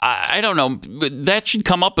don't know, that should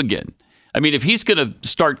come up again. I mean, if he's going to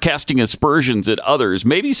start casting aspersions at others,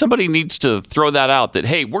 maybe somebody needs to throw that out that,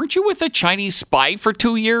 hey, weren't you with a Chinese spy for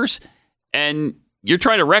 2 years and you're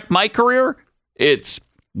trying to wreck my career?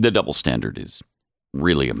 The double standard is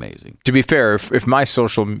really amazing. To be fair, if my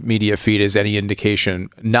social media feed is any indication,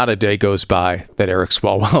 not a day goes by that Eric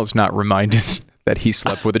Swalwell is not reminded that he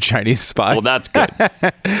slept with a Chinese spy. Well, that's good.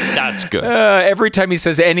 That's good. Every time he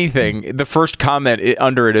says anything, the first comment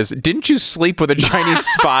under it is, "Didn't you sleep with a Chinese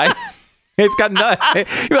spy?" It's got nothing.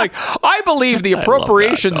 You're like, I believe the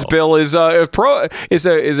appropriations bill is a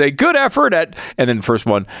good effort at, and then first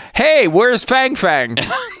one, hey, where's Fang Fang?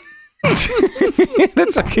 It's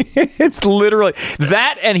literally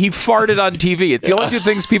that, and he farted on TV. It's the only two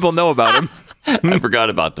things people know about him. I forgot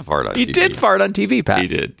about the fart on TV. He did fart on TV, Pat. He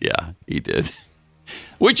did, yeah, he did.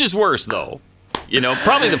 Which is worse, though?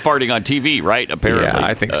 Probably the farting on TV, right? Apparently. Yeah,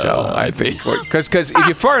 I think so. I think because if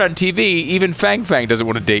you fart on TV, even Fang Fang doesn't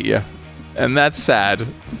want to date you, and that's sad.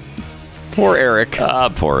 Poor Eric.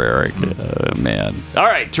 Poor Eric. Man. All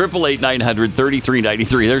right,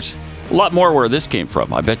 888-900-3393. There's a lot more where this came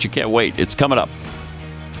from. I bet you can't wait. It's coming up.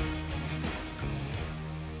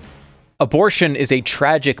 Abortion is a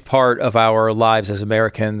tragic part of our lives as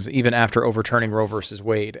Americans, even after overturning Roe versus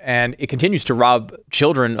Wade, and it continues to rob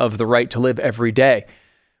children of the right to live every day.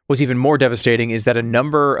 What's even more devastating is that a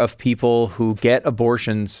number of people who get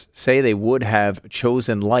abortions say they would have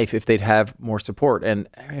chosen life if they'd have more support, and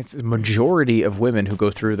it's a majority of women who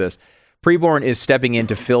go through this. Preborn is stepping in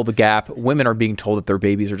to fill the gap. Women are being told that their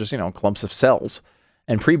babies are just, clumps of cells,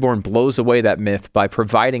 and Preborn blows away that myth by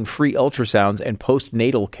providing free ultrasounds and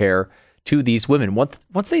postnatal care to these women.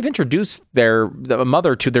 Once they've introduced a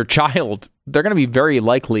mother to their child, they're going to be very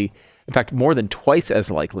likely, in fact, more than twice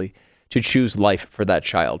as likely, to choose life for that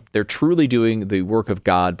child. They're truly doing the work of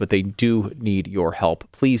God, but they do need your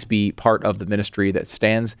help. Please be part of the ministry that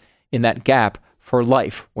stands in that gap for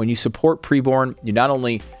life. When you support Preborn, you not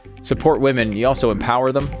only support women, you also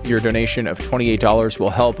empower them. Your donation of $28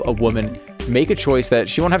 will help a woman make a choice that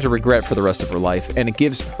she won't have to regret for the rest of her life, and it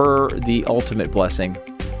gives her the ultimate blessing.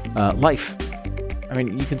 Life. I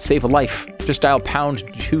mean, you can save a life. Just dial pound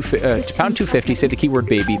 250, say the keyword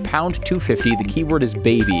baby, pound 250, the keyword is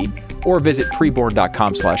baby, or visit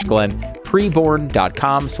preborn.com/Glenn,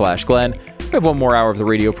 preborn.com/Glenn. We have one more hour of the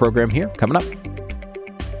radio program here coming up.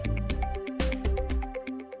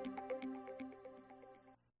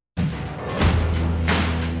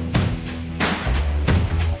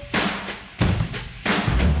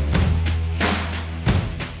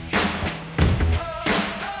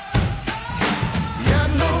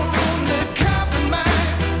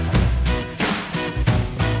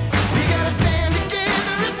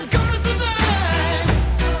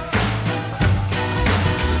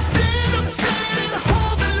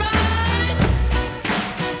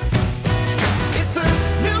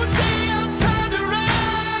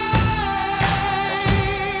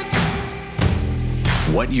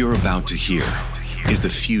 What you're about to hear is the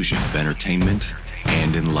fusion of entertainment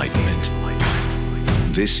and enlightenment.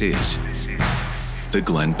 This is the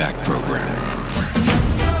Glenn Beck Program.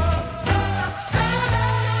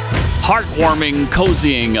 Heartwarming,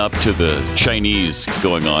 cozying up to the Chinese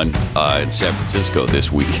going on in San Francisco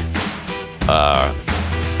this week.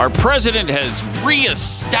 Our president has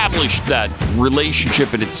reestablished that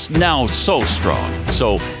relationship, and it's now so strong.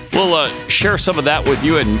 So we'll share some of that with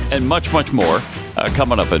you and much, much more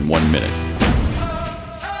coming up in 1 minute.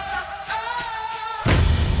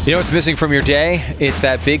 You know what's missing from your day? It's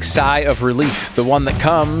that big sigh of relief, the one that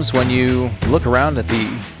comes when you look around at the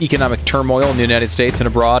economic turmoil in the United States and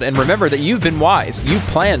abroad, and remember that you've been wise. You've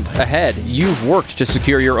planned ahead. You've worked to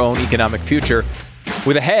secure your own economic future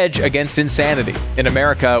with a hedge against insanity. In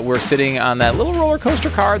America, we're sitting on that little roller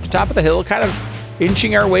coaster car at the top of the hill, kind of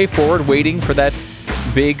inching our way forward, waiting for that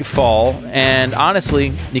big fall. And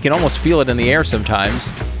honestly, you can almost feel it in the air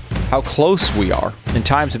sometimes, how close we are. In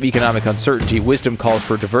times of economic uncertainty, wisdom calls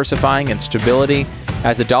for diversifying and stability.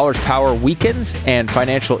 As the dollar's power weakens and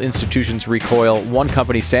financial institutions recoil, one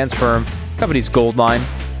company stands firm. The company's Goldline.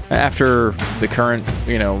 After the current,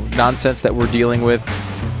 nonsense that we're dealing with,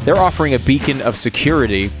 they're offering a beacon of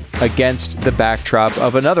security against the backdrop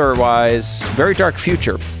of an otherwise very dark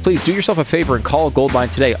future. Please do yourself a favor and call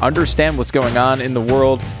Goldline today. Understand what's going on in the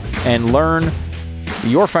world and learn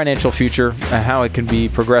your financial future, how it can be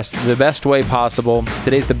progressed the best way possible.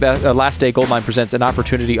 Today's the last day Goldline presents an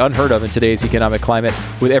opportunity unheard of in today's economic climate.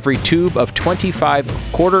 With every tube of 25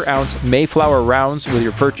 quarter-ounce Mayflower rounds with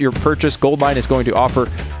your purchase, Goldline is going to offer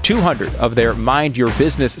 200 of their Mind Your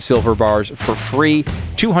Business silver bars for free.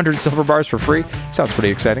 200 silver bars for free? Sounds pretty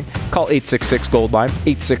exciting. Call 866-GOLDLINE,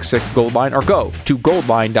 866-GOLDLINE, or go to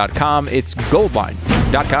goldline.com. It's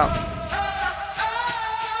goldline.com.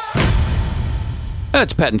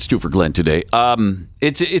 It's Pat and Stu for Glenn today.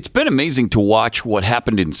 It's been amazing to watch what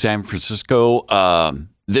happened in San Francisco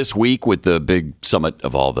this week with the big summit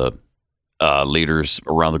of all the leaders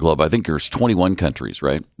around the globe. I think there's 21 countries,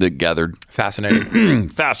 right, that gathered. Fascinating.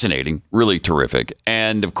 Fascinating. Really terrific.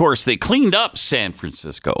 And, of course, they cleaned up San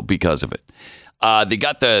Francisco because of it. They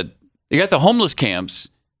got the homeless camps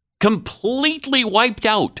completely wiped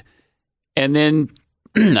out. And then,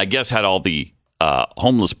 I guess, had all the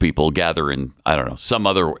homeless people gather in, I don't know, some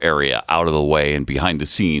other area out of the way and behind the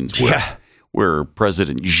scenes where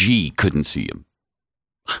President Xi couldn't see him.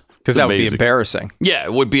 Because that would be embarrassing. Yeah,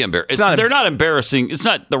 it would be embarrassing. They're not embarrassing. It's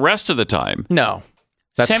not the rest of the time. No.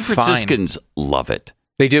 That's San Franciscans love it.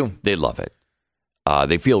 They do. They love it.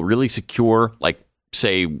 They feel really secure. Like,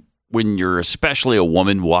 say, when you're especially a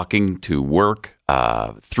woman walking to work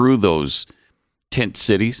through those tent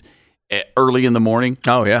cities early in the morning.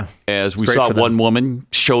 Oh, yeah. As we saw one woman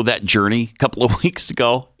show that journey a couple of weeks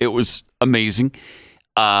ago. It was amazing.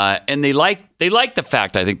 And they like the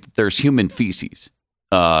fact, I think, that there's human feces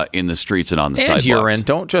in the streets and on the sidewalks. And urine.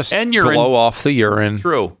 Don't just blow off the urine.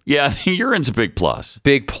 True. Yeah, the urine's a big plus.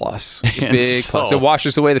 Big plus. Big plus. It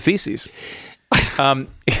washes away the feces.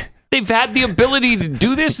 They've had the ability to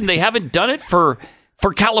do this, and they haven't done it for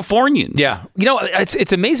Californians. Yeah.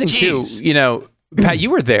 It's amazing, too. Pat, you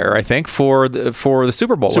were there, I think, for the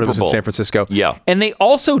Super Bowl when it was in San Francisco. Yeah. And they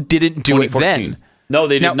also didn't do it then. No,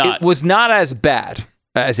 they did not. It was not as bad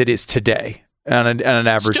as it is today. On an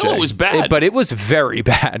average Still, day. it was bad. But it was very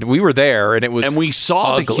bad. We were there, and it was And we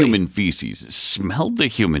saw ugly. the human feces. Smelled the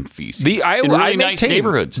human feces. I in really nice maintain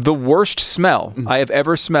neighborhoods. The worst smell I have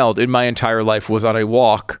ever smelled in my entire life was on a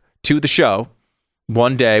walk to the show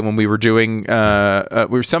one day when we were doing we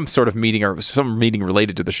were some sort of meeting or some meeting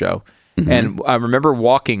related to the show. Mm-hmm. And I remember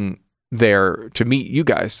walking there to meet you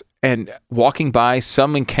guys and walking by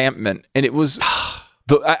some encampment, and it was...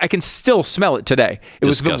 I can still smell it today. It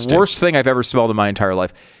was the worst thing I've ever smelled in my entire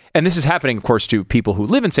life. And this is happening, of course, to people who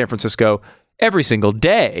live in San Francisco every single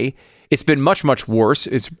day. It's been much, much worse.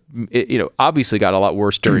 It obviously got a lot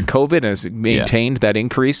worse during COVID and has maintained that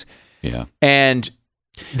increase. Yeah. And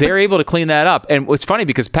they're able to clean that up. And it's funny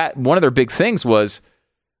because, Pat, one of their big things was,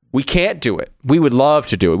 we can't do it. We would love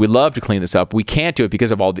to do it. We'd love to clean this up. We can't do it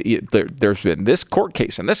because of all there's been this court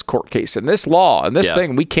case and this court case and this law and this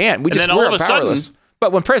thing. We can't. We're powerless.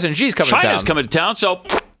 But when President Xi's coming to town. China's coming to town, so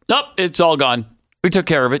it's all gone. We took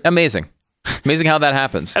care of it. Amazing. Amazing how that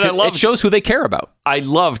happens. And it shows who they care about. I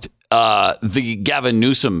loved the Gavin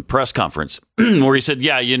Newsom press conference where he said,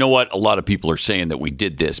 yeah, you know what? A lot of people are saying that we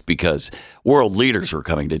did this because world leaders were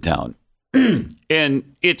coming to town.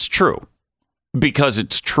 And it's true. Because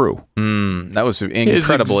it's true. That was an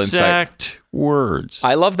incredible His exact insight. Words.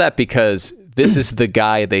 I love that because this is the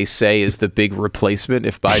guy they say is the big replacement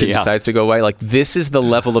if Biden decides to go away. Like, this is the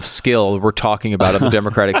level of skill we're talking about on the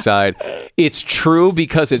Democratic side. It's true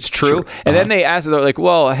because it's true. And then they ask, they're like,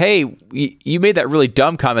 well, hey, you made that really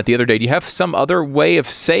dumb comment the other day. Do you have some other way of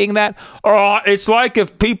saying that? It's like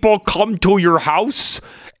if people come to your house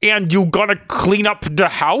and you gonna clean up the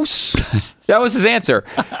house? That was his answer.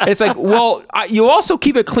 It's like, well, you also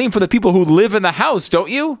keep it clean for the people who live in the house, don't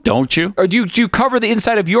you? Don't you? Or do you cover the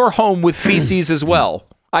inside of your home with feces as well?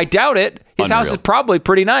 I doubt it. His house is probably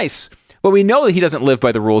pretty nice. But we know that he doesn't live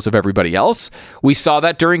by the rules of everybody else. We saw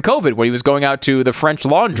that during COVID when he was going out to the French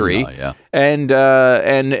Laundry and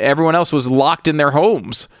everyone else was locked in their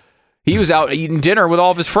homes. He was out eating dinner with all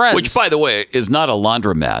of his friends. Which, by the way, is not a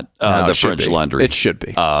laundromat, the French Laundry. It should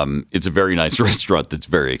be. It's a very nice restaurant that's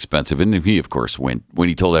very expensive. And he, of course, went when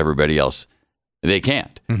he told everybody else they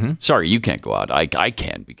can't. Mm-hmm. Sorry, you can't go out. I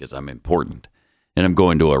can because I'm important. And I'm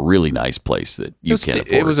going to a really nice place that you can't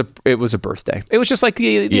afford. It was a birthday. It was just like,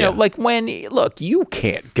 you know, like when, look, you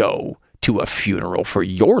can't go to a funeral for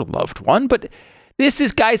your loved one, but...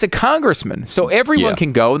 This guy's a congressman, so everyone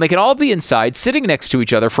can go, and they can all be inside, sitting next to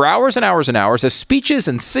each other for hours and hours and hours as speeches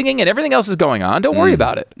and singing and everything else is going on. Don't worry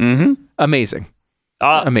about it. Mm-hmm. Amazing.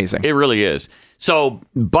 Amazing. It really is. So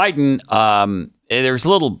Biden, there's a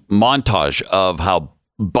little montage of how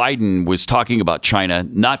Biden was talking about China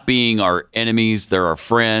not being our enemies, they're our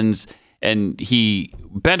friends, and he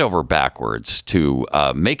bent over backwards to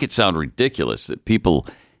make it sound ridiculous that people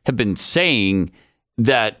have been saying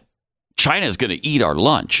that China is going to eat our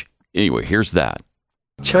lunch. Anyway, here's that.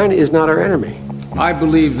 China is not our enemy. I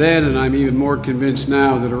believe then, and I'm even more convinced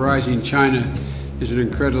now, that a rising China is an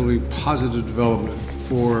incredibly positive development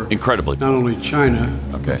for not only China,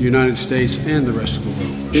 but the United States and the rest of the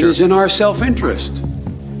world. It is in our self-interest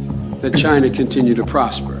that China continue to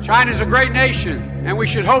prosper. China is a great nation, and we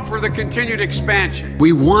should hope for the continued expansion.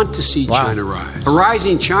 We want to see China rise. A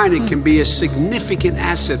rising China can be a significant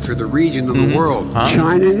asset for the region and the world.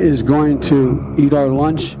 China is going to eat our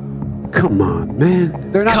lunch? Come on, man.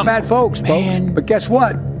 They're not bad folks, but guess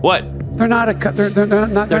what? What? They're not a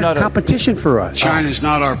competition for us. China's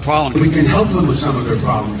not our problem. We can help them with some of their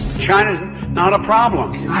problems. China's not a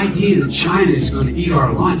problem. The idea that China is going to eat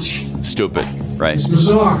our lunch. Stupid, right? It's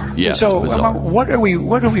bizarre. Yeah, so it's bizarre. what are we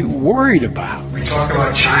worried about? We talk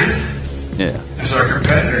about China as our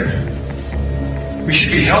competitor. We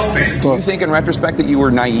should be helping. Do you think in retrospect that you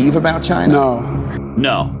were naive about China?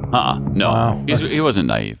 No. Wow, he wasn't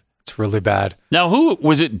naive. It's really bad. Now, who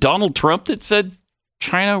was it? Donald Trump that said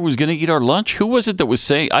China was going to eat our lunch? Who was it that was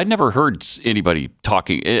saying? I'd never heard anybody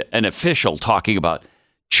talking, an official talking about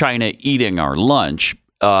China eating our lunch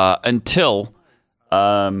until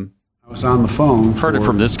I was on the phone. Heard it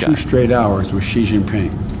from this guy. 2 straight hours with Xi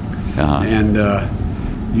Jinping, and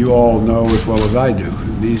you all know as well as I do.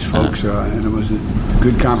 These folks, and it was a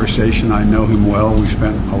good conversation. I know him well. We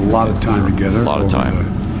spent a lot of time together.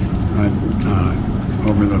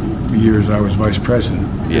 Over the years I was vice president.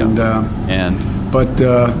 But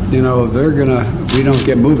we don't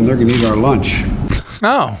get moving, they're gonna eat our lunch.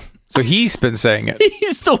 Oh, so he's been saying it.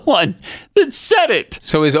 He's the one that said it.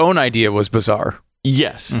 So his own idea was bizarre.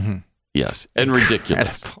 Yes. Yes. And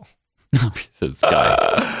ridiculous. This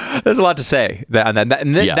guy. There's a lot to say.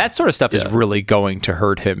 That sort of stuff is really going to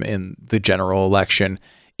hurt him in the general election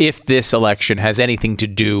if this election has anything to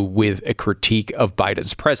do with a critique of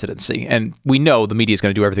Biden's presidency. And we know the media is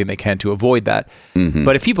going to do everything they can to avoid that.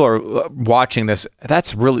 But if people are watching this,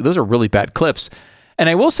 those are really bad clips. And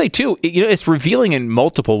I will say, too, it's revealing in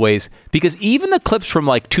multiple ways, because even the clips from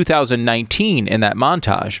like 2019 in that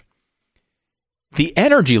montage, the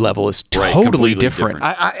energy level is totally different.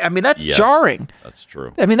 I mean, that's jarring. That's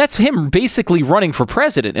true. I mean, that's him basically running for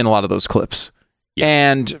president in a lot of those clips. Yeah.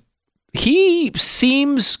 And he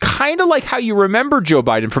seems kind of like how you remember Joe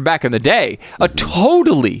Biden from back in the day, a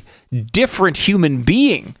totally different human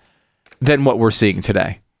being than what we're seeing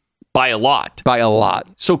today. By a lot.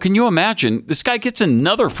 So can you imagine, this guy gets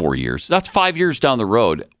another 4 years. That's 5 years down the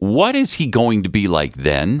road. What is he going to be like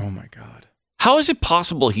then? Oh, my God. How is it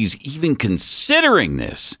possible he's even considering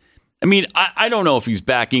this? I mean, I don't know if he's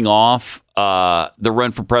backing off the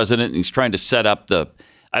run for president and he's trying to set up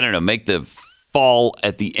make the fall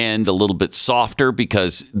at the end a little bit softer,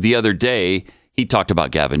 because the other day he talked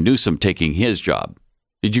about Gavin Newsom taking his job.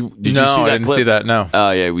 Did you see that I didn't clip? see that, no.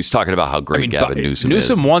 Yeah, he was talking about how great Gavin Newsom is.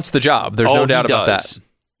 Newsom wants the job. There's no doubt about that.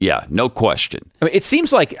 Yeah, no question. I mean, it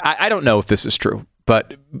seems like, I don't know if this is true,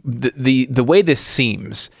 but the way this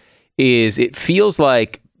seems is it feels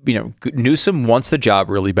like, Newsom wants the job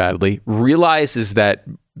really badly, realizes that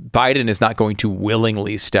Biden is not going to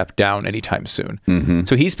willingly step down anytime soon.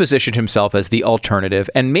 So he's positioned himself as the alternative,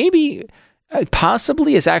 and maybe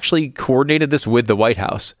possibly has actually coordinated this with the White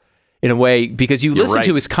House in a way, because you listen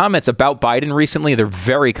to his comments about Biden recently, they're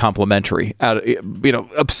very complimentary,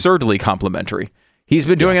 absurdly complimentary. He's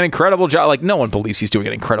been doing an incredible job. Like, no one believes he's doing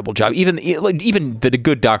an incredible job. Even the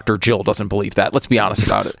good Dr. Jill doesn't believe that. Let's be honest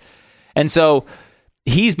about it. And so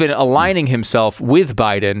he's been aligning himself with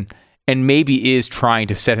Biden, and maybe is trying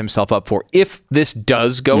to set himself up for, if this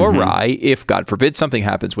does go awry, if God forbid something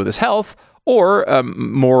happens with his health, or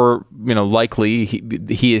more likely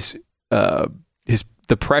he is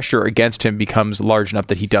the pressure against him becomes large enough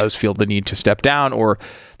that he does feel the need to step down, or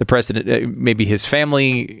the president, maybe his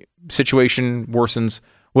family situation worsens,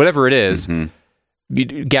 whatever it is.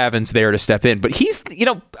 Gavin's there to step in, but he's,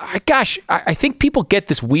 I think people get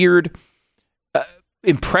this weird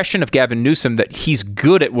impression of Gavin Newsom that he's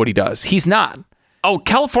good at what he does. He's not. Oh,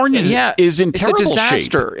 California is in terrible it's a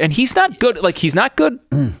disaster, shape. And he's not good. Like, he's not good.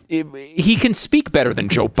 He can speak better than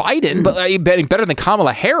Joe Biden, but better than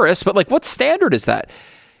Kamala Harris. But like, what standard is that?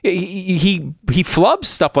 He flubs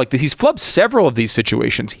stuff like this. He's flubbed several of these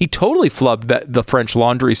situations. He totally flubbed the French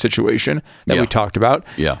Laundry situation that we talked about.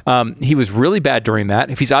 Yeah. He was really bad during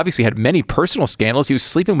that. He's obviously had many personal scandals. He was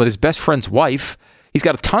sleeping with his best friend's wife. He's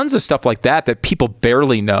got tons of stuff like that people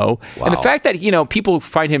barely know. Wow. And the fact that, people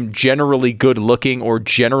find him generally good looking or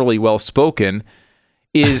generally well spoken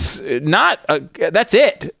is not, that's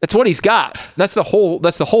it. That's what he's got. That's the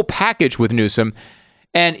whole package with Newsom.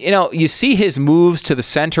 And, you see his moves to the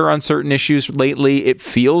center on certain issues lately. It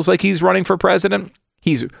feels like he's running for president.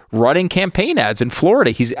 He's running campaign ads in Florida.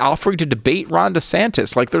 He's offering to debate Ron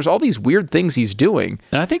DeSantis. Like, there's all these weird things he's doing.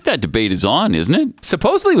 And I think that debate is on, isn't it?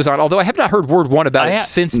 Supposedly it was on, although I have not heard word one about it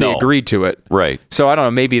since they agreed to it. Right. So I don't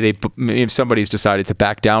know. Maybe somebody's decided to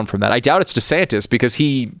back down from that. I doubt it's DeSantis, because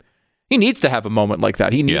he He needs to have a moment like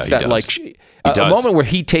that. He needs that, does. a moment where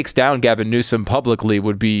he takes down Gavin Newsom publicly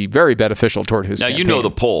would be very beneficial toward his campaign. You know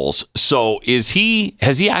the polls. So has he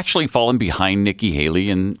actually fallen behind Nikki Haley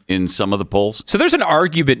in some of the polls? So there's an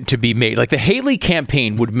argument to be made. Like the Haley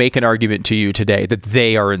campaign would make an argument to you today that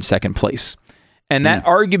they are in second place. And that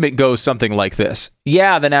argument goes something like this.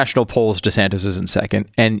 Yeah, the national polls, DeSantis is in second.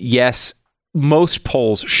 And yes, most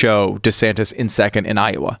polls show DeSantis in second in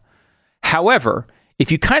Iowa. However,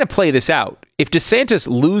 if you kind of play this out, if DeSantis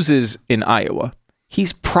loses in Iowa,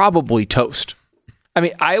 he's probably toast. I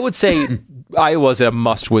mean, I would say Iowa's a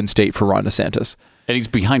must-win state for Ron DeSantis. And he's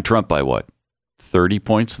behind Trump by what? 30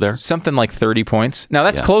 points there? Something like 30 points. Now,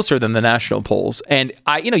 that's closer than the national polls. And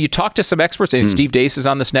you talk to some experts, and Steve Deace is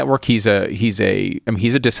on this network. He's a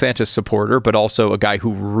DeSantis supporter, but also a guy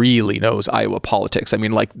who really knows Iowa politics. I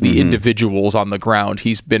mean, like the individuals on the ground.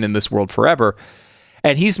 He's been in this world forever.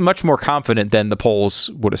 And he's much more confident than the polls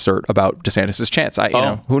would assert about DeSantis' chance.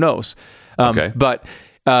 Who knows? Okay. But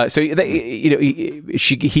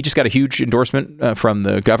he just got a huge endorsement from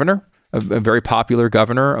the governor, a very popular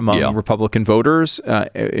governor among Republican voters,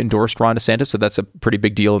 endorsed Ron DeSantis. So that's a pretty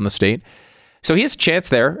big deal in the state. So he has a chance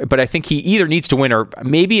there, but I think he either needs to win or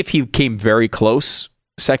maybe if he came very close,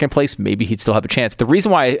 second place, maybe he'd still have a chance. The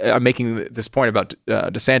reason why I'm making this point about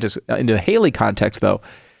DeSantis in the Haley context, though,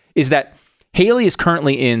 is that Haley is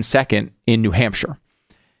currently in second in New Hampshire,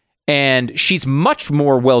 and she's much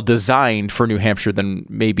more well designed for New Hampshire than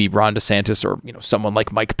maybe Ron DeSantis or someone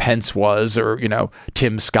like Mike Pence was or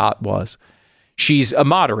Tim Scott was. She's a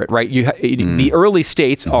moderate, right? The early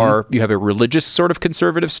states are you have a religious sort of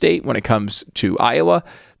conservative state when it comes to Iowa,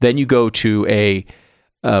 then you go to a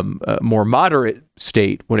more moderate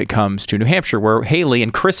state when it comes to New Hampshire, where Haley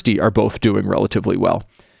and Christie are both doing relatively well.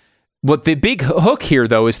 What the big hook here,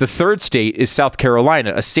 though, is the third state is South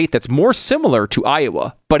Carolina, a state that's more similar to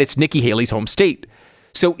Iowa, but it's Nikki Haley's home state.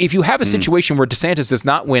 So if you have a situation where DeSantis does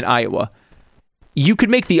not win Iowa, you could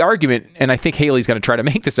make the argument, and I think Haley's going to try to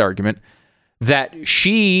make this argument, that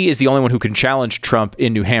she is the only one who can challenge Trump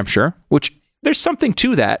in New Hampshire, which there's something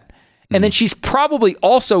to that. And then she's probably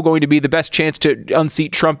also going to be the best chance to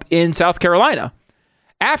unseat Trump in South Carolina.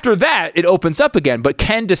 After that, it opens up again. But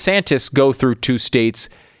can DeSantis go through two states?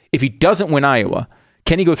 If he doesn't win Iowa,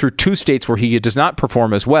 can he go through two states where he does not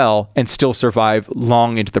perform as well and still survive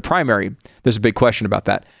long into the primary? There's a big question about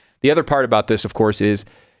that. The other part about this, of course, is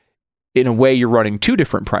in a way you're running two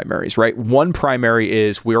different primaries, right? One primary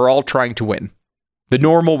is we're all trying to win. The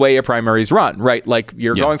normal way a primary is run, right? Like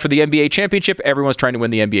you're going for the NBA championship. Everyone's trying to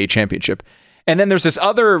win the NBA championship. And then there's this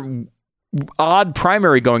other odd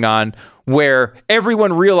primary going on where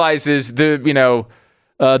everyone realizes the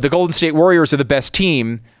Golden State Warriors are the best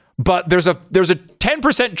team, but there's a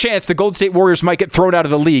 10% chance the Golden State Warriors might get thrown out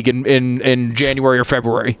of the league in January or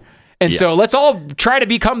February. And so let's all try to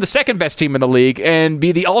become the second best team in the league and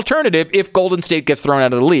be the alternative if Golden State gets thrown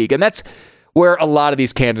out of the league. And that's where a lot of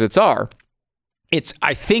these candidates are.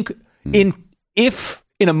 I think in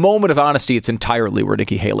a moment of honesty, it's entirely where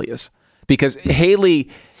Nikki Haley is, because Haley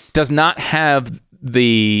does not have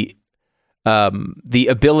the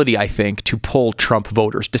ability, I think, to pull Trump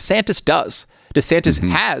voters. DeSantis does. DeSantis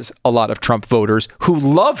has a lot of Trump voters who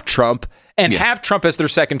love Trump and have Trump as their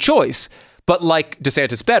second choice, but like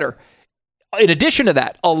DeSantis better. In addition to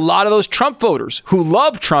that, a lot of those Trump voters who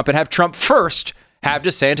love Trump and have Trump first have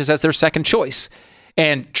DeSantis as their second choice.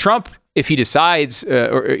 And Trump, if he decides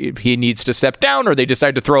or he needs to step down or they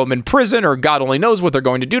decide to throw him in prison or God only knows what they're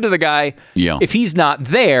going to do to the guy, if he's not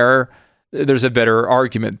there, there's a better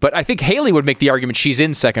argument. But I think Haley would make the argument she's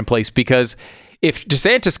in second place because if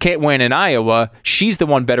DeSantis can't win in Iowa, she's the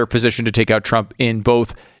one better positioned to take out Trump in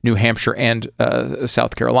both New Hampshire and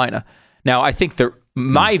South Carolina. Now, I think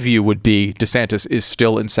my view would be DeSantis is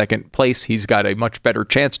still in second place. He's got a much better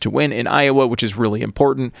chance to win in Iowa, which is really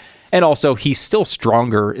important. And also, he's still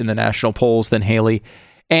stronger in the national polls than Haley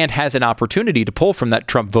and has an opportunity to pull from that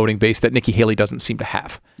Trump voting base that Nikki Haley doesn't seem to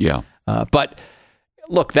have. But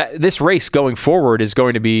look, this race going forward is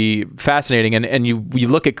going to be fascinating. And you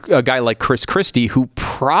look at a guy like Chris Christie, who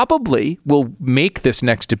probably will make this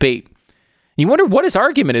next debate. You wonder what his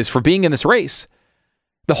argument is for being in this race.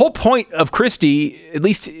 The whole point of Christie, at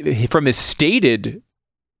least from his stated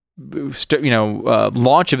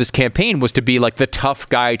launch of his campaign, was to be like the tough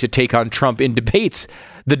guy to take on Trump in debates.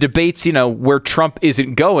 The debates, where Trump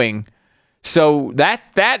isn't going. So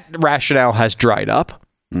that rationale has dried up.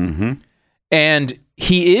 And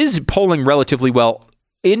he is polling relatively well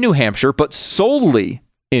in New Hampshire, but solely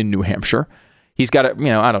in New Hampshire. He's got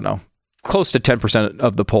close to 10%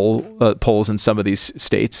 of the polls in some of these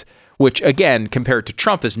states, which again, compared to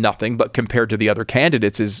Trump is nothing, but compared to the other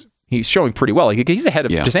candidates He's showing pretty well. He's ahead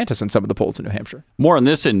of DeSantis in some of the polls in New Hampshire. More on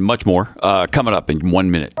this and much more coming up in 1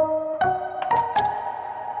 minute.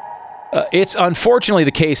 It's unfortunately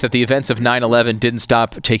the case that the events of 9/11 didn't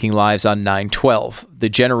stop taking lives on 9/12. The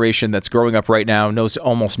generation that's growing up right now knows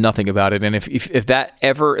almost nothing about it. And if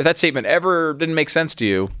that statement ever didn't make sense to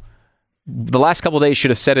you, the last couple of days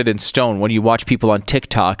should have set it in stone when you watch people on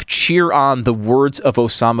TikTok cheer on the words of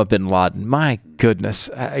Osama bin Laden. My goodness.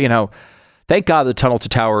 Thank God the Tunnel to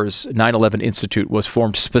Towers 9/11 Institute was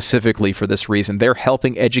formed specifically for this reason. They're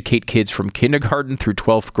helping educate kids from kindergarten through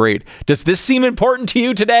 12th grade. Does this seem important to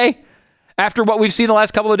you today? After what we've seen the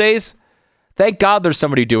last couple of days? Thank God there's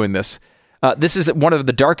somebody doing this. This is one of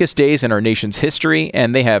the darkest days in our nation's history,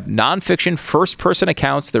 and they have nonfiction first-person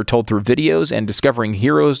accounts. They're told through videos and Discovering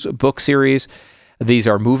Heroes book series. These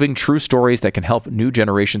are moving, true stories that can help new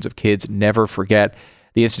generations of kids never forget.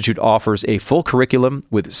 The Institute offers a full curriculum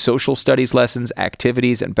with social studies lessons,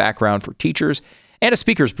 activities, and background for teachers, and a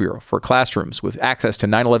speakers bureau for classrooms with access to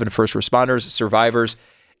 9/11 first responders, survivors,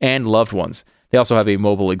 and loved ones. They also have a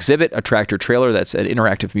mobile exhibit, a tractor trailer that's an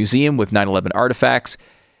interactive museum with 9/11 artifacts,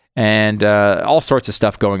 and all sorts of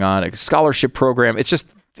stuff going on, a scholarship program. It's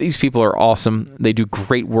just, these people are awesome. They do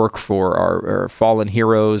great work for our fallen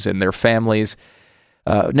heroes and their families.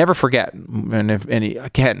 Never forget. And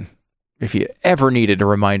if you ever needed a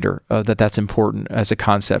reminder that that's important as a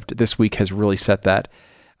concept, this week has really set that,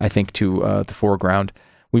 I think, to the foreground.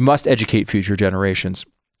 We must educate future generations.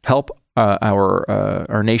 Help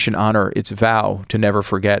our nation honor its vow to never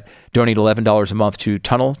forget. Donate $11 a month to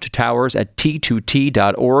Tunnel to Towers at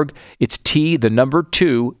T2T.org. It's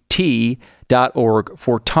T2T.org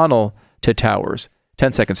for Tunnel to Towers.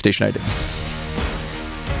 10 seconds, station ID.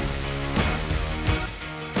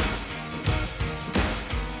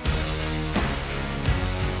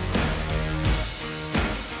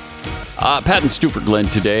 Pat and Stu for Glenn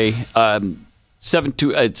today. It's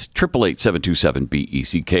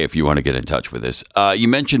 888-727-BECK if you want to get in touch with us. You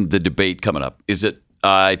mentioned the debate coming up. Is it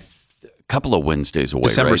a couple of Wednesdays away,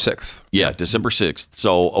 December right? 6th. Yeah, December 6th.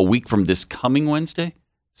 So a week from this coming Wednesday?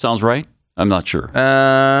 Sounds right? I'm not sure.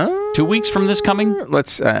 2 weeks from this coming? I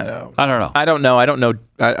don't know. I don't know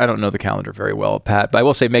the calendar very well, Pat. But I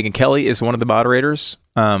will say Megyn Kelly is one of the moderators.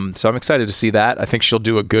 So I'm excited to see that. I think she'll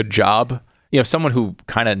do a good job. Someone who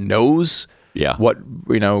kind of knows what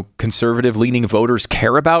conservative leaning voters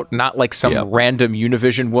care about, not like some random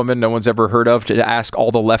Univision woman no one's ever heard of to ask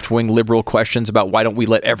all the left-wing liberal questions about why don't we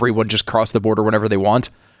let everyone just cross the border whenever they want.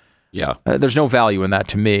 Yeah. There's no value in that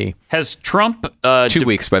to me. Has Trump 2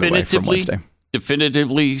 weeks, by the way, from Wednesday,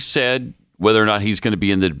 definitively said whether or not he's going to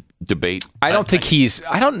be in the debate? I don't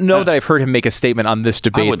know that I've heard him make a statement on this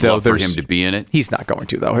debate. I would love for him to be in it. He's not going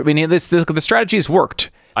to, though. I mean, the strategy has worked.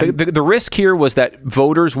 The risk here was that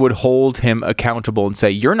voters would hold him accountable and say,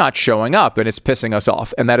 "You're not showing up," and it's pissing us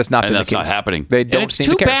off. And that has not been the case. That's not happening. They don't it's seem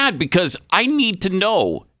too to care. bad because I need to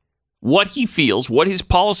know what he feels, what his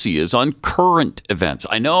policy is on current events.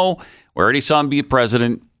 I know we already saw him be a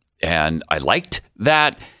president, and I liked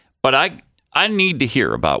that, but I need to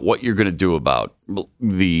hear about what you're going to do about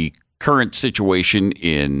the current situation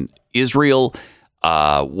in Israel.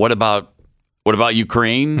 What about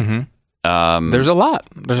Ukraine? Mm-hmm. There's a lot.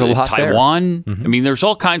 There's a lot Taiwan. there. Mm-hmm. I mean, there's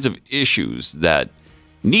all kinds of issues that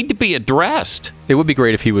need to be addressed. It would be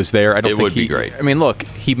great if he was there. It would be great. I mean, look,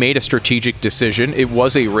 he made a strategic decision. It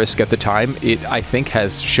was a risk at the time. It, I think,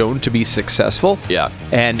 has shown to be successful. Yeah.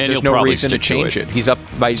 And there's no reason to change it. He's up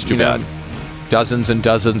by dozens and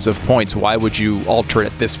dozens of points. Why would you alter it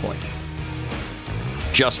at this point?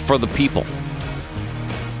 Just for the people.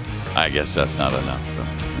 I guess that's not enough.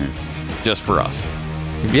 Just for us.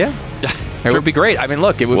 Yeah. It would be great. I mean,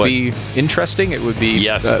 look, it would be interesting. It would be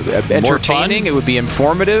entertaining. It would be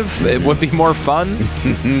informative. It would be more fun.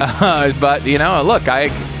 But, look,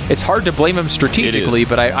 it's hard to blame him strategically,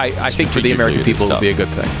 but I think for the American people, it would be a good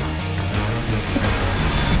thing.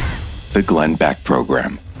 The Glenn Beck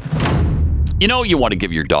Program. You want to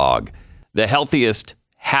give your dog the healthiest,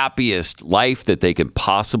 happiest life that they can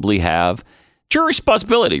possibly have. It's your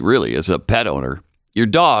responsibility, really, as a pet owner. Your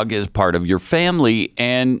dog is part of your family,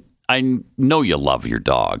 and I know you love your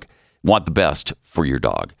dog, want the best for your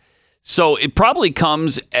dog. So it probably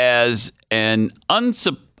comes as an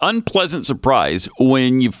unpleasant surprise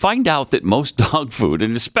when you find out that most dog food,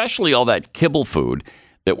 and especially all that kibble food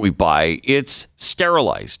that we buy, it's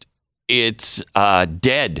sterilized. It's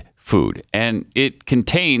dead food, and it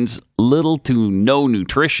contains little to no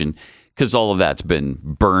nutrition because all of that's been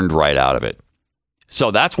burned right out of it.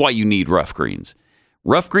 So that's why you need Rough Greens.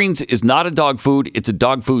 Rough Greens is not a dog food. It's a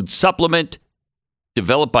dog food supplement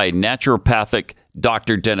developed by a naturopathic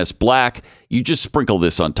Dr. Dennis Black. You just sprinkle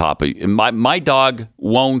this on top of it. My dog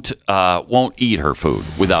won't eat her food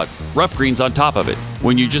without Rough Greens on top of it.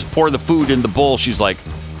 When you just pour the food in the bowl, she's like,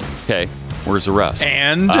 okay, where's the rest?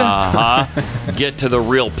 And? Get to the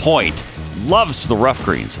real point. Loves the Rough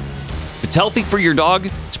Greens. If it's healthy for your dog,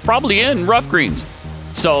 it's probably in Rough Greens.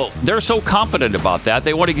 So they're so confident about that,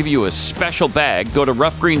 they want to give you a special bag. Go to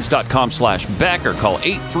roughgreens.com/Beck or call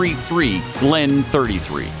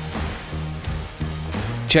 833-GLEN-33.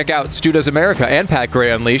 Check out Stu Does America and Pat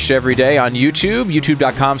Gray Unleashed every day on YouTube,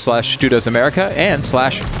 youtube.com/Stu Does America and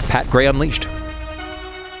 /Pat Gray Unleashed.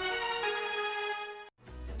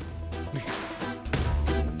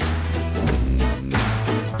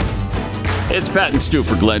 It's Pat and Stu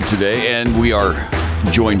for Glenn today, and we are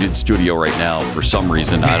joined in studio right now for some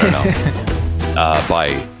reason, I don't know,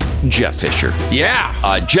 by Jeff Fisher.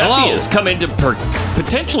 Yeah. Jeffy has come in to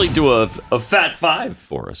potentially do a Fat Five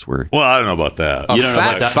for us. Well, I don't know about that. You don't know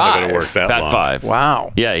about that? Not going to work that Fat long. Five.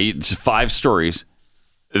 Wow. Yeah, it's 5 stories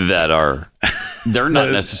that they're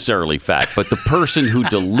not necessarily fact, but the person who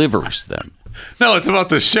delivers them. No, it's about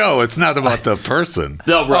the show. It's not about the person.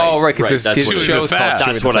 No, right. Oh, right, because That's his show's called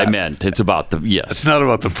That's what I meant. It's about the, yes. It's not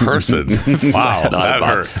about the person. Wow, that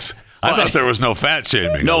hurts. I thought there was no fat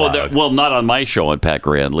shaming. No, not on my show on Pat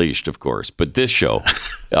Gray Unleashed, of course, but this show.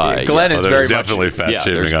 Glenn is very definitely much, fat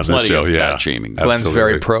shaming on this show. Fat shaming. Glenn's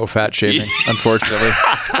very pro fat shaming, unfortunately.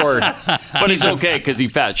 But he's okay because he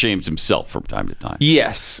fat shames himself from time to time.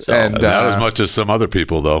 Yes, So, and not as much as some other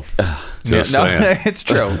people, though. Just saying. No, it's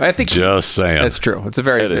true. I think just saying. It's true. It's a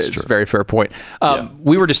very fair point.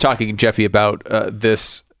 We were just talking, Jeffy, about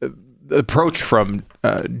this approach from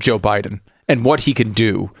Joe Biden and what he can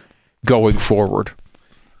do going forward.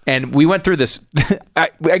 And we went through this. I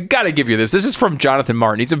got to give you this. This is from Jonathan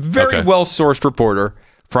Martin. He's a very well-sourced reporter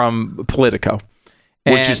from Politico.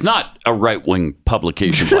 Which is not a right-wing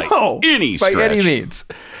publication by any stretch. By any means.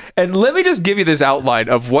 And let me just give you this outline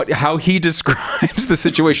of how he describes the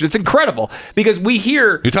situation. It's incredible because we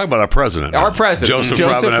hear... You're talking about our president. Joseph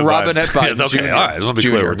Robinette Biden. Yeah, okay, all right. Let me be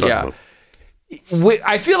clear. We're talking about.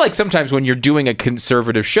 I feel like sometimes when you're doing a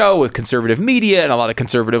conservative show with conservative media and a lot of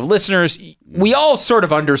conservative listeners, we all sort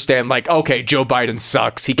of understand, like, okay, Joe Biden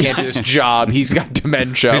sucks. He can't do his job. He's got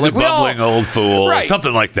dementia. He's like, a bumbling old fool. Right.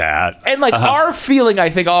 Something like that. And like our feeling, I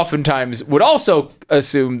think, oftentimes would also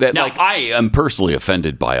assume that. Now, I am personally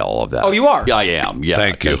offended by all of that. Oh, you are? I am. Yeah.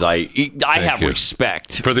 Thank you. Because I have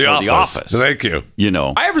respect for the office. Thank you. You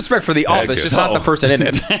know, I have respect for the office, just not the person in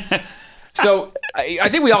it. So I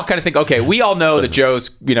think we all kind of think, okay, we all know that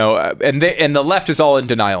Joe's, and the left is all in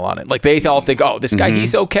denial on it. Like they all think, oh, this guy,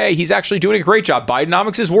 he's okay. He's actually doing a great job.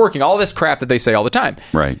 Bidenomics is working. All this crap that they say all the time.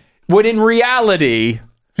 Right. When in reality,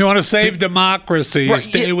 you want to save democracy,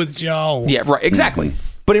 stay with Joe. Yeah, right. Exactly.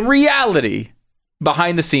 But in reality,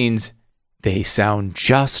 behind the scenes, they sound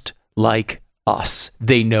just like us.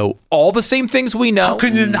 They know all the same things we know. How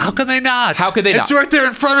can they not? How could they not? It's right there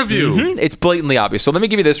in front of you. Mm-hmm. It's blatantly obvious. So let me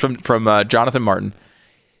give you this from Jonathan Martin.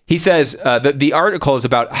 He says that the article is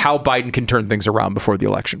about how Biden can turn things around before the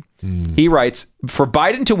election. He writes, for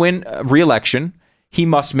Biden to win re-election, he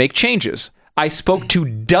must make changes. I spoke to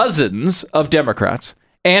dozens of Democrats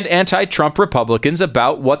and anti-Trump Republicans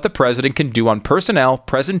about what the president can do on personnel,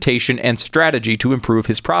 presentation, and strategy to improve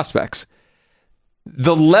his prospects.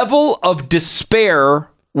 The level of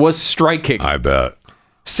despair was striking. I bet.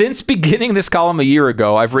 Since beginning this column a year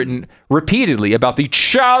ago, I've written repeatedly about the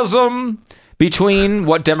chasm between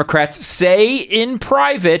what Democrats say in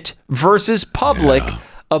private versus public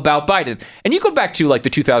about Biden. And you go back to like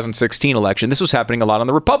the 2016 election. This was happening a lot on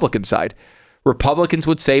the Republican side. Republicans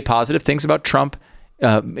would say positive things about Trump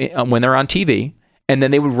when they're on TV. And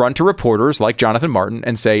then they would run to reporters like Jonathan Martin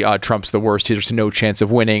and say, Trump's the worst. There's no chance of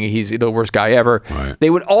winning. He's the worst guy ever. Right. They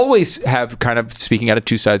would always have kind of speaking out of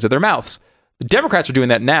two sides of their mouths. The Democrats are doing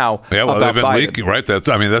that now. Yeah, well, about they've been Biden. leaking, right?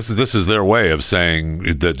 This is their way of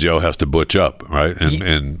saying that Joe has to butch up, right?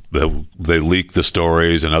 And they leak the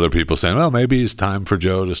stories, and other people saying, well, maybe it's time for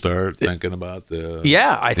Joe to start thinking about the.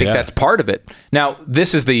 Yeah, I think that's part of it. Now,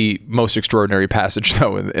 this is the most extraordinary passage,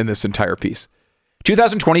 though, in this entire piece.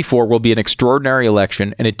 2024 will be an extraordinary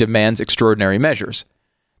election, and it demands extraordinary measures.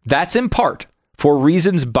 That's in part for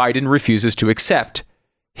reasons Biden refuses to accept.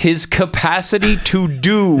 His capacity to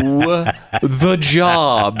do the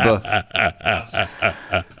job.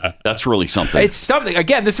 That's really something. It's something.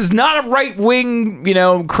 Again, this is not a right-wing,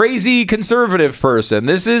 crazy conservative person.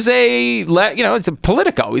 This is it's a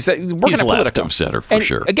Politico. He's working at left Politico. of center for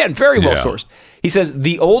sure. Again, very well sourced. He says,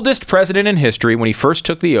 the oldest president in history, when he first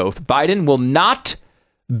took the oath, Biden will not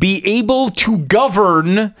be able to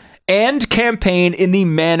govern and campaign in the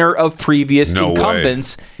manner of previous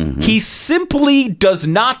incumbents. He simply does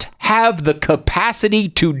not have the capacity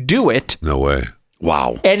to do it. No way.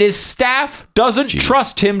 Wow. And his staff doesn't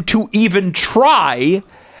trust him to even try,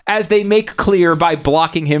 as they make clear by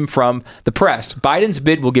blocking him from the press. Biden's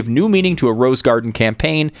bid will give new meaning to a Rose Garden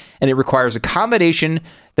campaign, and it requires accommodation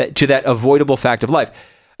to that avoidable fact of life.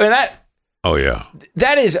 I mean,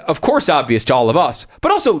 that is, of course, obvious to all of us,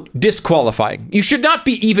 but also disqualifying. You should not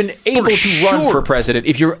be even able to run for president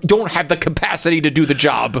if you don't have the capacity to do the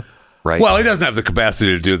job. Right. Well, he doesn't have the capacity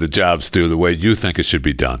to do the job, Stu, the way you think it should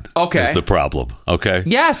be done. Okay. Is the problem. Okay?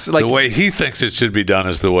 Yes. The way he thinks it should be done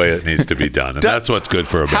is the way it needs to be done. And that's what's good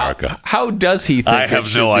for America. How does he think I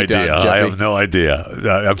have no idea. Done, I have no idea.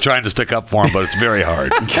 I'm trying to stick up for him, but it's very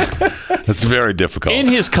hard. It's very difficult. In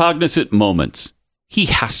his cognizant moments, he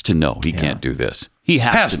has to know he can't do this. He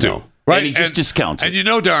has to know. Right? And he just discounts it. And you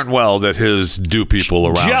know darn well that his people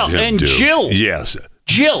around him do. Jill. Yes.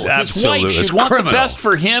 Jill, Absolutely. his wife, should want the best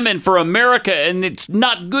for him and for America, and it's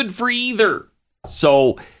not good for either.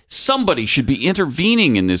 So somebody should be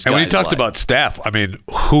intervening in this. And when you talked about staff, I mean,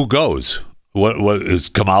 who goes? What is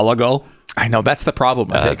Kamala go? I know that's the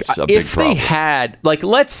problem. I think That's a big if problem. they had, like,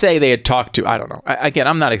 let's say they had talked to, I don't know. Again,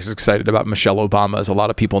 I'm not as excited about Michelle Obama as a lot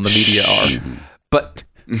of people in the media are, but.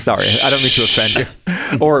 Sorry, I don't mean to offend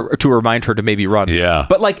you or to remind her to maybe run. Yeah.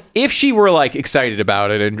 But like, if she were like excited about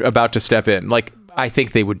it and about to step in, like, I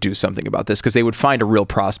think they would do something about this because they would find a real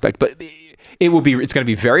prospect. But it's going to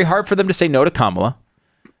be very hard for them to say no to Kamala.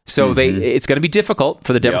 So it's going to be difficult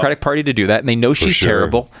for the Democratic Party to do that. And they know she's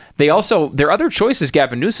terrible. They also, their other choice is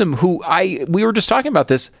Gavin Newsom, who we were just talking about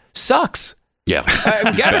this, sucks. Yeah.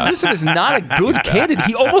 Gavin Newsom is not a good candidate.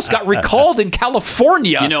 He almost got recalled in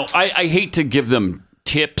California. You know, I hate to give them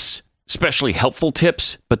tips, especially helpful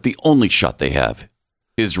tips, but the only shot they have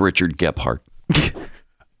is Richard Gephardt.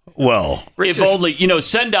 Well, if only,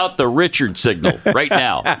 send out the Richard signal right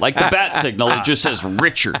now, like the bat signal. It just says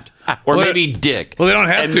Richard or maybe Dick. Well, they don't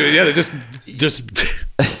have to. Yeah, they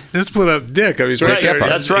just put up Dick. I mean, he's right there.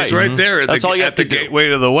 That's right. He's right there. That's all you have to do. Gateway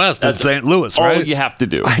to the West in St. Louis, right? All you have to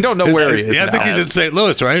do. I don't know where he is. Yeah, I think he's in St.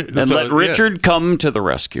 Louis, right? And let Richard come to the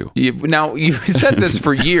rescue. Now, you've said this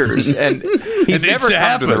for years, and he's never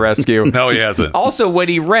come to the rescue. No, he hasn't. Also, when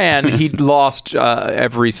he ran, he lost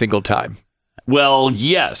every single time. Well,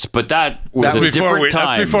 yes, but that was a different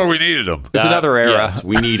time. That's before we needed him. It's another era. Yes,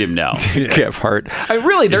 we need him now. Gephardt.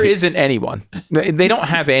 Really, there isn't anyone. They don't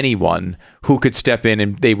have anyone who could step in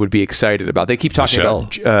and they would be excited about. They keep talking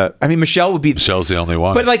about. Michelle would be. Michelle's the only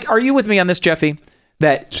one. But are you with me on this, Jeffy?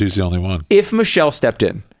 That she's the only one. If Michelle stepped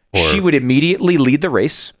in, she would immediately lead the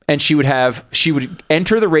race, and she would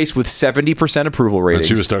enter the race with 70% approval ratings.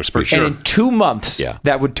 And she would start speaking. And in 2 months,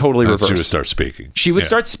 that would totally reverse. She would start speaking. She would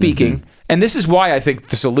start speaking. And this is why I think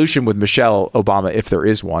the solution with Michelle Obama, if there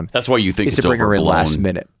is one, that's why you think is it's to bring her in overblown. last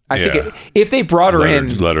minute. I think if they brought her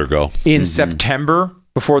let her go in September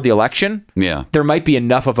before the election, there might be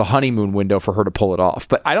enough of a honeymoon window for her to pull it off.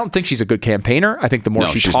 But I don't think she's a good campaigner. I think the more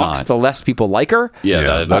she talks, the less people like her.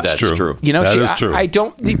 Yeah, that's true. That is true. I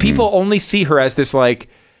don't. People only see her as this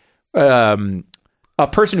a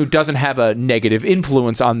person who doesn't have a negative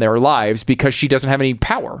influence on their lives because she doesn't have any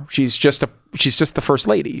power. She's just the first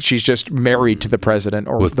lady. She's just married to the president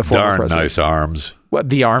or with the former darn president. nice arms. Well,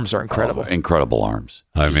 the arms are incredible. Incredible arms.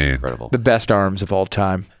 Incredible. The best arms of all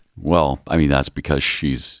time. Well, I mean, that's because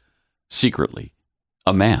she's secretly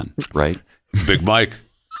a man, right? Big Mike.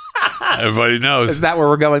 Everybody knows. Is that where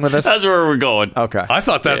we're going with this? That's where we're going. Okay. I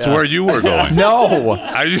thought that's where you were going. No.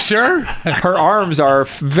 Are you sure? Her arms are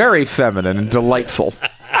very feminine and delightful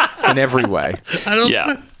in every way.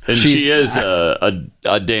 And she is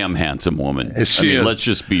a damn handsome woman. Let's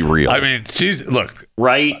just be real. I mean, look.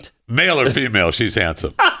 Right? Male or female, she's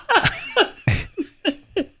handsome.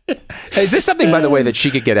 Is this something, by the way, that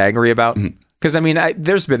she could get angry about? Because,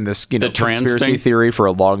 there's been this conspiracy theory for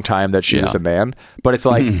a long time that she was a man. But it's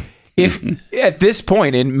like, if at this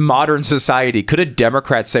point in modern society, could a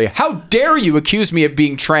Democrat say, how dare you accuse me of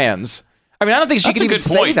being trans? I don't think she can even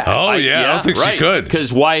say that. Oh, yeah. I don't think she could.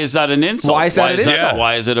 Because why is that an insult? Why is that an insult?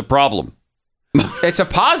 Why is it a problem? It's a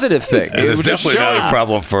positive thing. It's definitely not a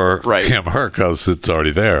problem for her because it's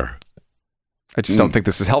already there. I just don't think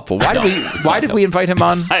this is helpful. Why did we invite him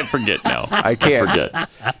on? I forget now. I can't. Forget.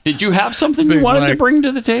 Did you have something you wanted to bring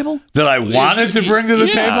to the table? That I wanted to bring to the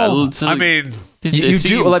table? You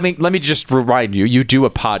do. Let me just remind you. You do a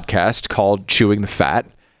podcast called Chewing the Fat.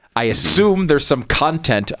 I assume there's some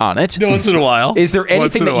content on it. Once in a while. Is there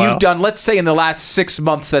anything that you've done, let's say in the last 6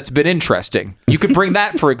 months, that's been interesting? You could bring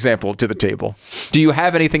that, for example, to the table. Do you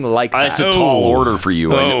have anything like that? It's a tall order for you.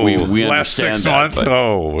 We last understand 6 that, months? but-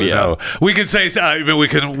 No. We can say, we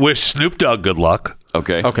can wish Snoop Dogg good luck.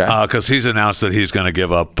 Okay. Because he's announced that he's going to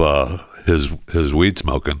give up his weed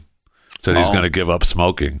smoking. Said he's going to give up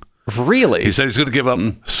smoking. Really? He said he's going to give up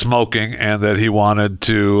smoking and that he wanted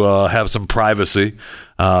to have some privacy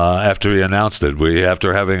after he announced it.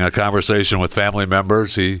 After having a conversation with family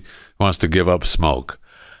members, he wants to give up smoke.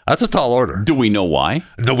 That's a tall order. Do we know why?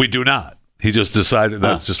 No, we do not. He just decided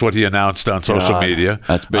that's just what he announced on social media.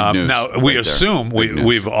 That's big news. Now, we assume,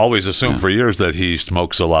 we've always assumed for years that he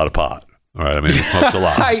smokes a lot of pot. All right, I mean, he smokes a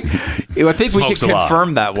lot. I think we can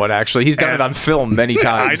confirm that one, actually. He's done it on film many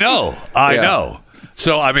times. I know.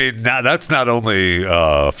 So, I mean, now that's not only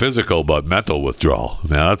physical, but mental withdrawal.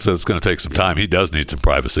 Now, it's going to take some time. He does need some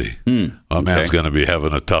privacy. My man's going to be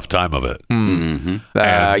having a tough time of it.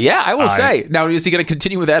 I will say. Now, is he going to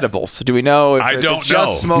continue with edibles? Do we know if it's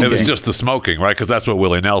just smoking? It was just the smoking, right? Because that's what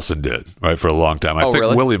Willie Nelson did, right, for a long time. I think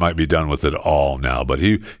really? Willie might be done with it all now, but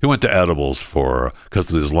he went to edibles because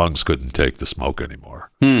his lungs couldn't take the smoke anymore.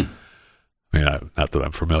 I mean, not that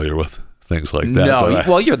I'm familiar with things like that. No,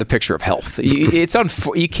 well, you're the picture of health.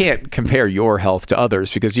 You can't compare your health to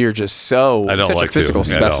others because you're just such a physical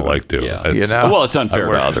specimen. I don't like to. Yeah. Well, it's unfair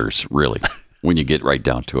to others, really. When you get right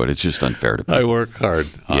down to it, it's just unfair to people. I work hard.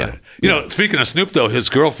 Speaking of Snoop, though, his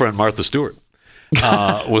girlfriend Martha Stewart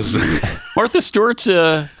was Martha Stewart's.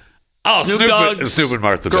 Snoop and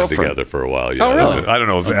Martha have been together for a while. Yeah. Oh, really? I don't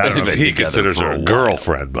know if he considers her a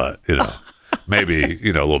girlfriend, but maybe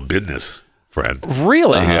a little business friend.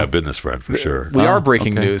 Really? Yeah, business friend for sure. We are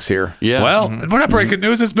breaking news here. Yeah. Well, we're not breaking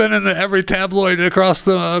news. It's been in every tabloid across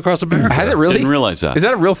America. Has it really? Didn't realize that. Is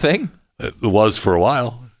that a real thing? It was for a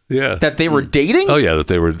while. Yeah. That they were dating? Oh, yeah, that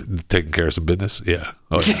they were taking care of some business. Yeah.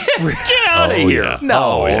 Oh, yeah. Get out of here. Yeah.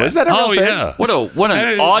 No. Is that a real thing? Yeah. What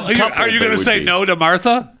an odd couple. Are you going to say no to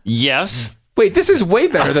Martha? Yes. Wait, this is way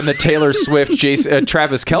better than the Taylor Swift,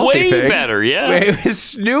 Travis Kelce thing. Way better, yeah. Wait, it was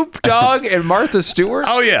Snoop Dogg and Martha Stewart?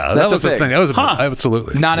 Oh, yeah. That was a thing. That was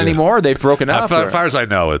absolutely. Not anymore? They've broken up? As far as I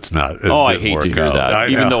know, it's not. I hate to hear that.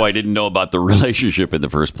 Even though I didn't know about the relationship in the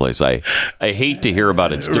first place. I hate to hear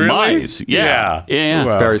about its demise. Really? Yeah.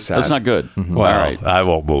 Well, very sad. That's not good. Well, all right. I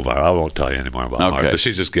won't move on. I won't tell you anymore about Martha.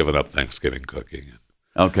 She's just giving up Thanksgiving cooking.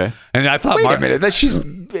 Okay. And I thought, wait a minute, that she's.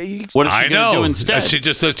 What is she going to do instead? She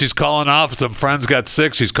just said she's calling off. Some friends got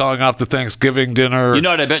sick. She's calling off the Thanksgiving dinner. You know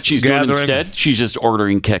what I bet she's doing instead? She's just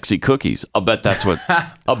ordering Kexi cookies. I'll bet that's what.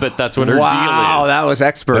 her deal is. Wow, that was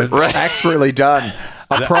expertly done.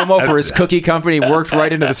 A promo for his cookie company worked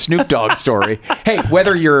right into the Snoop Dogg story. Hey,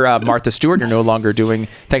 whether you're Martha Stewart, you're no longer doing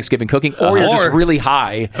Thanksgiving cooking, or you're just really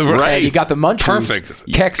high, and you got the munchies. Perfect.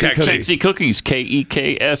 Kexi Cookies,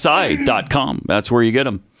 KEKSI.com. That's where you get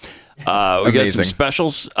them. We got some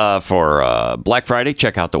specials for Black Friday.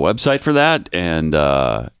 Check out the website for that. And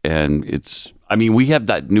it's, we have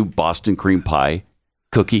that new Boston cream pie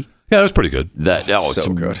cookie. Yeah, that was pretty good. It's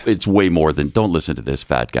good. It's way more than. Don't listen to this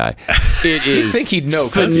fat guy. It is. I think he'd know.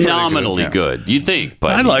 Phenomenally good. You'd think,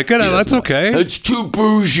 but I like it. That's okay. It's too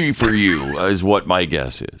bougie for you, is what my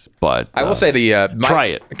guess is. But I will say try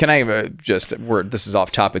it. Can I this is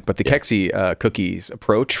off topic, but the Kexi cookies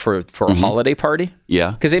approach for a holiday party?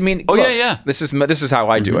 Yeah. Because This is how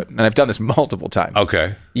I do it, and I've done this multiple times.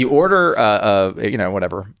 Okay. You order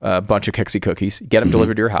a bunch of Kexi cookies, get them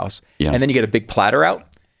delivered to your house, and then you get a big platter out.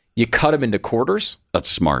 You cut them into quarters. That's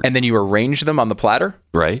smart. And then you arrange them on the platter.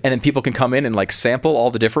 Right. And then people can come in and sample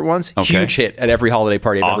all the different ones. Okay. Huge hit at every holiday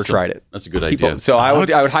party I've ever tried it. That's a good idea. So I would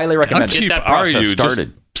highly recommend it. Get that process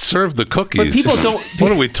started. Just serve the cookies. But people don't.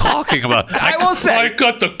 What are we talking about? I will say. I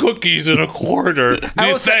cut the cookies in a quarter.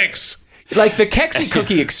 Thanks. Like the Kexi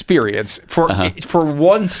cookie experience for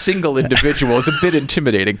one single individual is a bit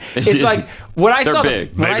intimidating. It's like when I saw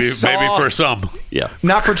maybe for some,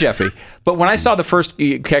 not for Jeffy, but when I saw the first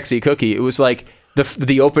Kexi cookie, it was like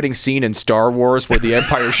the opening scene in Star Wars where the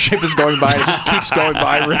Empire ship is going by and it just keeps going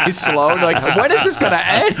by really slow. Like, when is this going to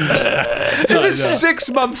end? This is 6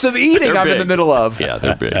 months of eating I'm in the middle of. Yeah,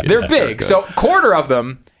 they're big. They're big. So quarter of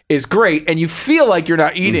them is great, and you feel like you're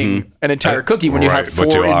not eating an entire cookie when you have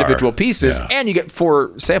 4 individual pieces, and you get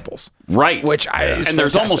 4 samples. Right. And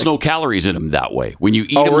there's almost no calories in them that way. When you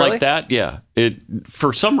eat them like that, it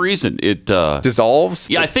for some reason it dissolves.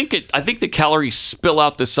 Yeah, I think the calories spill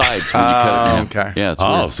out the sides when you cut it. Okay. Yeah. It's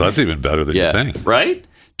weird. So that's even better than you think, right?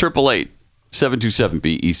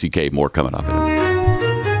 888-727-BECK. More coming up in a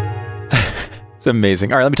minute. It's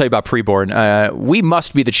amazing. All right, let me tell you about Preborn. We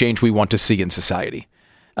must be the change we want to see in society.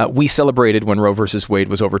 We celebrated when Roe versus Wade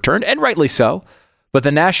was overturned, and rightly so. But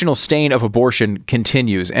the national stain of abortion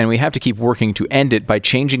continues, and we have to keep working to end it by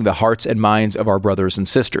changing the hearts and minds of our brothers and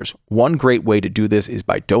sisters. One great way to do this is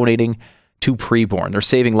by donating to Preborn. They're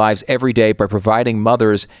saving lives every day by providing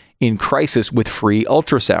mothers in crisis with free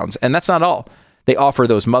ultrasounds. And that's not all. They offer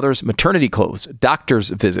those mothers maternity clothes, doctor's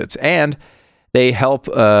visits, and they help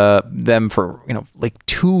them for, like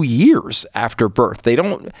 2 years after birth. They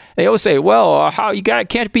always say, well,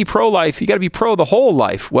 can't be pro-life. You got to be pro the whole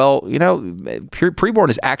life. Well, Preborn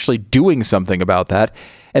is actually doing something about that.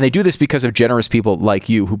 And they do this because of generous people like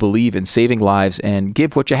you who believe in saving lives and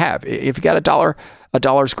give what you have. If you got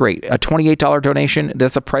 $1's great. A $28 donation,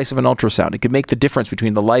 that's the price of an ultrasound. It could make the difference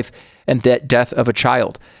between the life and death of a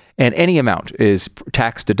child. And any amount is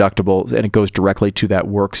tax deductible, and it goes directly to that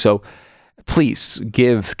work. So please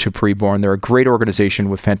give to Preborn. They're a great organization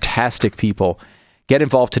with fantastic people. Get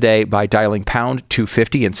involved today by dialing pound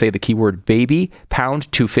 250 and say the keyword baby,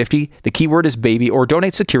 pound 250. The keyword is baby, or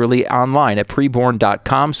donate securely online at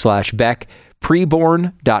preborn.com/Beck,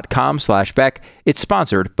 preborn.com/Beck. It's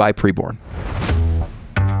sponsored by Preborn.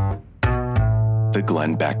 The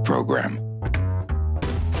Glenn Beck Program.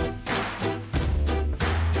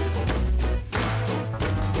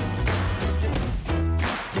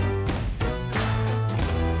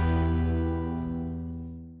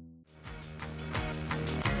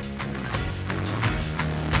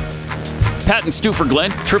 Pat and Stu for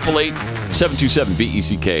Glenn,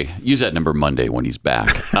 888-727-BECK. Use that number Monday when he's back.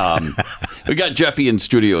 We got Jeffy in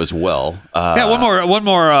studio as well. One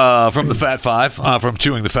more from the Fat Five, from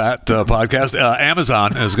Chewing the Fat podcast.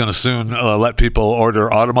 Amazon is going to soon let people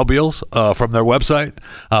order automobiles from their website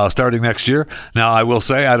starting next year. Now, I will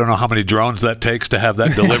say, I don't know how many drones that takes to have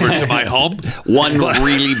that delivered to my home. One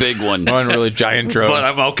really big one. One really giant drone. But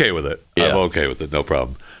I'm okay with it. Yeah. I'm okay with it. No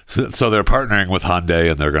problem. So they're partnering with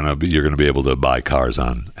Hyundai, and you're going to be able to buy cars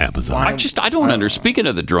on Amazon. I don't understand. Speaking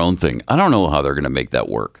of the drone thing, I don't know how they're going to make that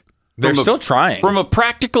work. They're still trying. From a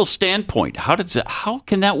practical standpoint, how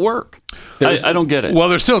can that work? I don't get it. Well,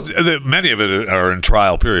 there's still many of it are in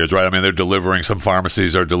trial periods, right? I mean, they're delivering. Some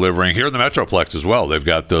pharmacies are delivering here in the Metroplex as well. They've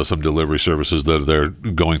got some delivery services that they're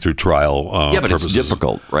going through trial. But purposes. It's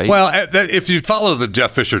difficult, right? Well, if you follow the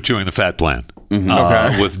Jeff Fisher Chewing the Fat plan.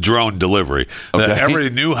 With drone delivery. That every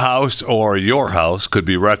new house or your house could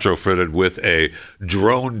be retrofitted with a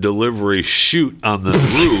drone delivery chute on the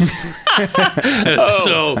roof.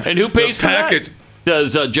 And who pays for that?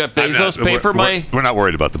 Does Jeff Bezos pay for my... We're not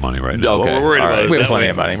worried about the money right now. Okay. What we're worried about we have plenty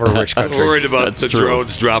of money. We're a rich country. We're worried about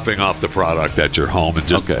drones dropping off the product at your home and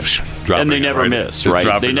just dropping and they never miss,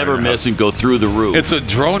 right? They never miss and go through the roof. It's a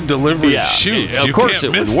drone delivery chute. Of course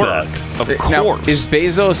it would work. Of course. Now, is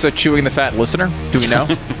Bezos a Chewing the Fat listener? Do we know?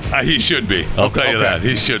 He should be. I'll tell you that.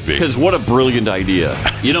 He should be. Because what a brilliant idea.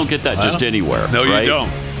 You don't get that just anywhere. No, right? you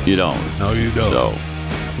don't. You don't. No, you don't. So,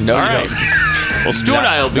 no, all right. Well, Stu and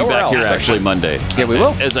I will be back here actually Monday. Yeah, we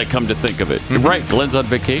will. As I come to think of it. Right. Glenn's on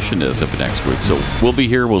vacation as of next week. So we'll be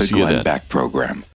here. We'll see you then. The Glenn Beck Program.